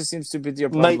 Okay, what seems to be your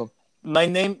problem? My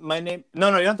name. No, you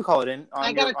don't have to call it in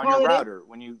on your router.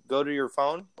 When you go to your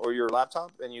phone or your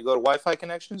laptop and you go to Wi-Fi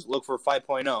connections, look for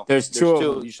 5.0. There's two of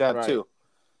them. You should have two.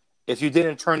 If you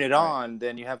didn't turn it on,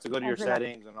 then you have to go to your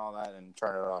settings and all that and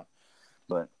turn it on.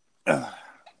 But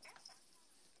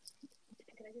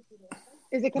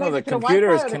is it connected no, the to computer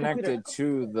the is connected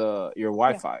to your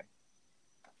Wi-Fi. Yeah.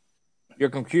 Your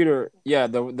computer,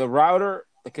 the router,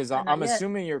 because I'm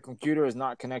assuming your computer is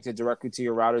not connected directly to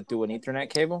your router through an Ethernet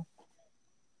cable.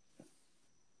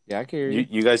 Yeah, I can hear you.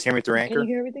 You guys hear me through Anchor? Can you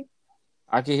hear everything?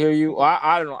 I can hear you. Well,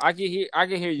 I don't know. I can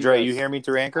hear you. Dre, guys. You hear me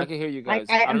through Anchor? I can hear you guys.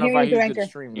 I don't know if I hear you through the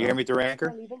stream. You hear me through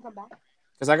Anchor?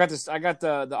 Because I got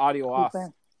the audio off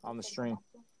on the stream.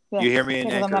 Yeah. You hear me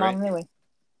in Anchor, right? Anyway.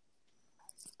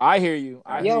 I hear you.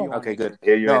 I hear you. Okay, good.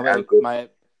 Hear you in Anchor.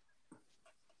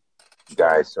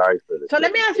 Guys, sorry for this. So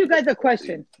let me ask you guys a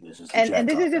question, and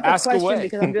this is just a question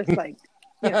because I'm just like,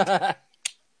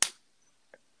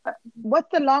 what's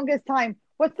the longest time?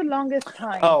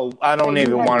 Oh, I don't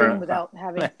even want to. Without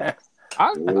having sex.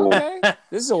 Okay,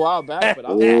 this is a while back, but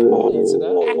I'll answer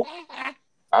that.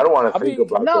 I don't want to think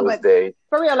about those days.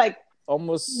 For real, like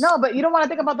almost. No, but you don't want to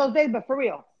think about those days. But for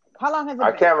real, how long has it been?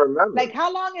 I can't remember. Like,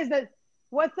 how long is it?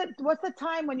 What's the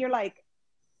time when you're like,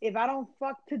 if I don't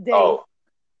fuck today? Oh.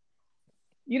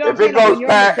 You know, if it goes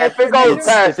past,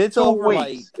 if it's 2 over weeks,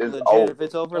 like, it's legit, if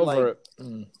it's over like.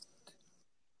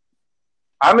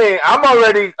 I mean, I'm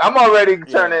already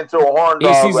turning into a horn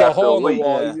dog after a week.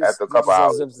 After a couple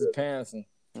hours. His pants and,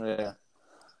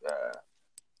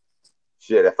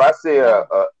 Shit, if I see a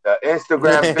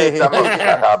Instagram pic,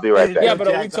 I'll be right back. Yeah, but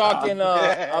are we talking?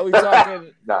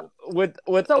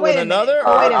 With another?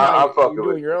 I'm fucking you're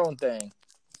with doing your own thing.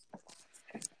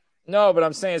 No, but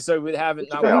I'm saying so we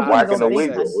haven't. I'm whacking the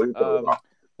week.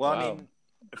 Well, I mean,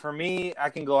 for me,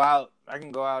 I can go out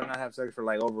and not have sex for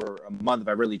like over a month if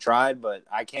I really tried, but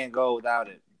I can't go without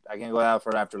it. I can't go out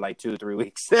for it after like 2 or 3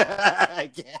 weeks.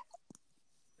 I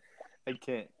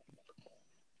can't.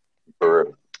 For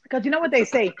real. Because you know what they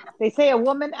say? They say a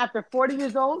woman after 40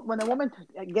 years old, when a woman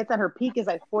gets at her peak, is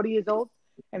like 40 years old.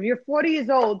 And you're 40 years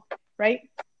old, right?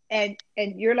 And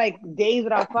you're like days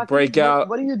without fucking. Break out.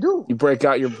 What do? You break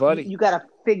out your buddy. You gotta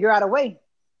figure out a way.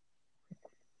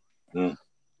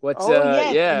 What's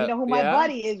And you know who my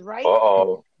buddy is, right?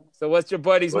 Uh-oh. So what's your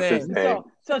buddy's name?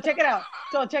 So check it out.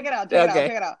 Check it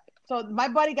out. So my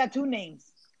buddy got 2 names.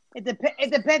 It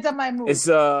depends on my mood. It's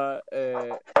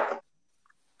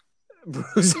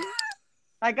Bruiser.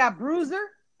 I got Bruiser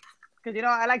because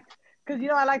I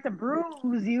like to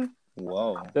bruise you.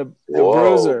 Whoa. The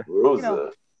Bruiser.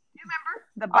 Bruiser. You remember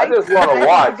the I bike? just want to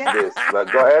watch this.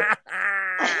 But go ahead.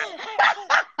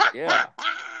 Yeah.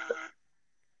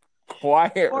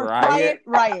 Quiet Or Riot. Quiet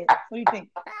Riot. What do you think?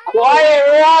 Quiet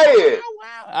Riot.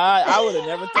 I would have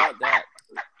never thought that.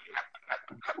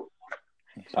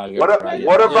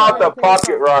 What about the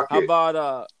Pocket Rocket?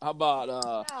 How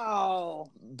about Oh.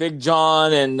 Big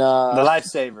John and the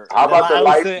Lifesaver? How about the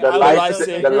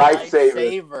Lifesaver?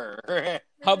 Lifesaver?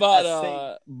 How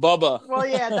about Bubba? Well,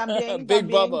 yeah, también, Big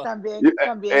también, Bubba.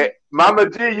 también. Mama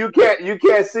G, you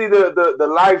can't see the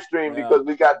live stream because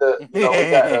we got the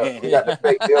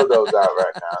fake dildos out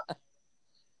right now.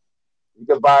 You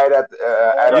can buy it at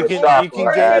our shop. You can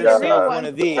get yourself one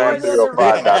of these. Anything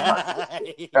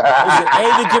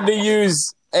can be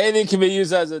used. Anything can be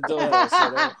used as a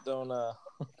dildo. So don't.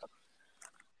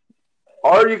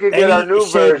 Or you can get our new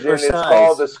version. It's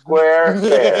called the Square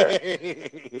Bear,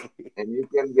 and you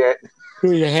can get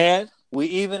through your hand. We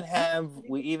even have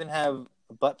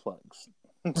butt plugs.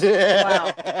 Wow.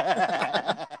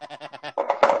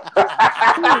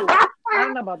 I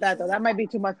don't know about that though. That might be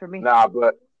too much for me. Nah,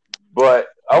 but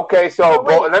okay. So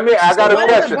let me. I got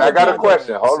a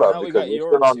question. Hold up, because we're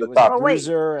still on the topic.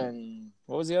 Bruiser and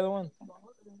what was the other one?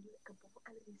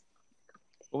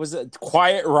 What was it?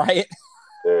 Quiet Riot.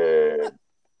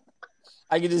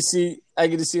 I get to see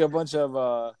a bunch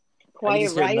of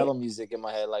Quiet Riot metal music in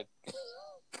my head, like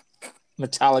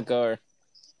Metallica or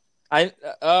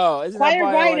isn't Quiet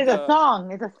Riot is a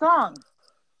song. It's a song.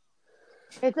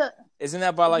 Isn't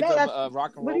that by like a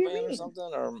rock and roll band or something?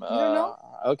 Or you don't know?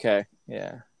 Okay,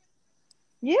 yeah.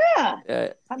 Yeah.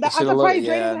 I'm surprised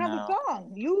Dre doesn't have the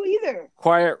song. You either.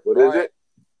 Quiet. What is it?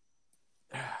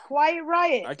 Quiet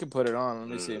Riot. I can put it on. Let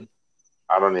me see.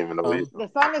 I don't even know. The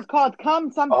song is called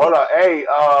 "Come Something." Hold on, hey,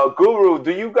 Guru,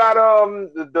 do you got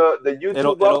the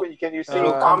YouTube up? Can you see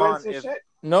comments and shit?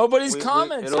 Nobody's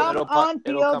commenting. Come on,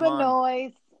 feel the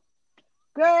noise.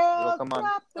 Girls,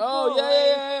 clap the boys.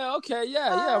 Yeah. Okay,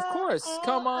 yeah, of course.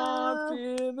 Come on,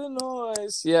 feel the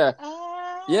noise. Yeah.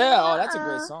 Oh, that's a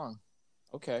great song.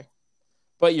 Okay,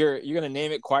 but you're gonna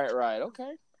name it Quiet Riot.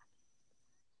 Okay.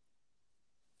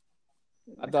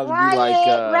 I thought it'd be like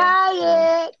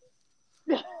Riot.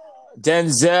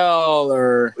 Denzel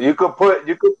or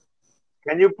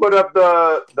can you put up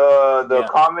the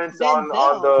comments on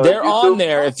the they're YouTube? on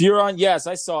there. If you're on, yes,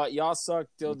 I saw it. Y'all suck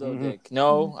dildo dick.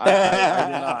 No, I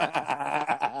do not.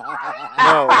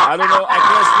 No, I don't know. I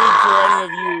can't speak for any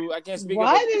of you. I can't speak for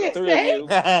the three of you.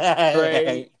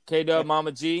 Dre, K-Dub,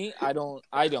 Mama G. I don't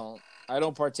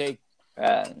partake.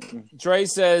 Dre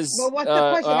says, well, what's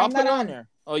the question? I'll I'm put not it on there.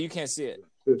 Oh, you can't see it.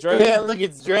 Dre, look,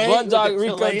 it's Dre. One dog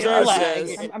Rico Dre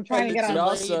says, I'm trying to get on.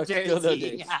 Y'all suck dildo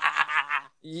dick.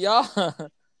 Yeah.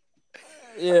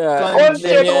 Yeah.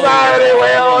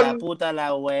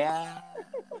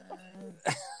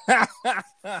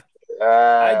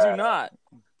 I do not.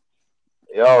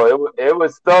 Yo, it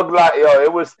was thug life. Yo,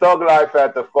 it was thug life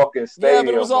at the fucking stadium. Yeah,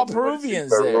 but it was all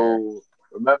Peruvians there.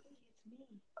 Remember?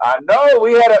 I know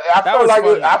we had. I felt like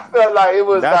it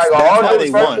was like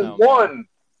 100 versus 1.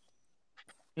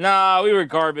 Nah, we were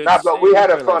garbage. Nah, but we had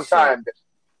a fun time.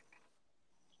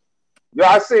 Yo,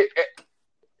 I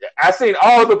seen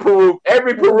all the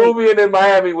every Peruvian in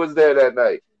Miami was there that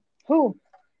night. Who?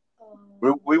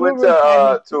 We went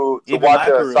to watch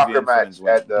a soccer match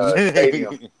at the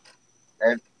stadium,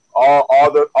 and all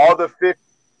the 50.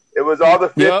 It was all the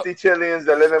 50 Chileans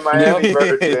that live in Miami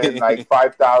versus like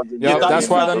 5,000. That's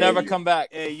why they'll never come back.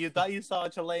 Hey, you thought you saw a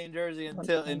Chilean jersey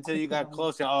until you got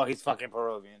closer. Oh, he's fucking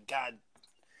Peruvian. God.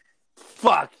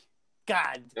 Fuck.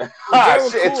 God.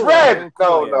 It's red.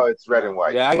 No, it's red and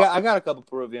white. Yeah, I got a couple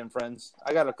Peruvian friends.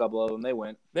 I got a couple of them. They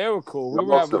went. They were cool.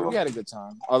 We had a good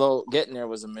time. Although getting there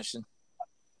was a mission.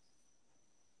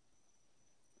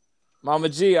 Mama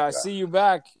G, I see you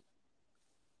back.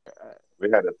 We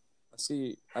had a.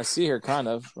 I see her kind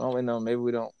of. Oh wait, no, maybe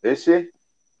we don't. Is she?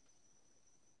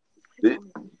 Do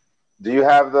you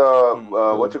have the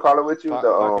what you call it with you?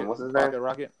 What's his name?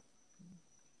 Rocket.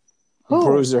 Who?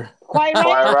 Bruiser. Quiet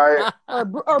Riot. or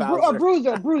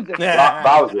Bruiser. Bruiser.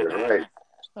 Bowser, right?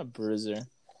 A Bruiser.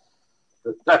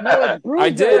 No, it's Bruiser. I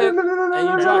did, and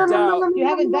you dropped out. You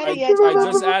haven't done it yet. I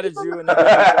just added you, and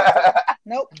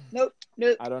Nope.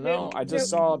 I don't know. I just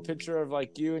saw a picture of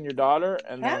like you and your daughter,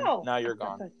 and then now you're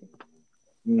gone.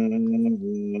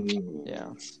 Yeah.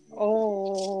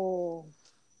 Oh.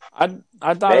 I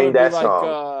thought it would be like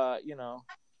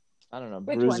I don't know,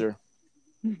 Which Bruiser.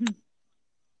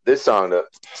 this song.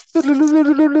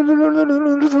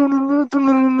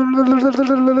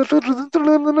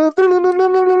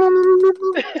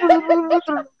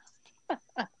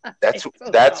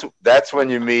 That's when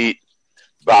you meet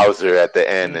Bowser at the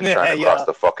end and trying to cross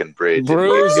the fucking bridge.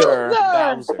 Bruiser.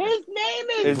 Bowser. His name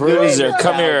is Bruiser.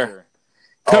 Come here.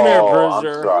 Come here,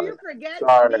 Bruiser. I'm sorry. Do you forget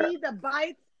Sorry. me? The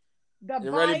bites.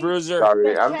 You ready, Bruiser?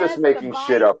 Sorry, I'm just making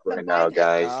shit up right now,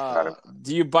 guys.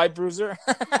 Do you bite, Bruiser?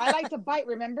 I like to bite,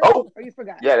 remember? Oh, or you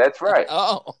forgot? Yeah, that's right.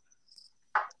 Oh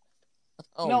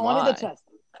no, my. only the chest.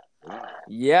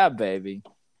 Yeah, baby.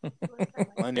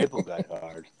 My nipple got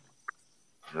hard.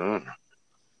 Mm.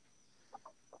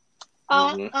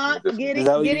 Get Is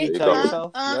that what it, you get tell it,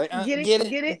 yourself?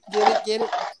 get it.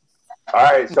 All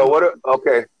right, so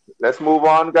okay, let's move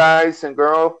on, guys and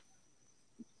girl.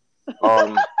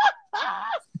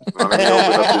 Let me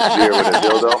open up this beer with a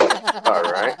dildo. All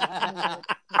right.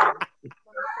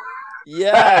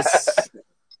 Yes.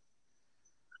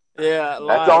 Yeah,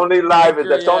 that's only live. Anchor,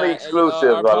 that's only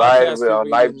exclusive. Live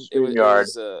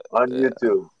StreamYard on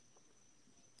YouTube.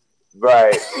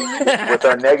 Right. With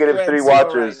our -3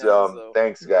 watchers. Right now,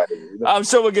 thanks, guys. I'm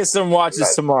sure we'll get some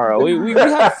watches tomorrow. We had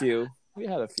a few. We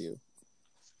had a few.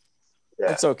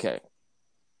 Yeah. It's okay.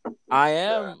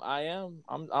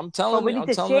 I'm telling you. I'm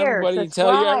telling everybody. Tell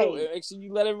you. Make sure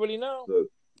you let everybody know.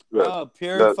 Oh,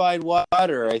 purified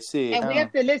water. I see. And we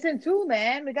have to listen too,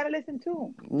 man. We gotta listen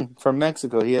too. From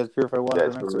Mexico, he has purified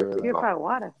water. From Mexico. Purified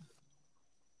water.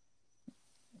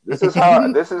 This is how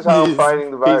I'm fighting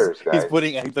the virus, guys. He's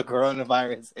putting the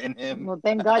coronavirus in him. Well,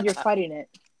 thank God you're fighting it.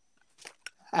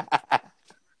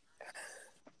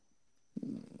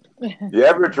 You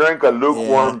ever drink a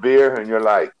lukewarm beer and you're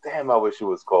like, damn, I wish it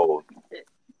was cold?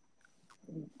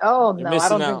 Oh, no, I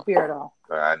don't drink beer at all.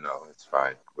 I know, it's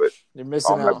fine. But you're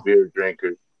missing all my beer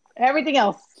drinkers. Everything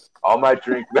else. All my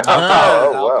drink.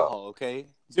 Alcohol, okay?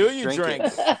 Do you drink?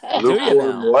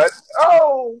 Lukewarm what?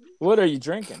 Oh! What are you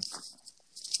drinking?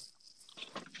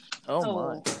 Oh,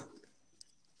 my.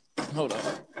 Hold on.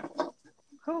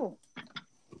 Cool.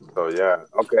 So, yeah.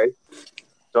 Okay.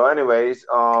 So, anyways,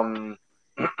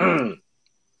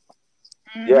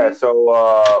 yeah, so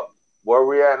where are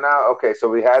we at now? Okay, so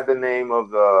we had the name of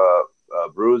the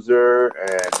Bruiser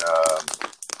and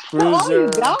Bruiser,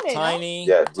 Tiny.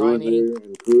 Yeah, Bruiser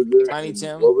and Cruiser. Tiny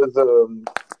Tim. What was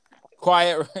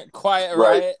Quiet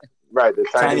Riot. Right, the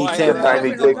Tiny Tim. The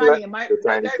Tiny Tickler. The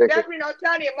Tiny Tickler. Definitely not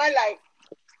Tiny in my life.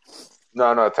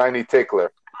 No, Tiny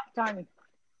Tickler. Tiny.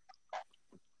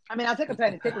 I mean, I'll take a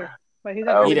Tiny Tickler, but he's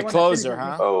not. Need a closer,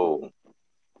 huh? Oh.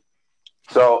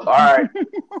 So all right.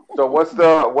 So what's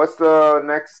the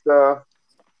next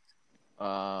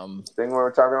thing we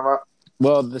were talking about?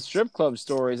 Well, the strip club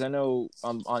stories. I know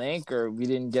on Anchor we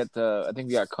didn't get I think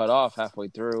we got cut off halfway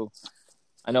through.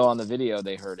 I know on the video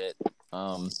they heard it.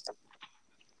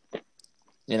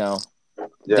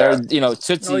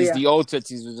 Tootsies. The old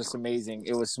Tootsies was just amazing.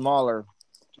 It was smaller.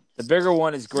 The bigger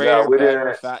one is greater,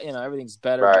 better, everything's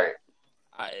better. Right.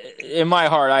 In my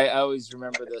heart, I always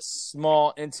remember the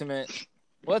small, intimate.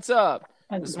 What's up?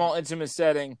 The small, intimate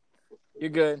setting. You're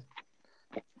good.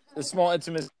 The small,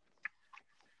 intimate.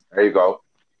 There you go.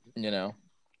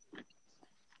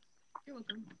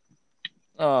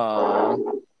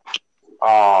 Oh.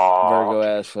 Virgo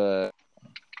ass fuck.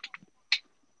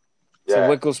 Yeah. So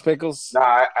Wickles Pickles?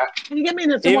 Nah, can you get me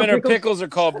the even her pickles are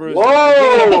called Bruiser. Whoa!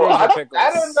 I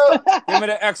don't know. Give me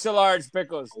the extra large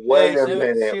pickles. Wait a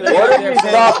minute. What are you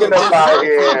talking about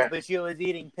here? But she was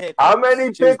eating pickles. How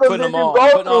many pickles did you go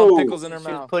through? All pickles in her mouth.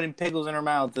 She was putting pickles in her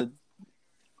mouth. Wait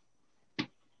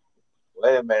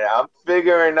a minute. I'm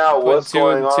figuring out what's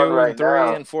going on right now.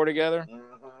 3 and 4 together.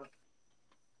 Mm-hmm.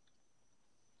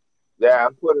 Yeah,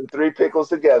 I'm putting 3 pickles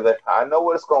together. I know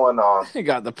what's going on. You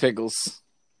got the pickles.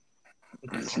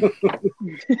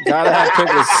 Gotta have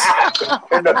pickles.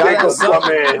 And the pickles come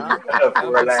in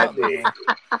for Atlantic.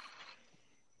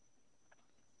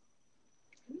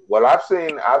 Well, I've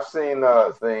seen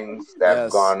things that have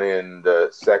gone in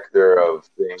the sector of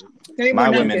things. My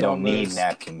women don't need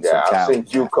napkins. Yeah, I've seen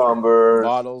cucumbers,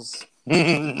 bottles.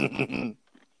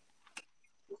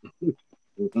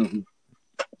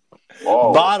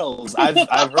 Bottles.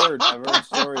 I've heard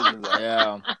stories of that.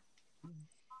 Yeah.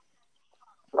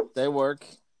 They work.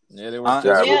 Yeah, they work.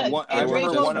 I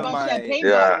remember one of my.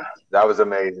 Yeah, that was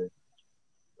amazing.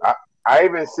 I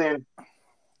even seen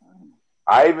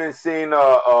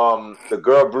the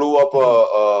girl blew up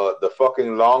the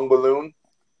fucking long balloon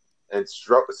and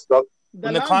stuck.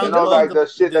 Like the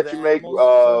shit that you make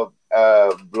blow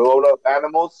up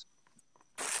animals.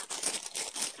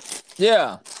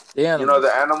 Yeah, the animals.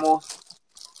 The animals.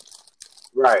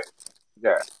 Right.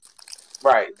 Yeah.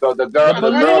 Right. So the The girl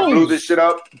blew this balloons. shit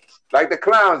up like the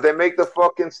clowns. They make the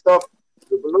fucking stuff,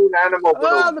 the balloon, animal Oh,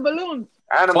 balloon, the balloons.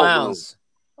 animal balloon, Clowns.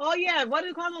 Oh yeah, what do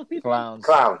you call those people? Clowns.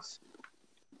 clowns.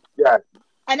 Yeah,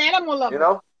 An animal you lover.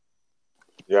 know.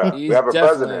 Yeah, we He's have a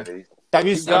definitely. president. Have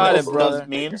you You seen got it, those brother.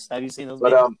 memes? Have you seen those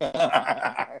But memes?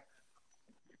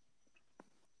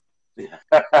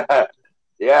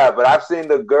 yeah, but I've seen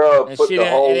the girl And put she the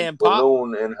didn't. It whole didn't pop.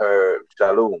 balloon in her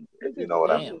saloon, if This you is know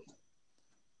what I Damn. mean. delicious.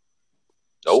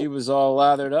 She Nope. was all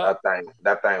lathered up.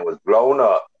 That thing was blown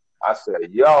up. I said,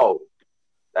 yo,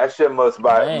 that shit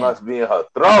Man. must be in her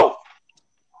throat.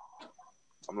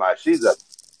 I'm like,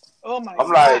 Oh my I'm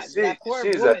like, God, that poor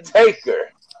she's a woman. taker,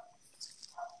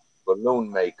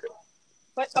 balloon maker.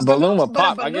 But A balloon would but a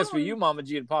pop. I guess for you, balloon. Mama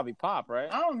G, it'd probably pop, right?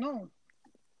 I don't know.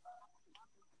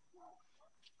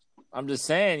 I'm just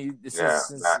saying. You, Yeah,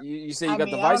 since you say you I got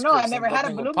the mean, I vice don't know. I grip, never that had a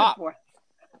thing will balloon pop. before.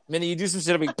 Minute you do some shit,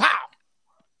 it'll be pow.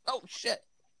 Oh shit!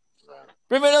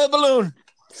 Bring me another balloon.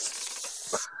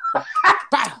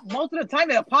 Pow. Most of the time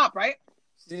it'll pop, right?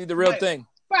 You need the real Right. thing.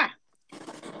 Bah.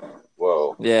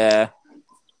 whoa. Yeah.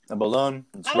 A balloon.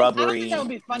 It's I don't rubbery. think that would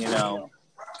be fun You to me know.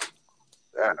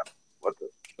 though. Damn, what the?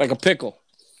 Like a pickle.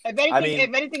 If anything, I mean,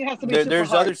 it has to be super there's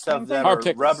hard. other stuff You know what I'm that saying? Hard are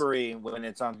pickles. rubbery when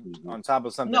it's on top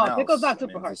of something No, else. pickle's not I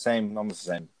super mean, hard. it's the same, almost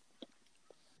the same.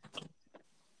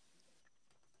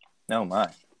 No my.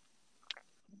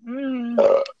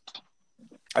 Mm.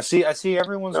 I see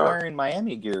everyone's No. wearing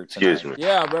Miami gear tonight. Excuse me.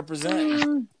 Yeah, representing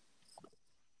Mm.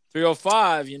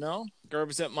 305. You know,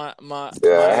 represent my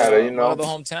Yeah, I had a, my other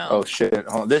hometown. Oh shit!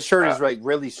 Hold on. This shirt is like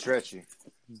really stretchy.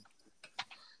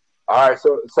 All right,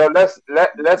 so let's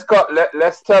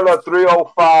tell a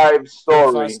 305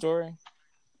 story. Story.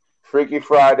 Freaky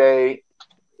Friday,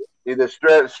 either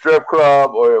strip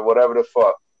club or whatever the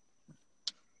fuck.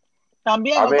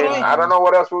 También, I mean, otra vez. I don't know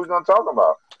what else we was gonna talk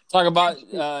about. Talk about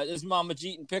this Mama G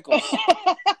eating pickles.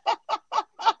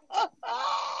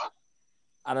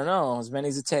 I don't know, as many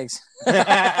as it takes. How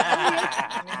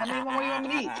many more you want me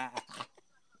to eat?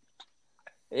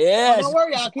 Yeah, don't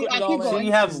worry, I'll keep So going.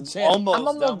 you have He's a champ. almost I'm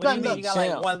almost done. What do you done, mean? You got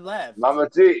like champ. one left. Mama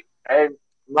G, hey,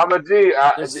 Mama G,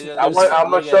 I'm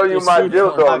gonna show you there's my food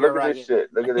porn. dildo. Look at Rocket. this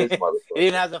shit. Look at this It motherfucker.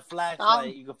 even has a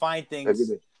flashlight. You can find Look at things.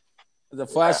 this. The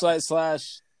flashlight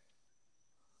slash.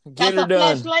 Get That's her a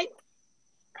done. flashlight.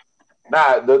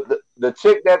 Nah, the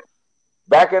chick that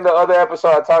back in the other episode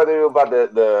I talked to you about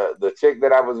the chick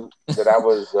that I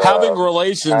was Having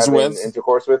relations having with.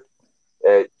 intercourse with.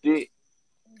 She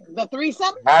The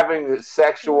threesome. having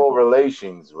sexual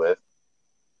relations with.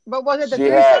 But was it the She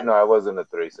threesome? had no, it wasn't a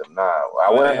threesome. Nah, I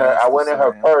went in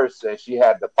her purse and she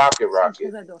had the pocket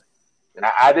rocket, and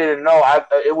I didn't know.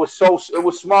 It was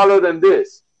smaller than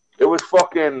this. It was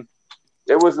fucking.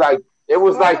 It was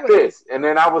like this, and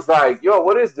then I was like, "Yo,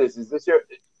 what is this? Is this your?"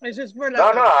 It's just for like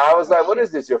No. I was like, "What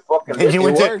is this? Your fucking?" And you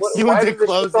went to why is this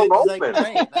close shit it. don't It's like, open?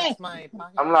 great, that's my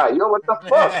pocket. I'm like, "Yo, what the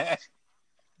fuck?"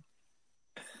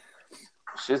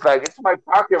 She's like, "It's my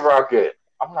pocket rocket."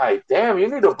 I'm like, "Damn, you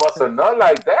need to bust a nut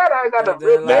like that? I got a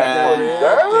real Like thing for you, the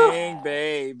girl." real thing,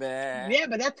 baby. Yeah,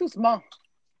 but that's too small.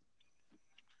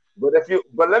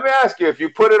 But let me ask you, if you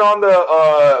put it on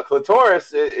the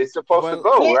clitoris, it's supposed to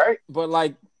go, right? But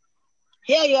like,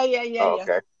 Yeah. Oh,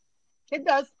 okay. It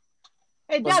does.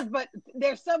 It does, but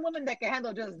there's some women that can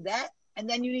handle just that, and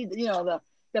then you need, the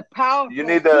power. You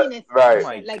need the penis right.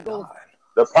 that, like goes.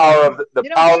 The power of the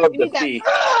power of you the need that. feet.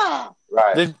 Ah!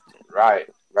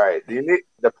 Right. You need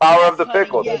the power of the Honey,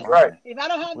 pickle. yes. That's right. If I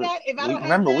don't have that,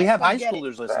 Remember, we have high forget it.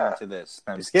 schoolers listening to this.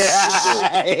 I'm just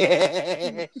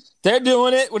kidding. they're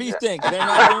doing it. What do you think? They're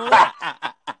not doing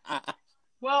it?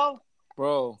 Well,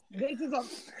 Bro, this is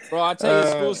a. I'll tell you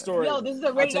a school story. Yo, this is a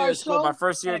I'll rated tell you R a school. show. My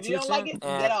first year If you teaching, don't like it,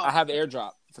 and get off. I have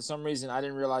AirDrop. For some reason, I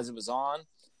didn't realize it was on,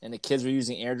 and the kids were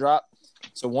using AirDrop.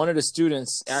 So one of the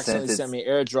students accidentally sent me an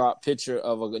AirDrop picture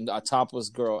of a topless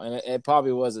girl, and it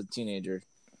probably was a teenager.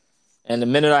 And the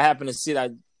minute I happened to see it, I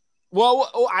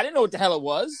didn't know what the hell it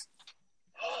was.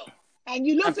 And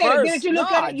you looked At at first, it. Didn't you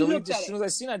look at it? You looked at as it. soon as I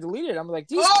seen it, I deleted it. I'm like,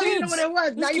 these You kids, know what it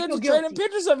was. Now these you kids feel are trading guilty.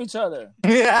 pictures of each other.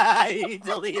 Yeah, he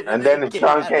deleted And it. then the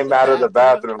tongue came out of the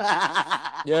bathroom.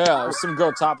 Yeah, it was some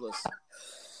girl topless.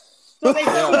 So they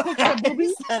took a picture of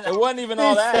boobies. It wasn't even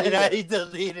all that. either. He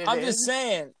deleted I'm it. just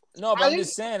saying. No, but I'm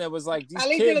just saying it was like these At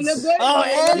least it kids. look good. Oh,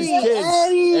 Eddie, These kids.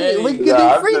 Eddie. We could Yeah, be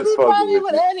I'm freaky just fucking Friday with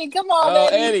with you. Eddie. Come on, Oh,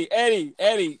 Eddie.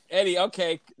 Eddie.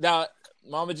 Okay, now,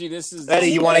 Mama G, this is Eddie,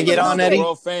 you want to get on, Eddie?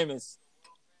 World famous.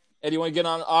 Eddie, you want to get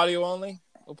on audio only?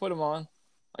 We'll put him on.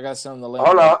 I got something to link.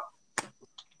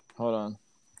 Hold on.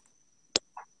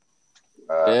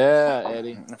 Yeah,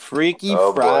 Eddie. Freaky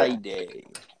Oh, boy. Friday.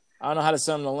 I don't know how to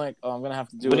send him the link. Oh, I'm gonna have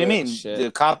to do it. What do you mean?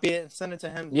 Shit. Copy it and send it to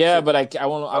him? Yeah, but I don't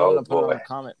want to put it on boy. the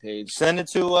comment page. Send it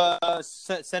to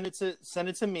send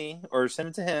it to me or send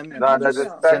it to him. No, just send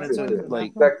text it to it.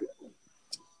 like Text it.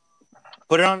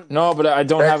 put it on. No, but I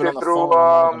don't have Text it it on the through, phone. I'm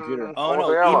on the computer. Oh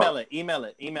no, email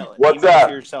it. Email What's it that?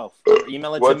 to yourself. Or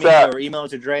email it to What's me that? or email it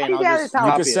to Dre, How and do you I'll get just this out?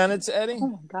 You copy can it. send it to Eddie. Oh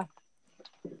my god.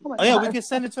 Oh my Oh yeah, god. we can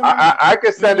send it to him. I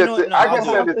can send You it know to. what? No, I I'll can do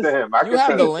send it. it to him. I You can have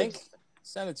send the it to link. him.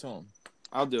 Send it to him.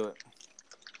 I'll do it.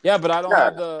 Yeah, but I don't Yeah.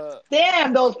 have the.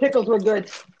 Damn, those pickles were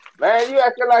good. Man, you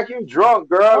acting like you drunk,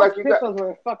 girl. Those Like you got. pickles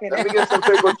were fucking. Let me get some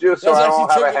pickle juice so That's I why she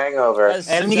don't have a took it. hangover.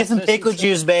 Hey, let me get some That's- pickle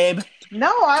juice, babe. No,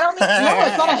 I don't need. No,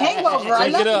 it's not a hangover. I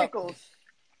Drink love it up. pickles.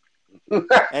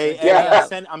 Hey, Yeah.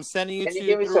 Eddie, I'm sending you Can you to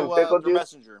give me some through pickle through juice?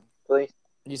 Messenger. Please.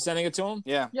 You sending it to him?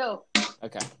 Yeah. Yo,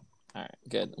 Okay. All right.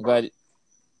 Good. I'm glad.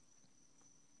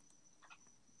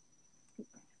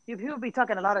 you people be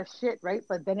talking a lot of shit, right?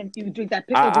 But then if you drink that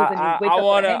pickle juice and you I wake up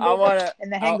with a hangover, wanna. and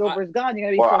the hangover's gone, you're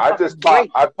gonna be Well, so I fucking just pop.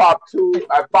 great. I pop two.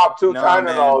 I pop two No,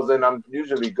 Tylenols, and I'm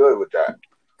usually good with that.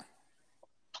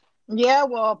 Yeah,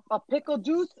 well, a pickle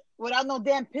juice without no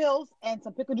damn pills and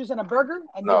some pickle juice and a burger,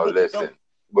 and No, you're good to go. listen.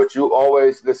 But you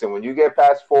always listen when you get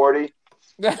past 40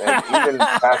 and even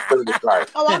past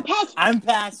 35. Oh, I'm past I'm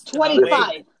past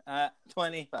 25.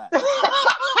 25.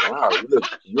 Wow,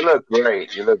 you look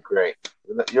great. You look great.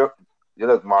 You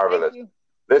look marvelous. Thank you.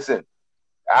 Listen,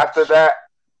 after that,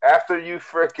 after you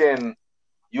freaking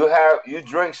you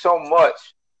drink so much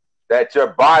that your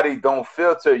body don't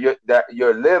filter your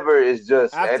liver is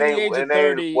just After the age of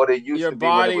 30, what it used your to be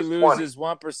when it body was 20. loses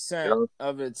 1% You know?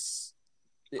 of its.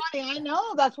 Honey, I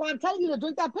know. That's why I'm telling you to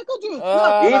drink that pickle juice.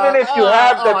 Even if you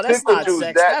have the that's pickle not juice,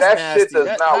 sexy. That's that nasty. shit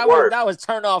does not work. That was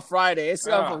turn off Friday. It's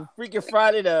from freaking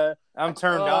Friday to. I'm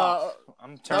turned off.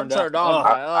 I'm turned off.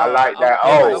 I like that. My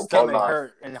Hold stomach on.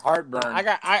 hurt and heartburn. I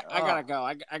gotta go.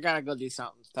 I gotta go do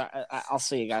something. I'll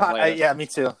see you guys later. Yeah, me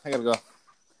too. I gotta go.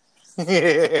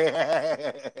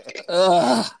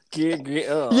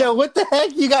 Yeah, what the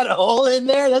heck? You got a hole in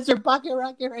there? That's your pocket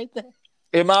rocket right there.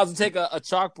 It might as well take a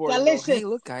chalkboard. And go, hey,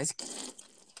 look, guys.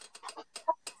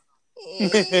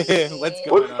 What's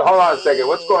going on? Hold on a second.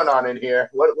 What's going on in here?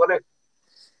 We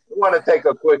want to take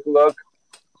a quick look.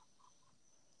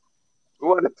 We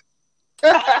want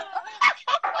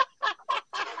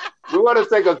to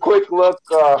take a quick look.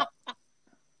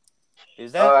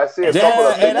 Is that? I see a couple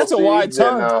of pickle that's a wide seeds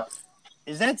tongue.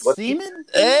 Is that semen?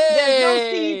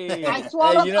 Hey, There's no seeds. I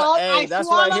swallowed all. I that's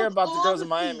what I hear swallowed about the all girls the in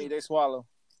Miami. seeds. They swallow.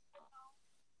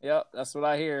 Yep, that's what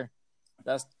I hear.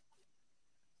 That's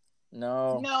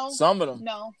no. Some of them.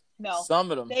 No. Some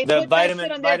of them. They The put vitamin- that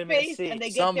shit on their vitamin face, C. and they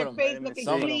Some get of their them. face looking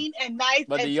Some of them. clean and nice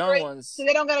But and the young straight, ones. so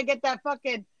they don't gotta get that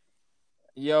fucking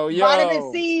Yo.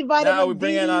 vitamin C, vitamin Now we D,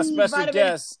 bring in our special vitamin...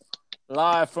 guest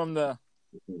live from the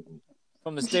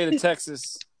state of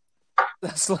Texas. The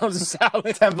slums of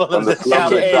Salad. Temple From of the the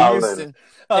slums of Salad. Shaolin. Houston.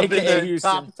 Up AKA in the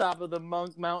Houston. top of the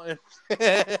Monk Mountain.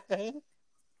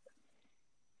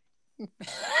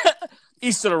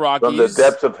 East of the Rockies. From the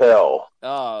depths of hell.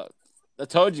 I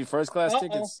told you, first class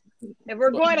tickets. If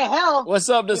we're going to hell, What's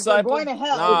up, disciple? going to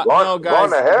hell. No, guys.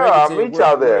 Going to hell. break it I'll to you. meet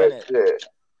y'all We're in there. it. Shit.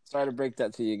 Sorry to break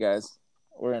that to you guys.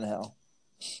 We're in hell.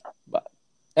 But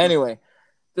anyway,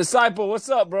 disciple, what's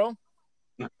up, bro?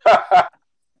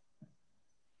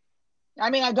 I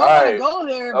mean, I don't want to go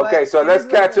there. But Okay, so let's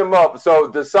catch him up. So,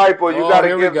 disciple, you got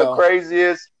to give the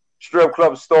craziest strip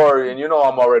club story, and you know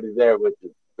I'm already there with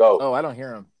you. Go. Oh, I don't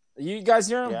hear him. You guys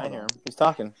hear him? Yeah, I hear him. He's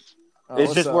talking. Oh,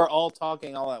 It's just up? we're all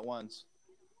talking all at once.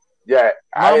 Yeah,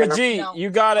 Mama G, No, you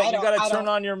gotta I turn don't.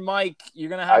 on your mic. You're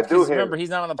gonna I have do to hear remember him. he's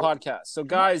not on the podcast. So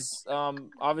guys,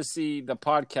 obviously the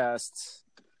podcast.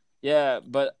 Yeah,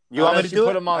 but You want me to unless do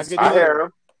put it? him on I could speaker. I hear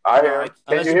him. I hear him. Can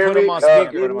Unless you you hear put him me? on speaker.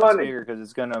 Put him on money. speaker because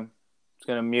it's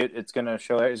gonna mute. It's gonna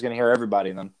show. It's gonna hear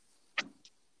everybody then.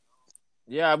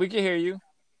 Yeah, we can hear you,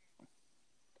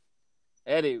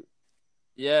 Eddie.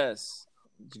 Yes,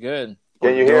 it's good.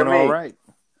 Can you hear Doing me? all right.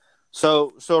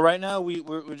 So right now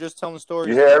we're just telling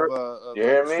stories You hear- of you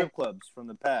hear me? strip clubs from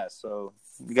the past. So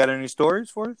you got any stories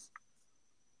for us?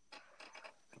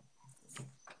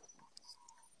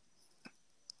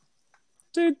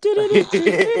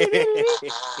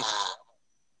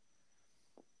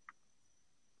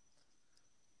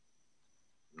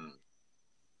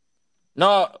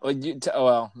 No, no, we'll get to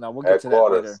that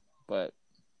Headquarters. later. But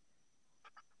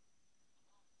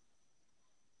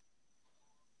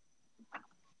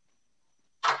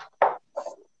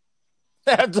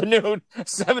afternoon,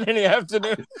 7 in the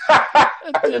afternoon.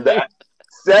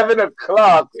 7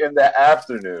 o'clock in the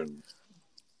afternoon.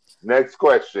 Next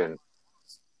question.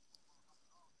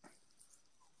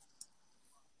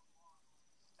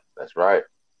 That's right.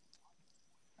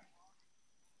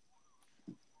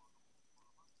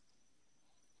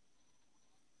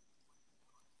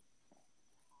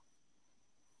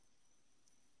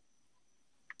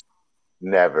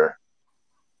 Never.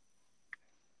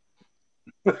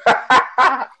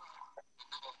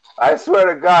 I swear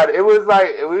to God, it was like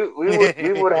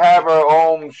we would have our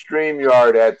own stream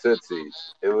yard at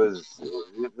Tootsie's. It was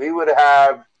we would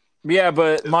have Yeah,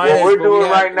 but mine what is. we're But we doing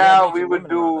had right now. We naked would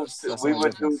women around do us. That's the we only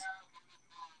would do. difference.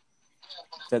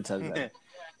 That's that.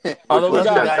 Which Although we was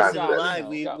Welcome, got, 10 guys, times to the better. live.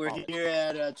 we got We're comments. here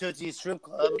at Tootsie's Strip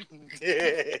Club.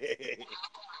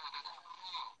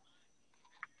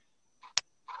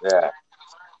 Yeah.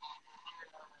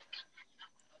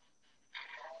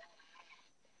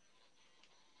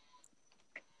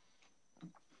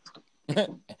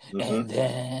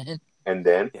 And And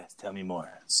then Yes, tell me more.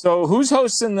 so who's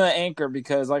hosting the anchor?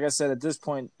 Because like I said, at this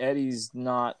point, Eddie's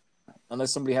not.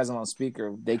 Unless somebody has him on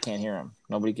speaker, they can't hear him.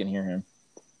 Nobody can hear him.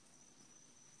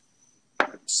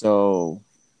 So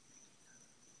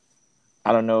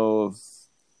I don't know if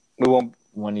We won't.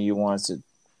 one of you wants to.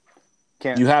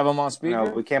 Can't. You have him on speaker.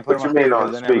 No, we can't put What him you on mean speaker.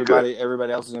 on Then speaker?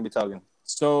 everybody else is gonna be talking.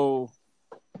 So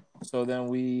then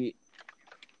we.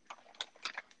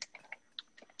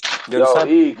 Yo, E, can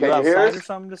you hear outside us? or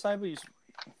something, Disciple?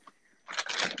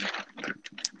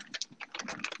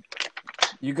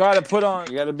 You got to put on.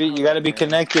 You gotta be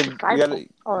connected. You gotta.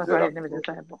 Oh, sorry, I've never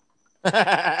disciple. Oh,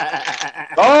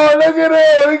 look at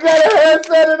it! We got a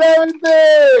headset and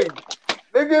everything.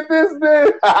 Look at this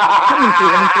thing.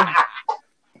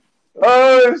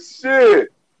 Oh shit!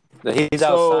 He's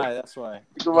So- outside. That's why. Look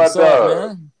at my What's up, dog.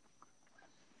 man?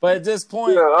 But at this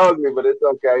point, You're ugly, but it's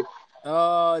okay.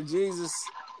 oh Jesus,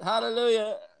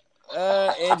 hallelujah!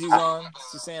 Angie's on.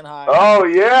 She's saying hi. Oh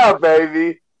yeah,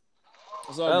 baby.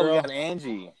 What's up, Oh, we girl? got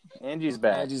Angie. Angie's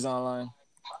back. Angie's online.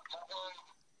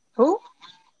 Who?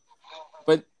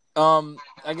 But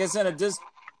I guess then at this,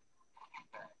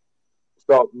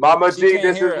 So, Mama She G, can't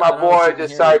this hear is it. my I don't know if boy, she can hear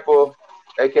Disciple,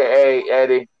 aka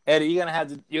Eddie. Eddie, you're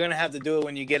gonna have to do it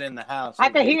when you get in the house. I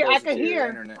can hear. I Closer can to your hear.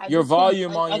 internet. I Your just can't-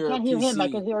 volume on I your can't hear him. I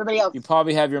PC. can hear everybody else. you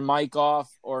probably have your mic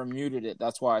off or muted it.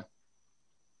 That's why.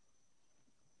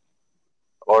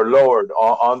 Or lowered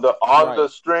on the Right.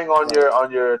 string on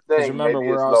your Because thing. remember,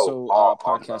 Maybe we're it's also low. On the-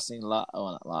 podcasting live.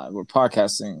 Oh, not live. We're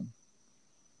podcasting.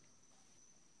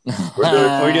 We're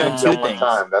doing We're doing things two at one things.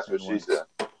 time. That's what she said.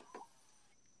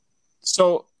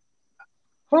 So,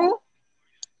 Who?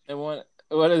 and what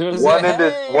is One it? in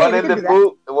the Hey! one we in can the do that.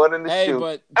 boot, one in the Hey, shoe.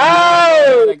 but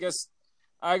Oh!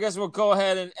 I guess we'll go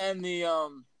ahead and end the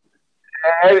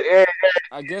Hey,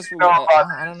 I guess you we'll. know about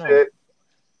I don't know. shit.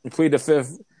 We plead the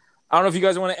fifth. I don't know if you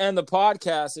guys want to end the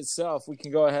podcast itself. We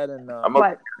can go ahead and. I'm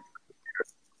What?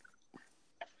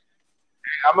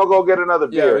 gonna go get another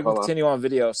Yeah, beer. we can Hold on. continue on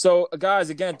video. So, guys,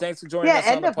 again, thanks for joining Yeah, us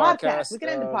on end the the podcast. podcast. We can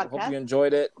end the podcast. Hope you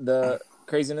enjoyed it, the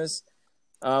craziness.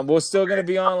 We're still going to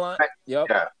be online. Yep.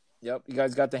 Yeah. Yep. You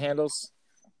guys got the handles?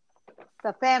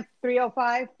 The fam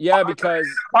 305. Yeah, because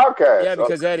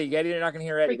Podcast. Eddie, you're not going to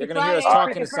hear Eddie. They're Freaky going to hear us Friday,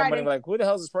 talking Freaky to somebody and Friday. be like, who the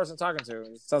hell is this person talking to?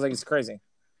 It sounds like he's crazy.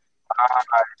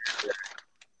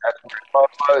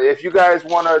 If you guys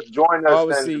want to join us,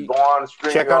 Obviously, then go on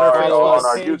StreamYard Check out our Follow or on us.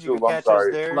 our Facebook page. You YouTube. can I'm catch us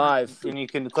sorry. there. Live. And you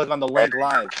can click on the link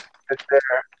live. It's there.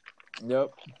 Yep.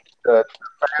 The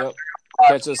Yep.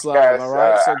 Catch us live. All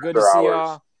right. So good to after see hours.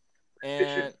 y'all.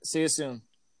 And see you soon.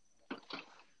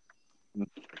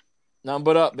 Nothing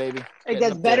but up, baby. It Getting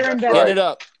gets up better there. and better. Get it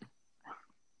up.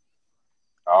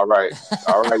 All right,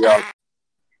 y'all.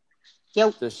 Yo,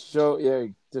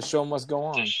 The show must go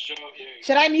on.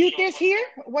 should I mute this here?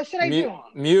 What should I do?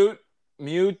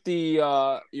 Mute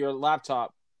the your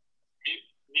laptop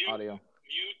audio.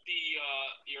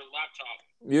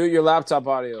 Mute your laptop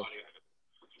audio.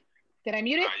 Did I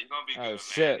mute it? Oh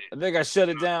shit! I think I shut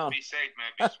it down. Be safe,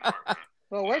 man. Be smart, man.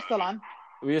 Well, we're still on.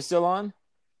 We're still on?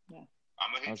 Yeah.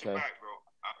 I'm gonna hit Okay. you back, bro.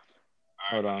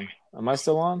 Hold on. Am I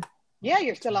still on? Yeah,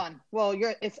 you're still on. Well,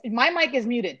 my mic is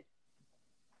muted.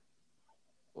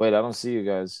 Wait, I don't see you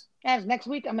guys. And next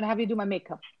week I'm gonna have you do my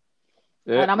makeup,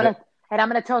 and I'm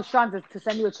gonna tell Sean to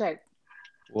send you a check.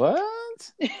 What?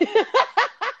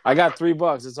 I got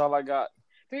 $3. That's all I got.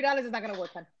 $3 is not gonna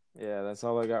work, hon. Yeah, that's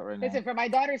all I got right now. Listen, for my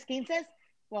daughter, Skeen says,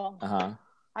 well,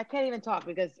 I can't even talk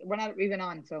because we're not even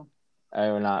on. So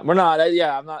We're not.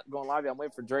 Yeah, I'm not going live yet. I'm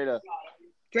waiting for Dre to.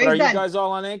 Dre's Are done. you guys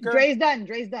all on Anchor? Dre's done.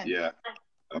 Yeah,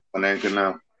 I'm on Anchor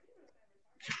now.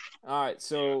 All right.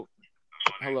 So,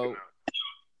 hello.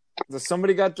 Does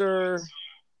somebody got their?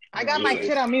 I got my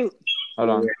shit on mute. Hold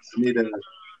on.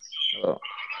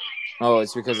 Oh,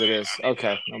 it's because it is.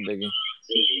 Okay, no biggie.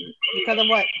 Because of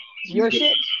what? Your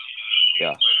shit?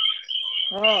 Yeah.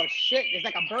 Oh shit! It's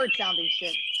like a bird sounding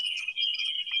shit.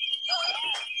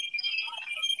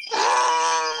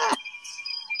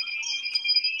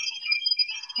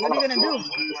 What are you gonna do? Where's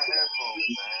my headphones,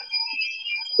 man?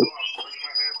 Where's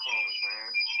my headphones,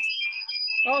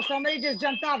 man? Oh, somebody just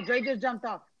jumped off. Dre just jumped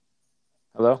off.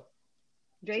 Hello?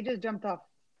 Dre just jumped off.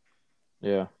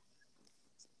 Yeah.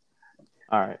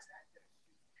 All right.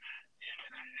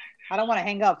 I don't want to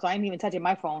hang up, so I ain't even touching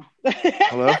my phone.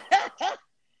 Hello?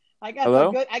 I got Hello?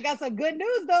 some good. I got some good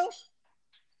news though.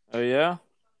 Oh yeah.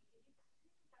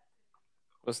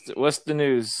 What's the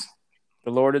news?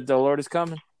 The Lord is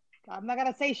coming. I'm not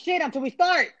gonna say shit until we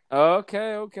start.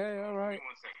 Okay. All right.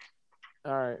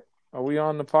 All right. Are we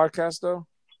on the podcast though?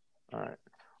 All right.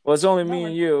 Well, it's only me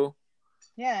and you.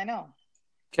 Yeah, I know.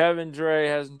 Kevin, Dre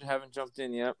haven't jumped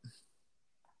in yet.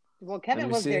 Well, Kevin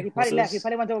was there. He probably left. He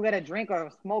probably went to go get a drink or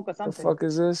a smoke or something. The fuck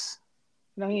is this?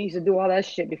 You know, he needs to do all that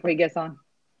shit before he gets on.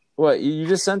 What? You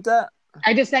just sent that?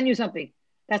 I just sent you something.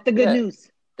 That's the good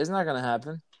news. It's not gonna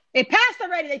happen. It passed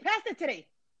already. They passed it today.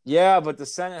 Yeah, but the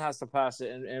Senate has to pass it,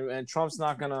 and Trump's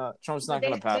not gonna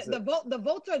pass it. The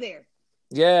votes are there.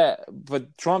 Yeah,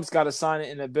 but Trump's got to sign it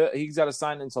in a bill. He's got to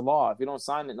sign it into law. If you don't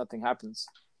sign it, nothing happens.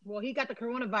 Well, he got the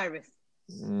coronavirus.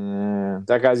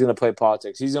 That guy's gonna play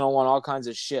politics. He's gonna want all kinds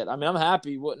of shit. I mean, I'm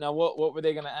happy. What were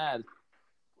they gonna add?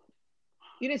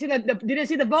 You didn't see you didn't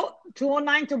see the vote?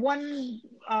 209 to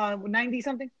 190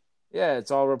 something. Yeah,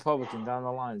 it's all Republican down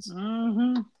the lines.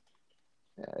 Mm-hmm.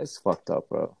 Yeah, it's fucked up,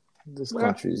 bro. This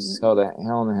country's hell in a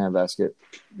handbasket.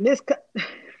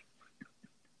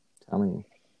 Telling you.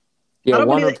 Yeah,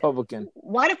 one Republican.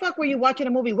 Why the fuck were you watching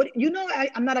a movie? What, you know,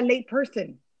 I'm not a late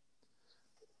person.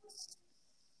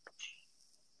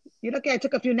 You look, I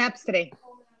took a few naps today,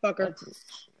 fucker.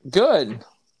 Good.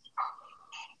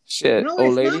 Shit, no, old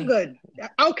it's lady. not good.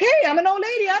 Okay, I'm an old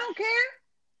lady. I don't care.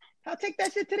 I'll take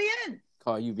that shit to the end.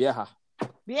 Call you vieja.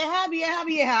 Vieja.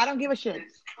 I don't give a shit.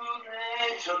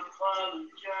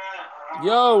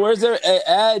 Yo, where's there?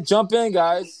 Hey, jump in,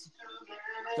 guys.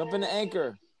 Jump in the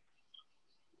anchor.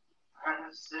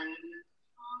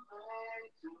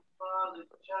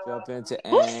 Jump into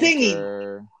anchor. Who's singing?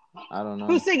 I don't know.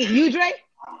 Who's singing? You, Dre?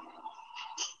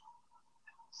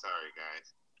 Sorry,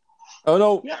 guys. Oh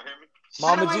no, yeah.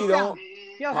 Mama G, don't.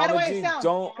 Yo, how do I sound?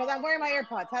 Because I'm wearing my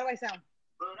AirPods. How do I sound?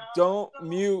 Don't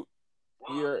mute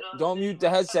the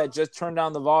headset. Just turn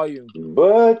down the volume.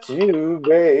 But you,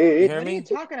 babe. You hear me? What are you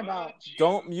talking about?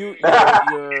 Don't mute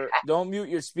don't mute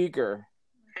your speaker.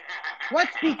 What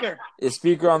speaker? It's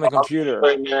speaker on the computer.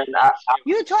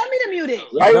 You told me to mute it.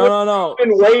 No. I've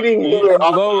been waiting here.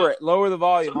 Lower it. Lower the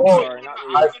volume. I'm sorry. Not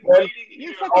me.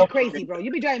 You fucking crazy, bro.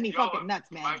 You be driving me fucking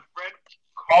nuts, man.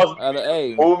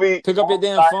 Hey, pick up your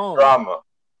damn phone. Drama.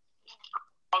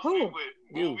 Who?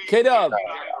 You. K-Dub. I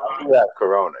don't have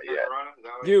Corona yet.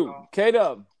 You.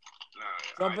 K-Dub.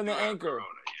 Jump in the anchor.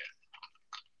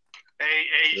 Hey,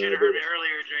 you should have heard me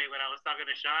earlier, Dre, when I was talking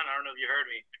to Sean. I don't know if you heard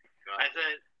me.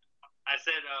 I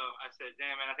said,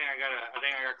 damn man, I think I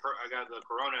got the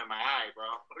corona in my eye, bro.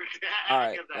 All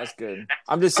right, that's good.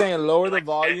 I'm just saying, lower the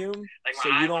volume so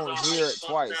you don't hear it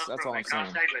twice. That's all I'm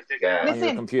saying. On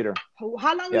your computer.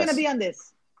 How long are we gonna be on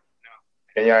this?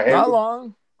 Can y'all hear me? Not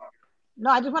long.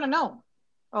 No, I just want to know.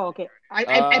 Oh, okay.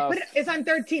 I put it. It's on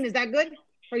 13. Is that good?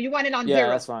 Or you want it on 0? Yeah,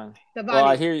 that's fine. Well,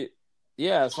 I hear you.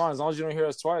 Yeah, it's fine as long as you don't hear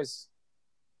us twice.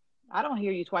 I don't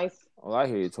hear you twice. Well, I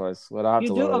hear you twice, but I have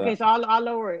to lower okay, that. so I'll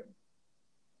lower it.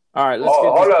 All right, let's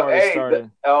get this party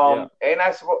started. Ain't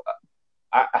I supposed?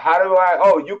 How do I?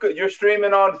 Oh, you're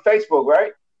streaming on Facebook,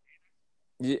 right?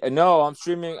 Yeah, no, I'm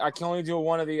streaming. I can only do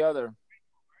one or the other.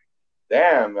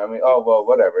 Damn. I mean, oh well,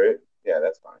 whatever. Yeah,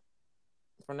 that's fine.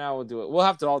 For now, we'll do it. We'll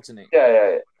have to alternate.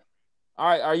 Yeah. All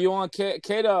right, are you on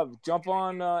K-Dub? Jump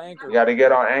on Anchor. You got to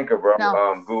get on Anchor, bro.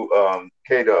 No.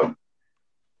 K-Dub.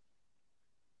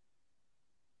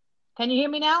 Can you hear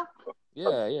me now?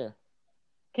 Yeah.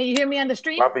 Can you hear me on the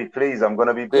stream? Poppy, please. I'm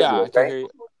gonna be busy. Yeah, I can hear you.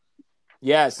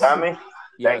 Yes. Tommy?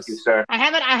 Yes. Thank you, sir. I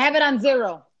have it on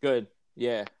 0. Good.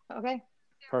 Yeah. Okay.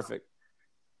 Perfect.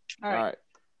 All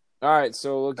right.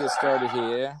 So we'll get started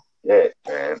here. Yeah,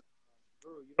 man.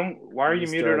 Why are you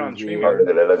muted on StreamYard?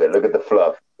 Look at the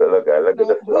fluff. Look at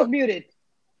the fluff. Who's muted?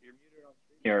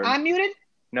 I'm muted?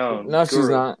 No, she's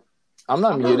not. I'm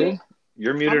not muted.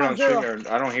 You're muted on StreamYard.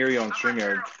 I don't hear you on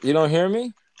StreamYard. You don't hear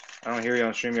me? I don't hear you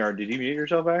on StreamYard. Did you mute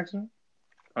yourself by accident?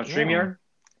 On StreamYard?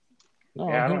 No.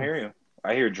 Yeah, I don't hear you.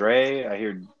 I hear Dre. I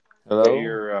hear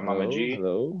Mama G.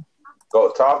 Hello.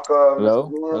 Go talk.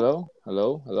 Hello.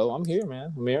 I'm here,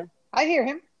 man. I'm here. I hear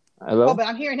him. Hello. Oh, but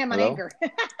I'm hearing him on Anchor.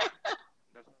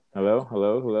 Hello.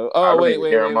 Oh, wait.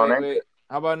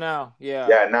 How about now? Yeah.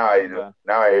 Yeah, now I do.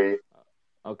 Now I hear you.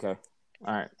 Okay.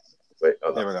 All right. Wait,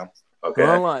 There we go. Okay.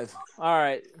 We're on live. All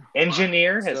right.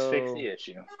 Engineer has fixed the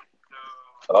issue.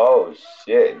 Oh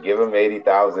shit! Give him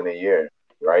 80,000 a year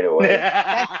right away.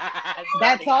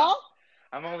 That's all?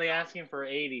 I'm only asking for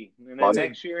 80, and then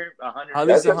next year 100. At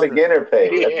That's least a 100. beginner pay.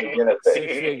 That's beginner pay.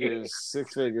 6 figures.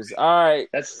 6 figures. All right.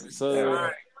 Let's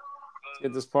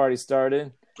get this party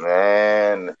started.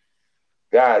 Man,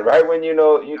 God, right when you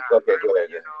know you. Okay, go ahead.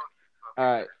 All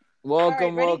right.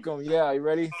 Welcome. Yeah, you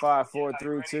ready? 5, 4,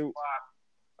 3, 2.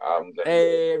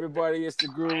 Hey, everybody, it's the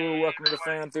Guru. Welcome to the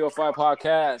Fan 305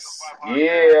 podcast.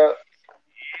 Yeah.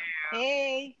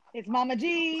 Hey, it's Mama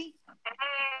G.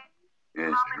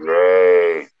 It's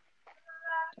Dre.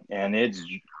 And it's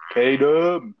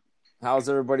K-Dub. How's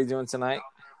everybody doing tonight?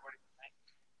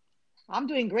 I'm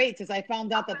doing great since I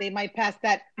found out that they might pass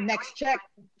that next check.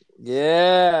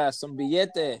 Yeah, some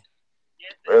billete.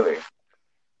 Really?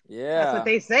 Yeah. That's what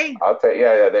they say. I'll tell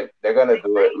you, they're going to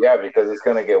do it. Yeah, because it's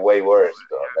going to get way worse,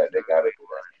 though. They got to do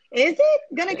that. Is it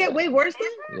going to get way worse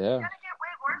then? Yeah.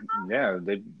 Yeah,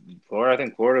 I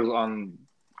think Florida's on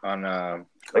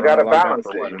they got to balance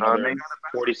it, you know what I mean?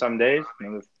 40-some days.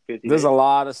 There's a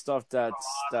lot of stuff that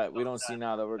we don't see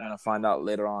now that we're going to find out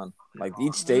later on. Like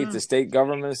each state, the state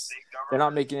governments, they're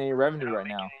not making any revenue right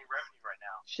now.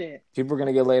 Shit. People are going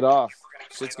to get laid off.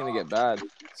 Shit's going to get bad.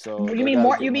 So you mean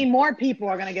more people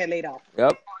are going to get laid off?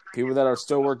 Yep. People that are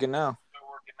still working now.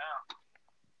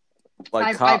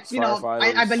 Like cops,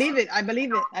 firefighters. I believe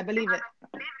it.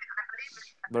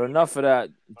 But enough of that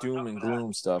doom and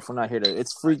gloom stuff. We're not here to.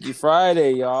 It's Freaky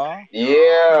Friday, y'all.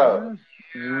 Yeah.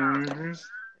 Mm-hmm.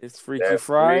 It's Freaky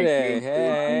Friday.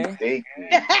 Hey.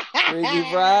 Freaky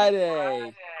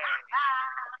Friday.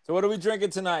 So what are we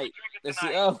drinking tonight? Let's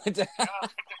see. Oh, look at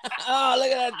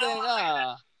that thing.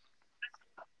 Oh.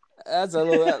 That's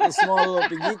a small little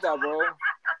piñita, bro.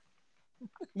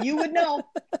 You would know.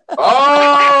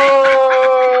 Oh!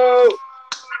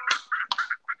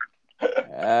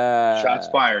 Shots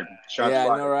fired. Fired.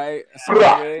 I know, right? It's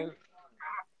okay.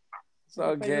 It's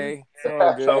okay. It's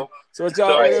all good. So what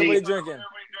y'all everybody drinking?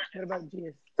 What about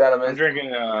Jesus? I'm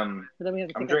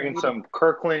drinking some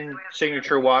Kirkland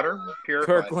signature water,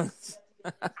 purified.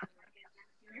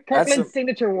 Kirkland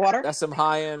signature water. That's some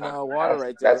high-end water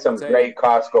right there. That's some great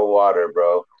Costco water,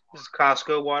 bro. This is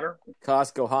Costco water.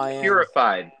 Costco high-end.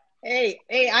 Purified. Hey,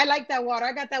 I like that water.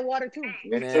 I got that water too.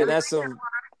 Man, that's some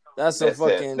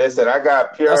fucking. Listen, I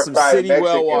got purified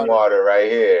Mexican water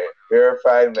right here.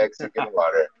 Purified Mexican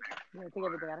water.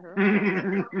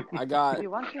 I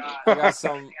got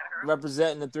some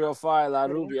representing the 305 La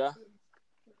Rubia.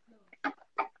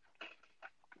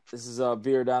 This is a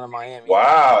beer down in Miami.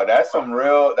 Wow, that's a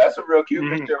real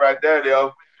cute picture right there,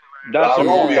 yo. That's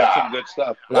some good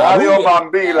stuff. Radio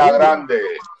Bambi La Grande.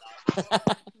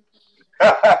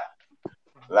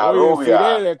 La Rubia.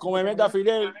 Fidel, come meta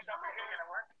Fidel.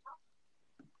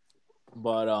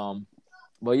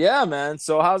 But yeah, man.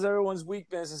 So how's everyone's week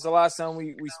been since the last time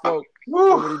we spoke?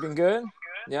 Everybody been good?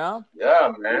 Yeah?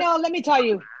 Yeah, man. Let me tell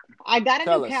you. I got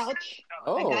a new couch.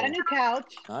 Oh. I got a new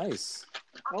couch. Nice.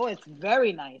 Oh, it's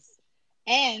very nice.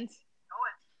 And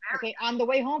on the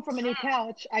way home from a new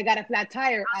couch, I got a flat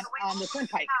tire on the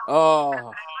turnpike.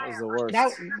 Oh, that was the worst.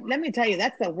 Let me tell you,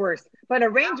 that's the worst. But a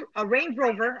Road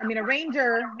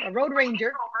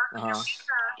Ranger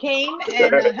came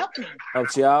and helped me.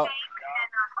 Helped you out?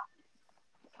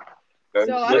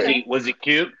 So, was he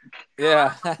cute?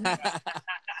 Yeah.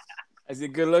 Is he a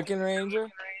good looking Ranger?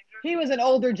 He was an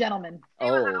older gentleman.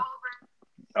 Oh.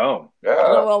 Yeah.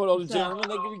 Nothing wrong with older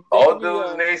gentlemen. Old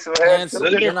dudes need some head.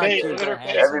 Look at her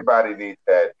face. Everybody needs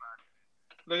that.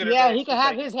 He can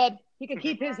have his head. He can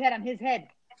keep his head on his head.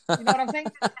 You know what I'm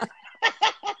saying?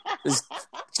 Just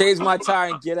change my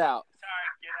tire and get out.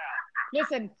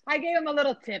 Listen, I gave him a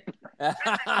little tip, but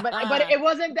it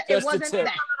wasn't that.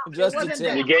 Just a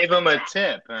tip. You gave him a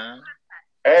tip, huh?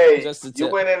 Hey, you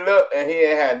went and looked, and he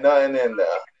ain't had nothing in there.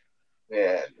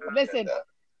 Yeah. Listen,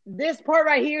 this part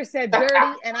right here said dirty,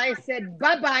 and I said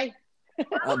bye-bye.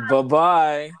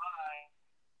 Bye-bye.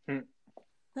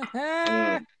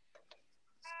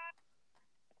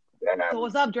 So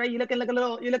what's up, Dre? You looking a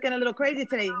little crazy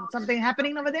today. Something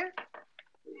happening over there?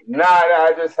 Nah,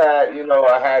 I just had,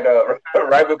 I had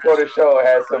right before the show, I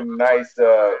had some nice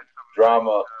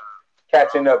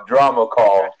catching up drama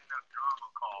call.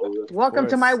 Welcome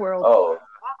to my world. Oh,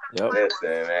 yep.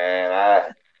 Listen,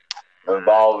 man,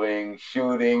 involving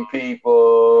shooting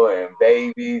people and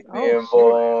babies being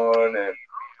born, and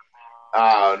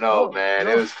I don't know, man,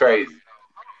 it was crazy.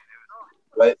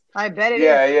 But I bet it is.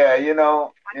 Yeah,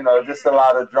 just a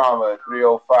lot of drama at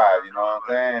 305. You know what I'm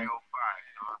saying?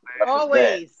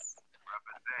 Always.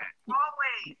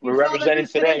 We're saw the representing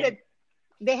news today today. that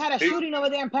they had a shooting over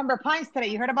there in Pembroke Pines today.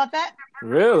 You heard about that?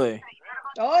 Really?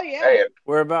 Oh yeah. Hey,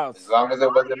 Whereabouts? as long as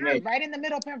it wasn't Yeah, me. right in the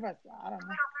middle of Pembroke. I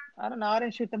don't know. I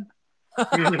didn't shoot them. I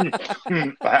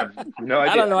have no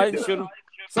idea. I don't know. I didn't shoot him.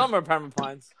 Some are Pembroke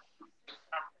Pines.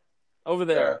 Over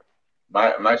there.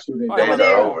 My shooting Oh, days over are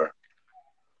there. over.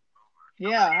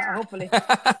 Yeah, hopefully.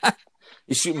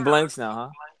 You're shooting blanks now, huh?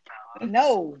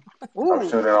 No. I'm Ooh.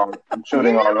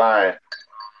 shooting online.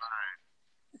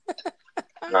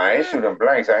 No, I ain't shooting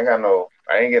blanks. I ain't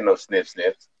getting no snips.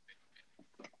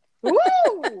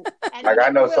 Ooh. And Like you I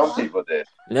never know will, some huh? people did.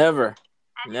 Never.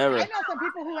 I Never. know some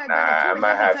people who have Nah, done it too. I And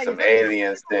might I'm gonna have tell you some something.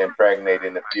 aliens to impregnate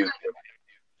in the future.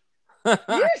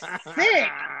 You're sick.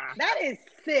 That is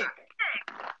sick.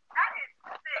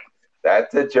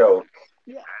 That's a joke.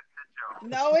 Yeah.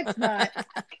 No, it's not.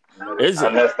 Is it?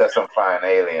 Unless there's some fine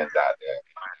aliens out there.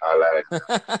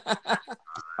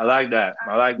 I like that.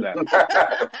 I like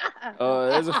that.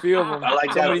 There's a few of them. I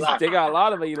like that a lot. They got a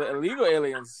lot of illegal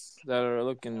aliens that are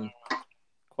looking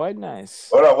quite nice.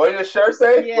 Hold on, what does your shirt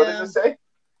say? Yeah. What does it say?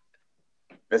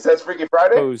 It says Freaky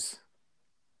Friday? Who's?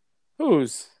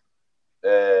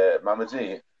 Mama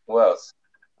G. Who else?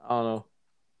 I don't know.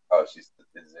 Oh, is it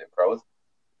pros?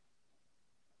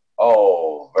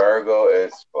 Oh, Virgo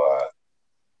is fuck.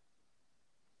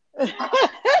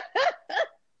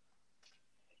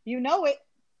 You know it.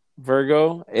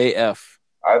 Virgo AF.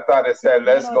 I thought it said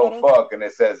let's know go what fuck, and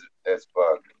it says it's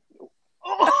fuck.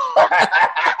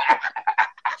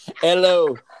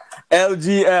 LO.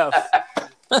 LGF.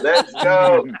 Let's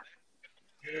go.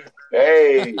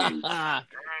 Hey.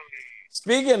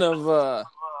 Speaking of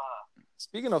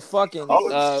fucking,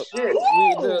 Oh, shit.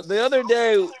 the other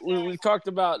day we talked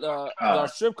about our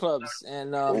strip clubs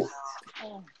and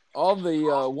all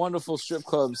the wonderful strip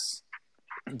clubs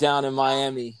down in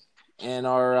Miami and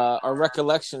our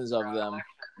recollections of them.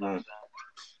 Mm.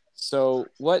 So,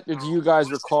 what do you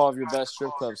guys recall of your best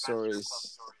strip club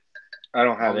stories? I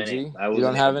don't have any. You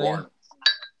don't have any?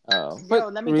 Oh, Yo,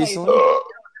 let me recently? tell you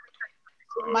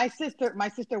something. My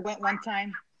sister went one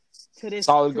time to this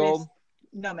Solid Gold.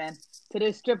 No, man, to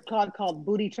this strip club called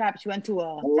Booty Trap. She went to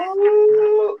a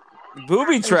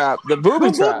booby trap. The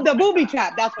booby trap. The booby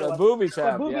trap. That's what The it was. booby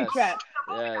trap. The booby Yes. trap.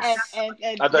 Yes. And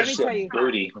I thought let you me said tell you,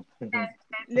 booty.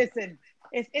 listen,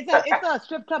 it's a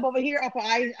strip club over here up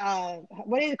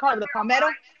what is it called? The Palmetto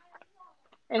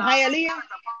in Hialeah.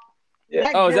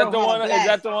 Yeah. Oh, is that girl the had a one? Is blast.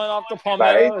 that the one off the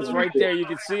Palmetto? It's right 832. there. You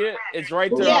can see it. It's right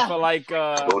there Yeah. off of like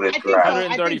Booty I think trap. so.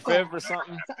 135th or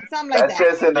something. Something like That's that.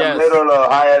 just in the Yes. middle of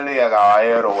Hialeah,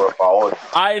 caballero, por favor.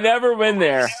 I never been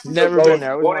there. Never Go been there.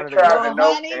 I always Booty wanted to go. trap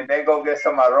Well, honey. and then go get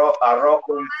some arroz con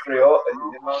frijol. You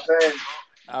know what I'm saying?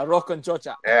 Arroz con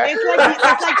chocha. Yeah.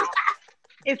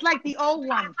 It's like the old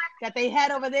one that they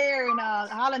had over there in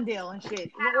Hollandale and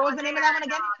shit. What was the name of that one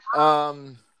again?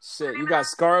 Shit. You got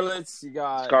Scarlet's. You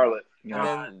got Scarlet. And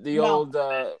then the No. old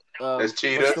There's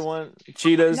Cheetahs. what's the one?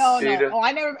 Cheetahs. No. Cheetah. Oh,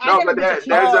 I never No, been but to there's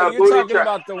Cheetah. a You're booty talking trap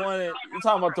about the one. You're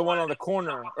talking about the one on the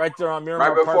corner, right there on Miramar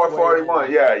right before Parkway.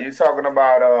 41. Yeah, you're talking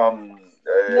about No.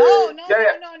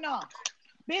 yeah.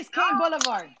 Biscayne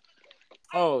Boulevard.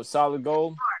 Oh, Solid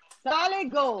Gold.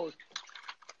 Solid Gold.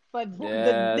 But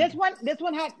Yeah. this one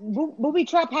had Booby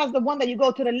Trap has the one that you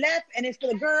go to the left and it's for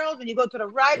the girls, and you go to the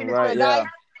right and it's for the guys.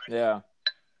 Yeah.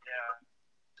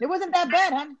 It wasn't that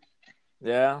bad, huh?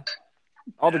 Yeah.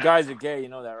 All the guys are gay, you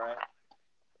know that, right?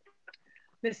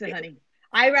 Listen, honey,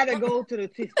 I'd rather go to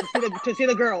see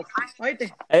the girls. Right there.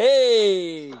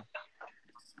 Hey.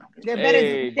 They're better.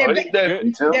 Hey. They're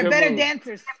better move.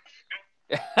 dancers.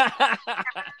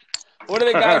 What do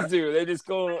the guys do? They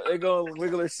go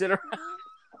wiggle their shit around.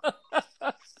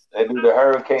 They do the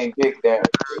hurricane dick dance.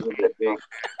 They do the big.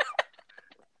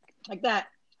 Like that.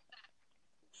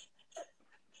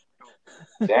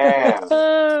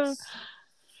 Damn.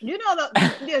 You know,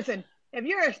 listen, if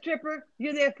you're a stripper,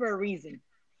 you're there for a reason.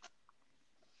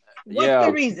 What's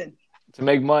the reason? To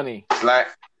make money.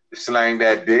 Slang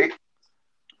that dick.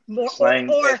 Slang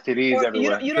STDs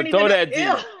everywhere. You don't throw even that D.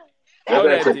 Throw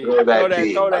that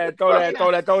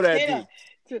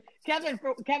D. Kevin,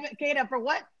 for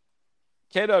what?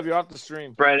 K-Dub, you're off the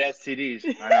stream. Spread STDs.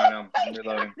 I don't know. I'm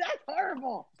reloading. That's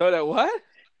horrible. Throw that what?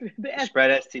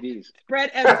 Spread STDs.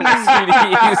 Spread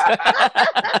STDs.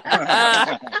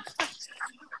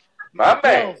 My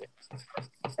man.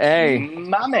 Hey.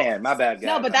 My man. My bad guy.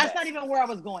 No, but that's not even where I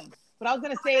was going. What I was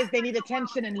going to say is they need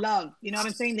attention and love. You know what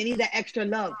I'm saying? They need that extra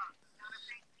love.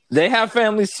 They have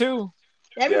families too.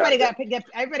 Everybody got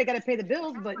to pay the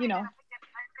bills, but you know.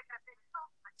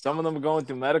 Some of them are going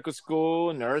through medical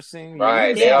school, nursing. Right,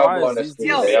 You'd be they all surprised. going to These school.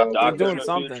 dudes, They all they're going to doing school.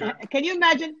 something. Can you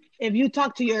imagine if you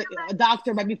talk to your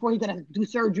doctor right before he's gonna do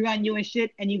surgery on you and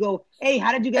shit, and you go, "Hey,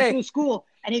 how did you get through school?"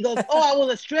 And he goes, "Oh, I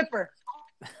was a stripper."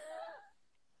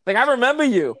 Like, I remember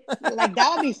you. Like,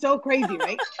 that would be so crazy,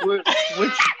 right? Which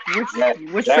strip club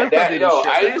That, did yo, you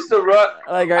strip I at? used to run.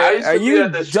 Like, I used are to be you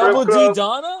at the strip Double D club.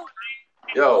 Donna?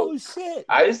 Yo, Oh shit!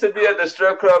 I used to be at the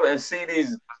strip club and see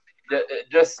these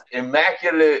just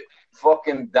immaculate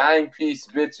fucking dime piece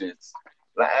bitches.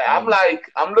 Like,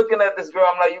 I'm looking at this girl.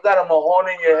 I'm like, you got a mahon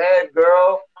in your head,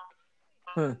 girl.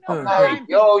 I'm like,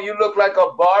 yo, you look like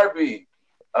a Barbie,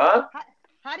 huh?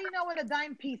 How do you know what a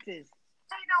dime piece is?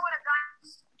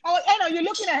 Oh, I know you're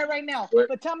looking at her right now. What?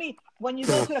 But tell me, when you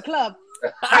go to the club,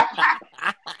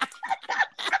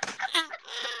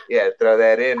 Yeah, throw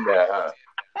that in there, huh?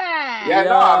 ah, Yeah,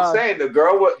 no, I'm saying the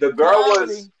girl was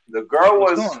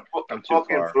I'm too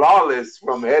fucking far. flawless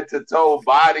from head to toe,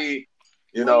 body.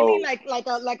 You what do know, you mean, like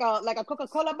a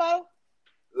Coca-Cola bottle?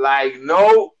 like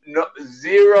no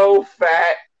zero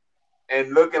fat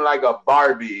and looking like a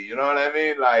Barbie. You know what I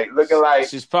mean? Like looking like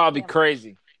She's probably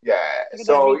crazy. yeah. Look at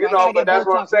So that, Rico. you I know, gotta but get that's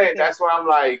what I'm Botox saying. right there. That's why I'm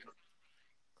like,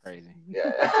 Crazy.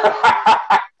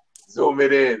 yeah. Zoom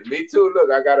it in. Me too. Look,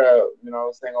 I got a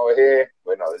this thing over here.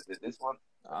 Wait, no, is it this one?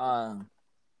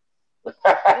 Get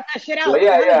that shit out. But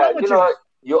yeah, What is wrong with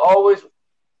you know,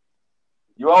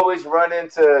 you always run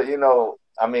into,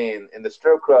 I mean, in the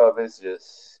strip club, it's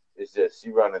just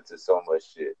you run into so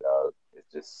much shit, dog.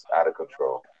 It's just out of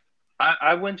control.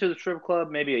 I went to the strip club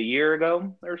maybe a year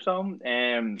ago or so,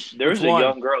 and there's Which a one?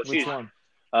 young girl. Which one?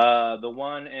 The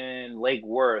one in Lake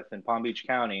Worth in Palm Beach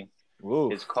County.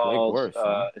 Ooh, It's called Lake Worth,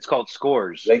 huh? it's called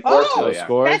Scores. Lake Worth. Oh, yeah.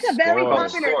 Scores. that's a very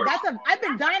Scores. popular. I've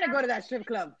been dying to go to that strip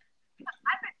club.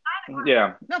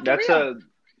 Yeah, No, for that's real.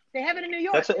 They have it in New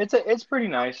York. it's pretty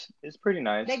nice. It's pretty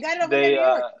nice. They got it over there in New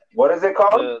York. What is it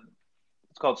called?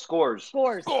 It's called Scores.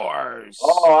 Scores.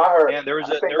 Oh, I heard. Yeah, there was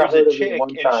I a think I heard of it chick, one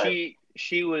and time.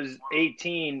 she was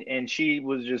 18, and she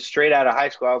was just straight out of high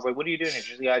school. I was like, "What are you doing?"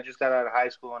 She's like, "I just got out of high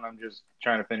school, and I'm just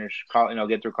trying to finish college,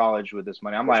 get through college with this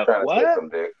money." I'm like, Trying to "What?" get some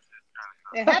dick.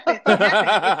 It happened. It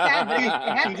happened. It She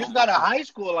happened. just got out of high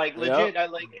school, like legit.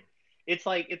 Yep. It's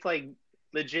like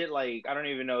legit. Like I don't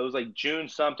even know. It was like June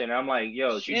something. And I'm like,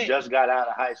 yo, she Shit. just got out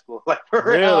of high school. Like for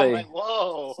real. Really? I'm like,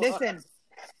 whoa. Listen,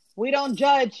 we don't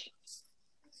judge.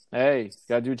 Hey,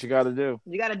 gotta do what you gotta do.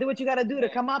 You gotta do what you gotta do to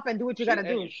come up and do what you gotta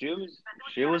do.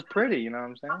 She was pretty. You know what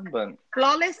I'm saying? But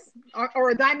Flawless or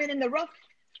a diamond in the rough,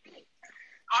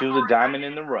 she was a diamond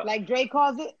in the rough. like Dre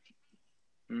calls it.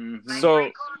 Mm-hmm. So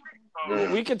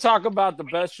we can talk about the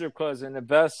best strip clubs and the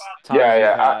best times Yeah.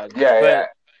 we've had. But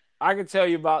I can tell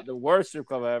you about the worst strip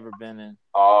club I've ever been in.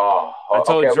 Oh, I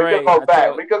told okay. Dre. We could go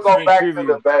back. We could go back to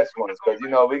the best ones because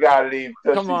we gotta leave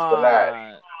Tootsies Come on. for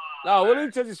last. No, we'll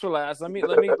leave Tootsies for last. Let me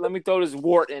throw this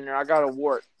wart in there. I got a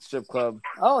wart strip club.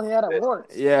 Oh, he had a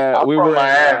wart. Yeah, I'm we from were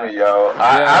Miami, yo.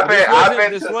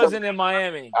 This wasn't in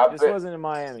Miami. This wasn't in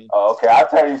Miami. Oh, okay. I'll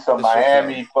tell you some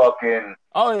Miami fucking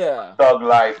thug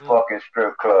life fucking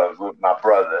strip clubs with my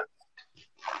brother.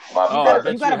 You got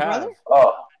a brother?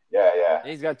 Oh, yeah.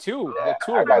 He's got two. Yeah,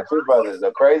 Two I got two brothers, a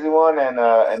crazy one and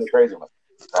the crazy one.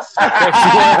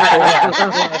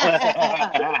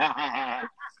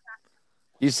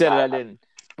 You said it, I didn't.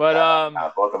 But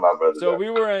both of my brothers. So we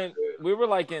were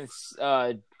like in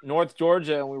North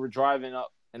Georgia, and we were driving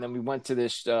up, and then we went to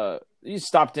this. You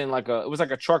stopped in it was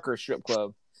like a trucker strip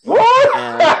club. What?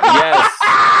 And, yes,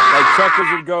 like truckers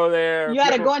would go there. You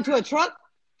had to go into a truck?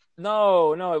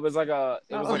 No, it was like a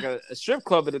strip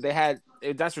club, but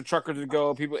that's where truckers would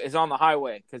go. It's on the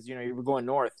highway because you were going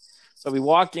north. So we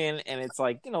walk in and it's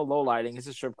like, low lighting. It's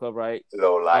a strip club, right?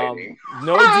 Low lighting.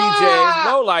 No DJ,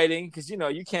 low lighting because you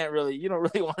don't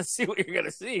really want to see what you're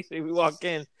gonna see. So we walk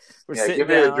in, we're sitting give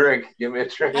me down. a drink. Give me a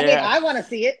drink. I mean, I want to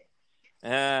see it.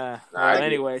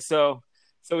 Anyway, so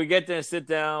we get there and sit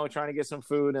down. We're trying to get some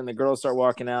food, and the girls start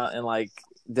walking out, and like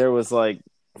there was like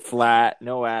flat,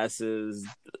 no asses,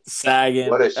 sagging.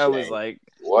 What a that was shame. like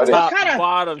What top, kind of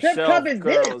bottom strip shelf club is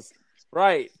girls. this?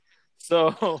 Right.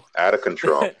 So out of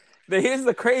control. Here's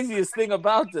the craziest thing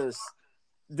about this.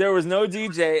 There was no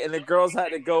DJ, and the girls had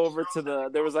to go over to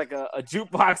there was like a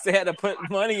jukebox. They had to put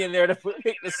money in there to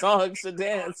pick the songs to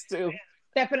dance to.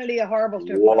 Definitely a horrible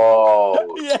strip club.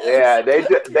 Whoa. Yes. Yeah, they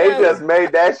just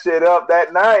made that shit up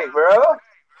that night, bro.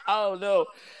 Oh no.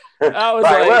 I was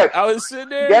look, I was sitting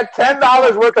there. Get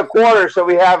 $10 worth of quarters so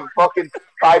we have fucking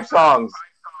 5 songs.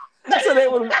 So they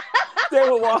would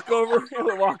walk over. They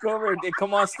would walk over. They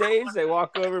come on stage. They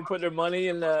walk over and put their money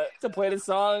in to play the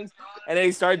songs, and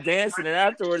they start dancing. And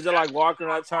afterwards, they're like walking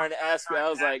around trying to ask me. I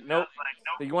was like, nope,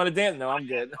 Do you want to dance? No, I'm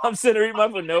good. I'm sitting there eating my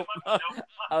food. Nope.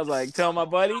 I was like, tell my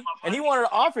buddy. And he wanted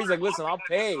to offer. He's like, listen, I'll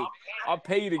pay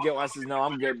you to get one. I said, no,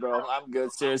 I'm good, bro. I'm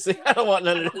good. Seriously. I don't want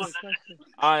none of this.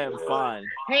 I am fine.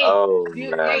 Hey, Oh do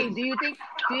you man. think the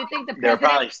They're president?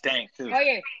 probably stank too. Oh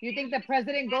yeah, you think the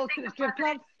president goes to the strip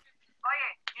clubs?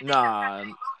 Nah.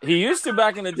 He used to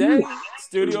back in the day.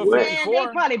 Studio Wait. Man, they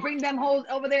 54. probably bring them hoes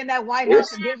over there in that White They'll,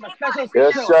 House and give them a special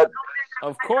they'll show. shut.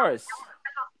 Of course.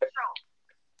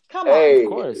 Come on. Hey, Of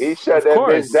course. he shut Of that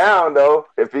course. bitch down though.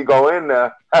 If he go in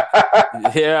there.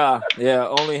 Yeah.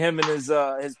 Only him and his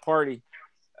party.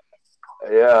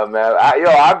 Yeah, man.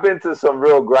 I've been to some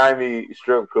real grimy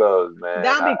strip clubs, man.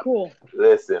 That'd be cool.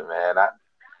 Listen, man.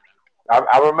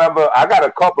 I remember I got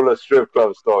a couple of strip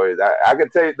club stories. I can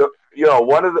tell you,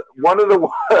 one of the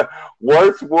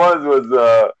worst ones was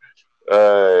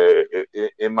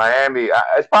in Miami.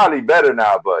 It's probably better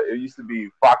now, but it used to be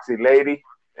Foxy Lady,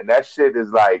 and that shit is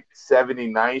like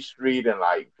 79th Street and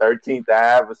like 13th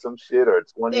Ave or some shit, or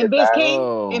 20th In Ave.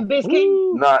 Biscayne? In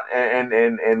Biscayne? Not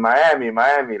in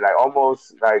Miami, like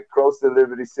almost like close to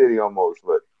Liberty City, almost,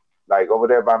 but like over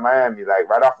there by Miami, like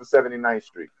right off of 79th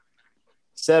Street.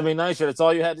 79th Street. That's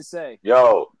all you had to say.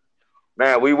 Yo,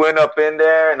 man, we went up in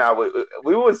there and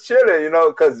we was chilling,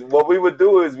 because what we would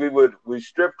do is we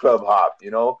strip club hop,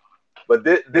 But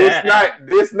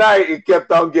this night it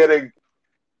kept on getting.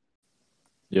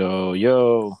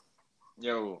 Yo.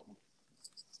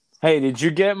 Hey, did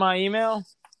you get my email?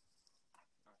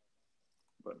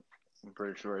 But I'm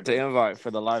pretty sure I The did. invite for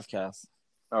the live cast.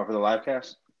 Oh, for the live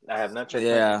cast? I have not checked.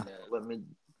 Yeah. Let me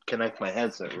connect my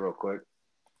headset real quick.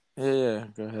 Yeah,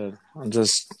 go ahead. I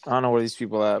don't know where these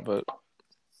people at, but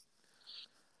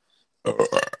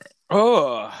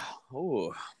oh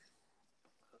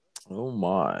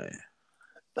my.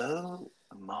 Oh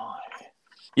my.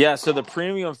 Yeah, so the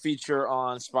premium feature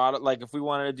on Spotify, like if we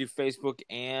wanted to do Facebook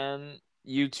and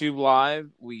YouTube Live,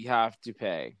 we have to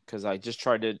pay because I just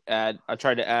tried to add. I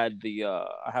tried to add the.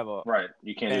 I have a right.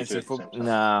 You can't do two at the same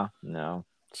time. No.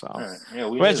 So right.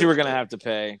 Yeah, eventually we're gonna have to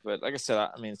pay, but like I said,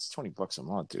 I mean it's $20 a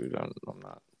month, dude. I'm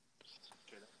not.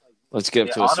 Let's get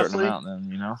up to a certain amount,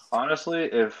 then Honestly,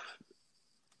 if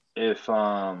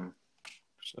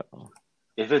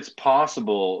it's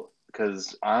possible,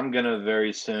 because I'm gonna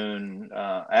very soon.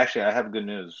 Actually, I have good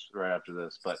news right after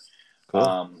this, but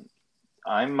cool.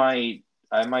 I might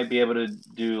be able to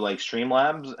do like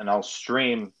Streamlabs, and I'll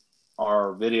stream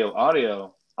our video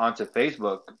audio onto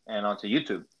Facebook and onto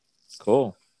YouTube.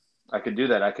 Cool. I could do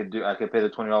that. I could pay the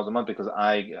 $20 a month because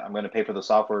I'm going to pay for the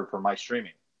software for my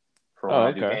streaming for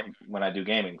when I do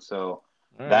gaming. So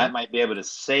that might be able to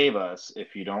save us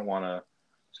if you don't want to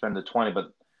spend the 20.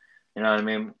 But you know what I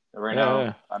mean. Right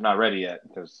now, I'm not ready yet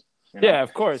because. Yeah,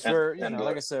 of course. We're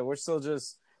like I said, we're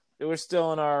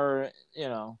still in our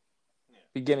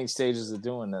beginning stages of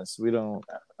doing this. We don't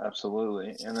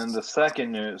absolutely. And then the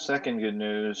second good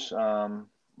news, what I'm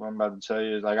about to tell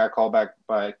you is I got called back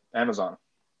by Amazon.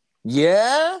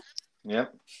 Yeah.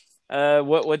 Yep.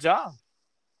 What job?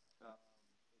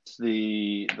 It's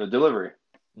the delivery.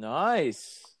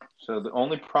 Nice. So the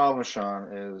only problem, Sean,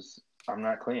 is I'm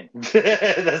not clean. That's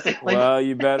the only well,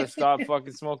 you better stop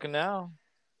fucking smoking now.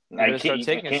 I can't.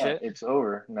 Shit. It's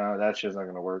over. No, that shit's not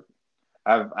gonna work.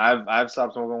 I've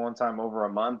stopped smoking one time over a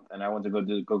month, and I went to go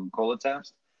do the Coca-Cola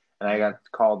test, and I got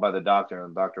called by the doctor,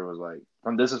 and the doctor was like,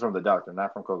 "This is from the doctor,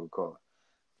 not from Coca-Cola."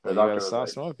 The doctor was stop like,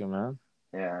 smoking, man.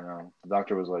 Yeah, I know. The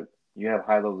doctor was like, "You have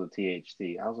high levels of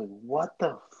THC." I was like, "What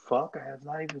the fuck? I have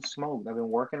not even smoked. I've been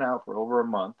working out for over a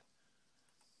month."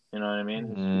 You know what I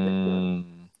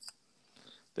mean?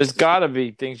 There's got to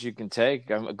be things you can take.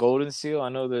 Golden Seal. I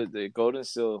know that the Golden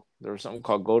Seal. There was something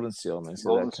called Golden Seal. Man.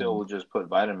 Golden Seal will just put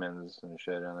vitamins and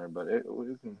shit in there, but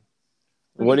we can.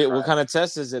 What kind of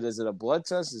test is it? Is it a blood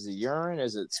test? Is it urine?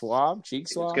 Is it swab? Cheek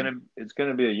swab? It's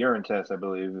gonna be a urine test, I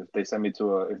believe. If they send me to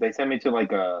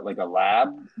like a lab,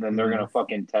 then they're gonna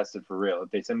fucking test it for real.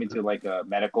 If they send me to like a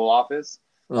medical office,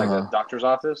 like a doctor's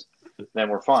office, then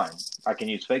we're fine. I can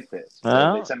use fake piss.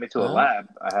 If they send me to a lab,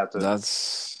 I have to.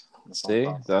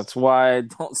 That's why I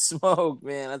don't smoke,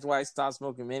 man. That's why I stopped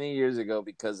smoking many years ago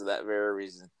because of that very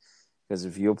reason. Because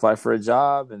if you apply for a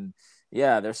job and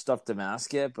there's stuff to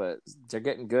mask it, but they're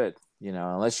getting good,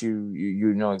 unless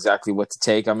you know exactly what to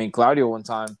take. I mean, Claudio one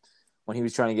time when he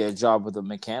was trying to get a job with a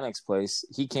mechanics place,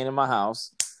 he came to my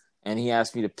house and he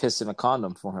asked me to piss in a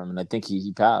condom for him, and I think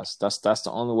he passed. That's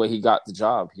the only way he got the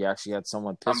job. He actually had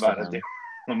someone piss for him.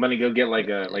 I'm gonna go get like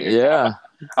a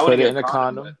put it in a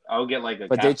condom. I'll get like a.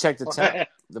 But they check the temp.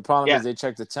 The problem is they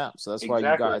check the temp, so that's why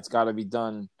it's got to be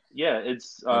done. Yeah,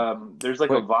 it's there's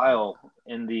like a vial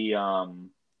in the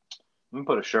I'm gonna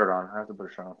put a shirt on. I have to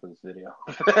put a shirt on for this video.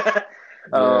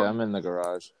 Yeah, I'm in the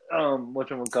garage.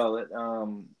 Whatchamacallit?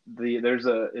 There's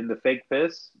in the fake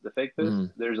piss,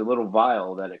 there's a little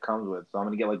vial that it comes with. So I'm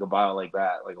gonna get like a vial like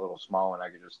that, like a little small one. I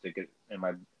could just stick it in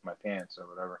my pants or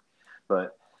whatever.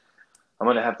 But I'm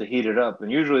gonna have to heat it up.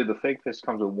 And usually the fake piss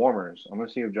comes with warmers. I'm gonna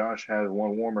see if Josh has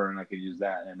one warmer and I could use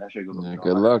that. And that shit goes up to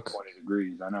Good luck. 120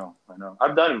 degrees. I know.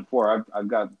 I've done it before. I've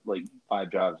got like 5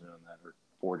 jobs doing that or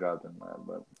 4 jobs in that.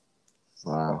 But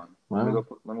wow. Let me go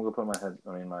put my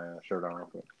shirt on real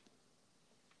quick.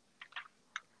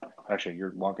 Actually,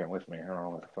 you're walking with me. I don't know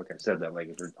what the fuck I said that.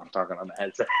 Like, I'm talking on the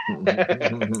headset.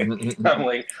 I'm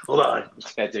like, hold on.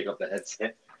 Just gotta take off the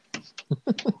headset.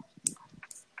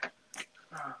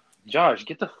 Josh,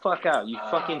 get the fuck out. You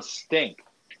fucking stink.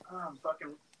 I'm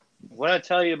fucking. What did I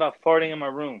tell you about farting in my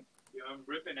room? Yo, I'm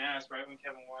ripping ass right when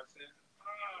Kevin walks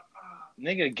in.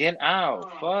 Nigga, get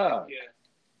out. Fuck. Yeah.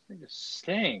 Nigga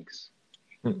stinks.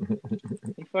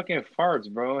 He fucking farts,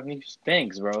 bro. He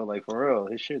stinks, bro. Like, for real.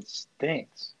 His shit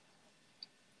stinks.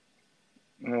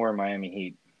 I'm gonna wear Miami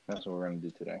Heat. That's what we're gonna do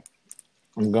today.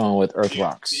 I'm going with Earth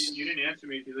Rocks. You didn't answer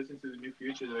me if you listen to the New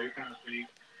Future, though. You're kind of freak.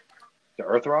 The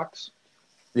Earth Rocks?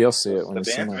 You'll see it when you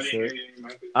see band? my shirt.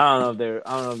 I don't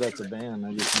know if that's a band.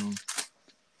 I just know.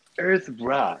 Earth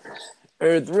Rocks.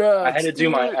 Earth Rocks. I had to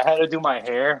do my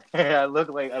hair. I look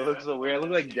so weird. I look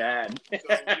like Dad.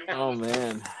 Oh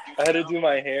man. I had to do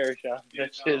my hair, Sean.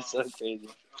 That shit is so crazy.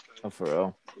 Oh, for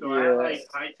real. So I like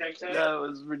high-tech tech. That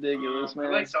was ridiculous, man. I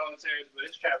like solitaires, but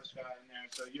it's Travis Scott in there,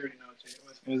 so you already know it.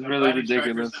 It was really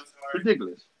ridiculous.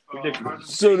 Ridiculous.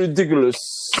 So ridiculous.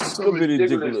 So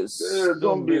ridiculous. ridiculous.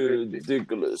 Don't be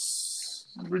ridiculous.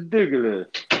 Ridiculous.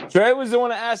 Trey was the one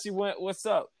to ask you what's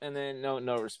up, and then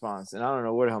no response. And I don't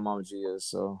know where the hell Mama G is,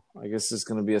 so I guess it's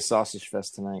gonna be a sausage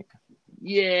fest tonight.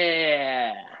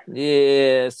 Yeah,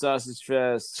 sausage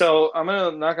fest. So I'm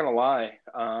not gonna lie.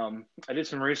 I did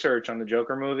some research on the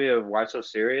Joker movie of Why So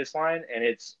Serious line, and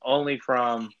it's only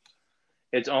from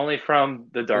the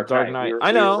Dark Knight.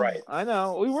 I know. We were right. I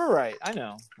know. We were right. I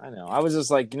know. I was just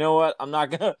like, you know what? I'm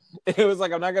not gonna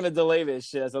delay this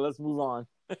shit. So let's move on.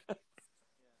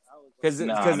 Because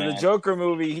the Joker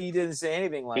movie, he didn't say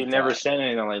anything like that. He never said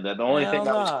anything like that. The only thing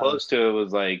that was close to it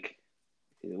was like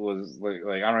I don't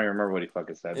even remember what he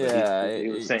fucking said. But yeah, he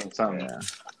was saying something. Yeah.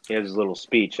 He had his little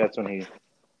speech. That's when he,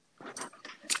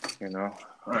 All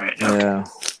right. Yeah.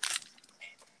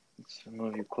 Let's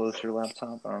move you closer to your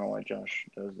laptop. I don't know why Josh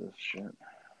does this shit.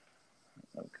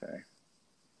 Okay.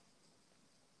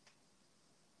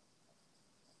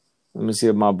 Let me see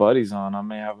if my buddy's on. I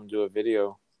may have him do a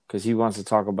video because he wants to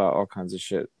talk about all kinds of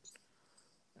shit.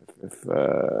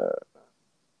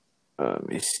 Let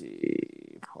me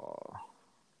see, Paul.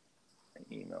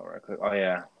 Email right quick. Oh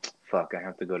yeah, fuck! I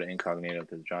have to go to incognito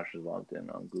because Josh is logged in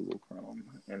on Google Chrome,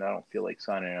 and I don't feel like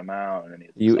signing him out. And then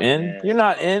you in? You're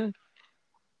not in.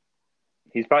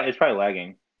 It's probably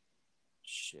lagging.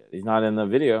 Shit, he's not in the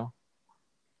video.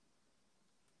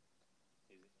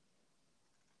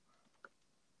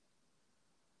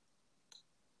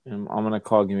 And I'm gonna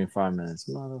call. Give me 5 minutes,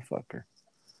 motherfucker.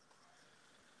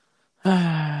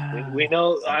 we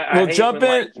know. We'll jump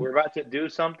in. We're about to do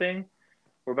something.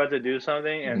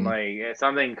 And like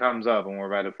something comes up, and we're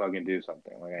about to fucking do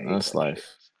something. That's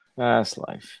life. That's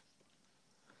life.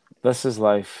 This is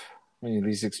life when you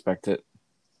least expect it.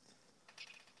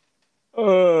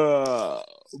 Man.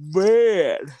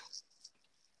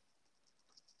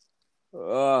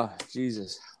 Oh,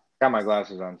 Jesus. Got my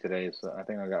glasses on today, so I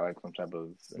think I got like some type of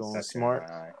going smart.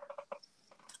 In my eye.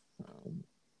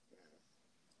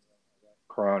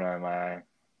 Corona in my eye.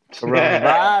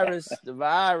 Coronavirus, the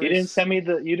virus. You didn't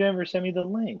ever send me the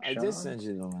link. I Sean. did send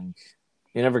you the link.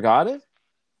 You never got it?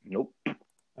 Nope. All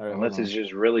right, unless it's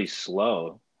just really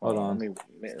slow. Hold on. Let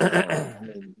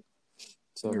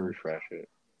me refresh it.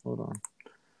 Hold on.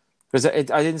 Because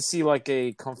I didn't see like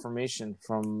a confirmation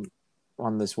on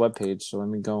this webpage, so let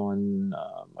me go on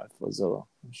my Mozilla.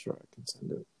 I'm sure I can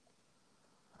send it.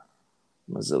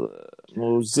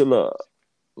 Mozilla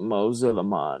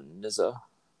man, nizza.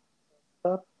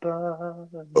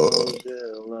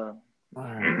 Mozilla. All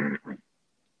right.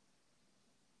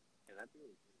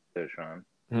 Good, Sean.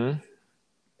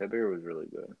 That beer was really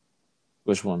good.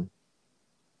 Which one?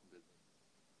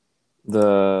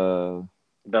 The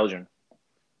Belgian.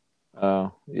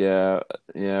 Oh, yeah.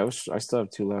 I still have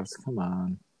 2 left. Come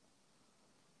on.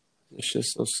 It's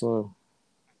just so slow.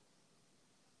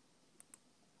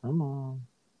 Come on.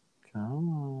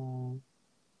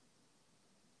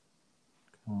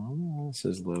 This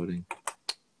is loading.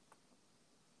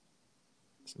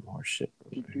 Some more shit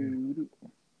over here.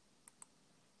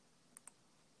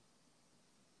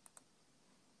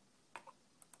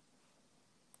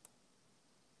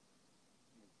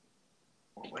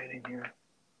 waiting here.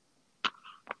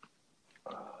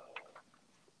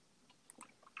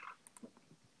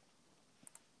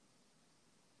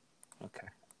 Okay.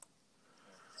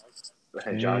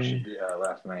 Josh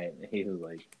last night, he was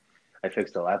like, I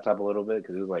fixed the laptop a little bit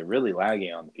because it was like really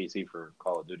laggy on the PC for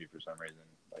Call of Duty for some reason,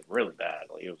 like really bad.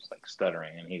 Like it was like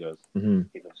stuttering, and he goes,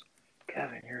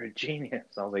 Kevin, you're a genius.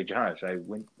 I was like, Josh, I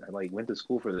went to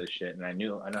school for this shit, and I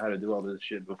know how to do all this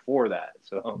shit before that.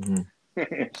 So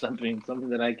something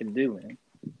that I can do, man.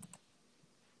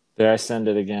 There, I send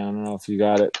it again. I don't know if you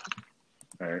got it.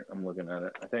 All right, I'm looking at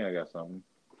it. I think I got something.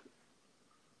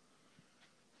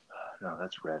 No,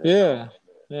 that's Reddit.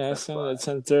 Yeah, I sent it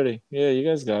at 10:30. Yeah, you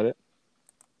guys got it.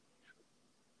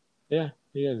 Yeah,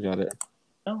 you guys got it.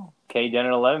 Oh,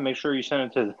 KDennett11. Make sure you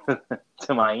send it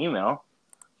to my email.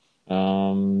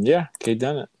 Yeah, K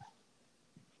Dennett.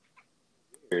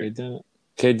 K Dennett.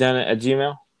 K Dennett at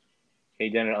Gmail.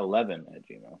 KDennett11 at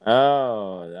Gmail.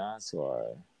 Oh, that's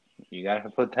why. You gotta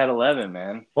put that 11,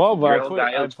 man. Well, but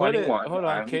I put it. Hold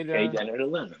on, K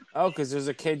Dennett11. Oh, because there's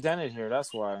a K Dennett here.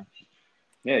 That's why.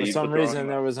 Yeah, for some reason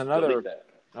there was another.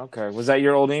 Okay, was that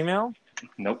your old email?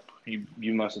 Nope, you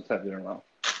must have typed it wrong.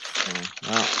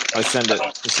 Well, I send it.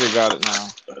 You should have got it now.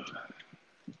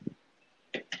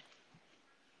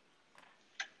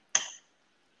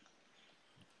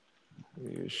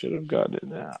 You should have got it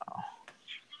now.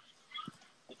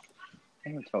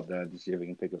 I'm gonna tell Dad to see if we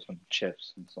can pick up some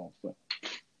chips and salsa.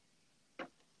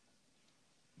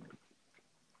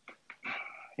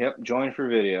 Yep, join for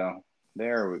video.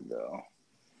 There we go.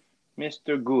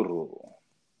 Mr. Guru.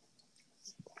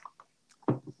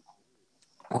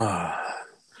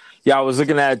 Yeah, I was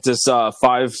looking at this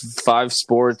five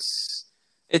sports.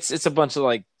 It's a bunch of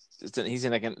like he's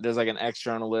in like there's like an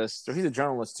ex-journalist, or he's a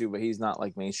journalist too, but he's not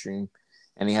like mainstream.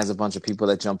 And he has a bunch of people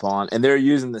that jump on, and they're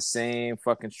using the same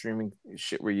fucking streaming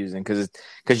shit we're using because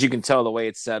you can tell the way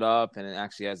it's set up, and it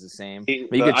actually has the same. You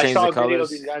can change the colors. I saw a video of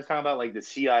these guys talking about like the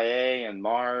CIA and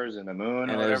Mars and the moon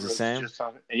and or whatever. It was the same.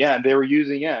 Yeah, and they were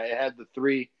using it had the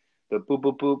boop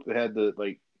boop boop. It had the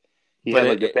like he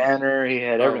had the banner. He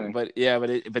had everything. But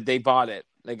they bought it.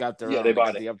 They got their own. They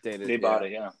bought the updated. They bought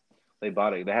it. Yeah, they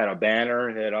bought it. They had a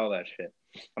banner. They had all that shit.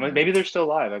 I'm like, maybe they're still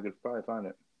live. I could probably find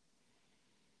it.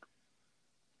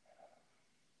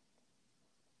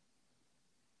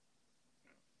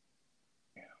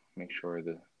 Make sure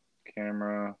the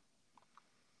camera.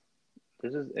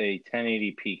 This is a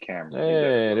 1080p camera.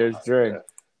 Hey, there's Dre.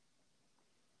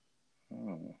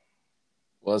 Oh.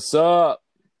 What's up?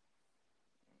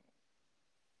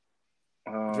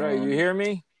 Dre, you hear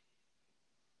me?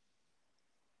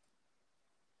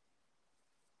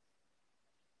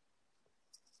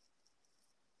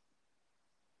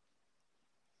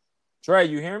 Dre,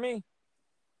 you hear me?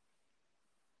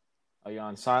 Are you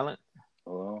on silent?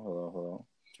 Hello.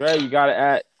 Dre, you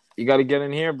gotta get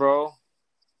in here, bro.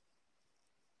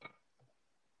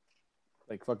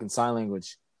 Like fucking sign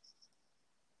language.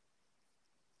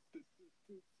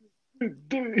 You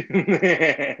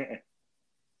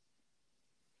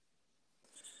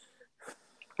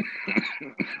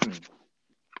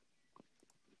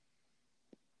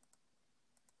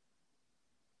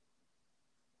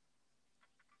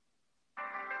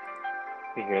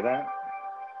hear that?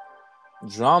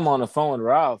 Drama on the phone with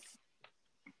Ralph.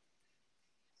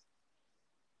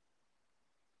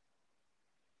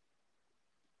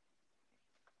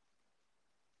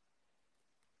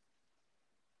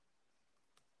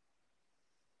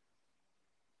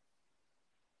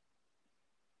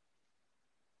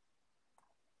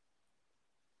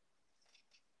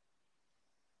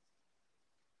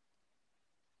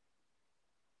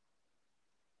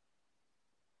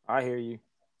 I hear you.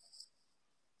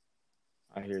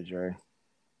 I hear Dre.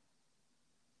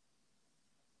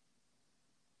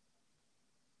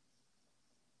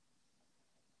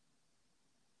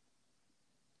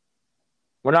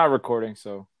 We're not recording,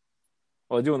 so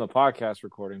we're doing the podcast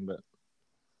recording, but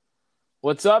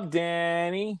what's up,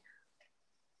 Danny?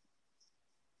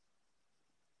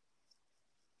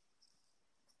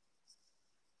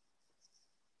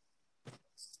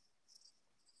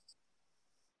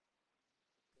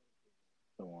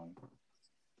 The one.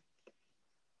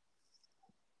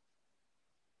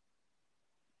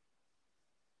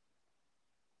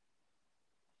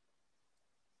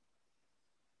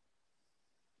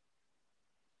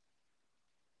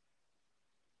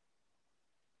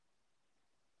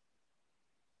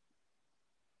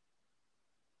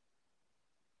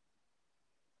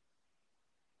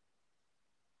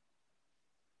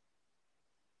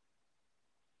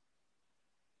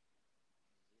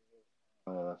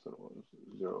 That's what it was.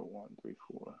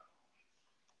 0134.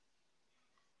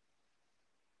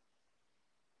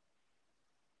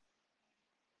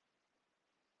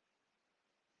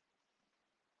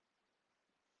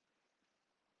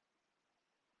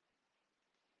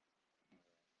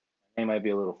 He might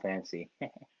be a little fancy.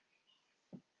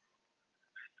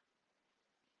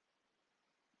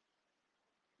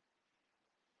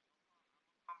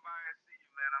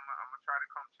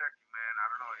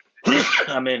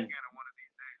 I'm in.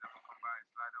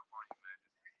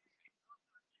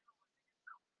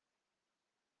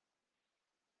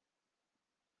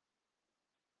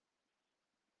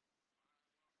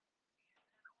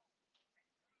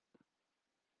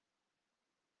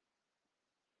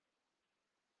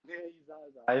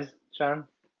 Eyes, Sean?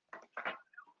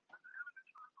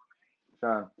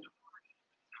 Sean.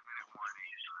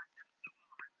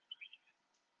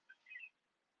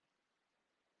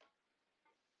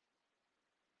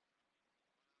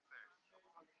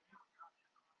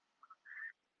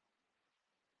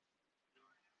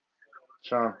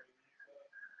 Sean.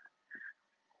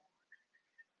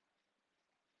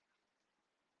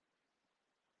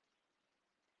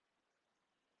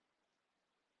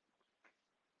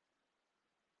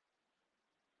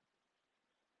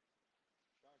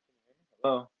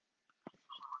 Hello.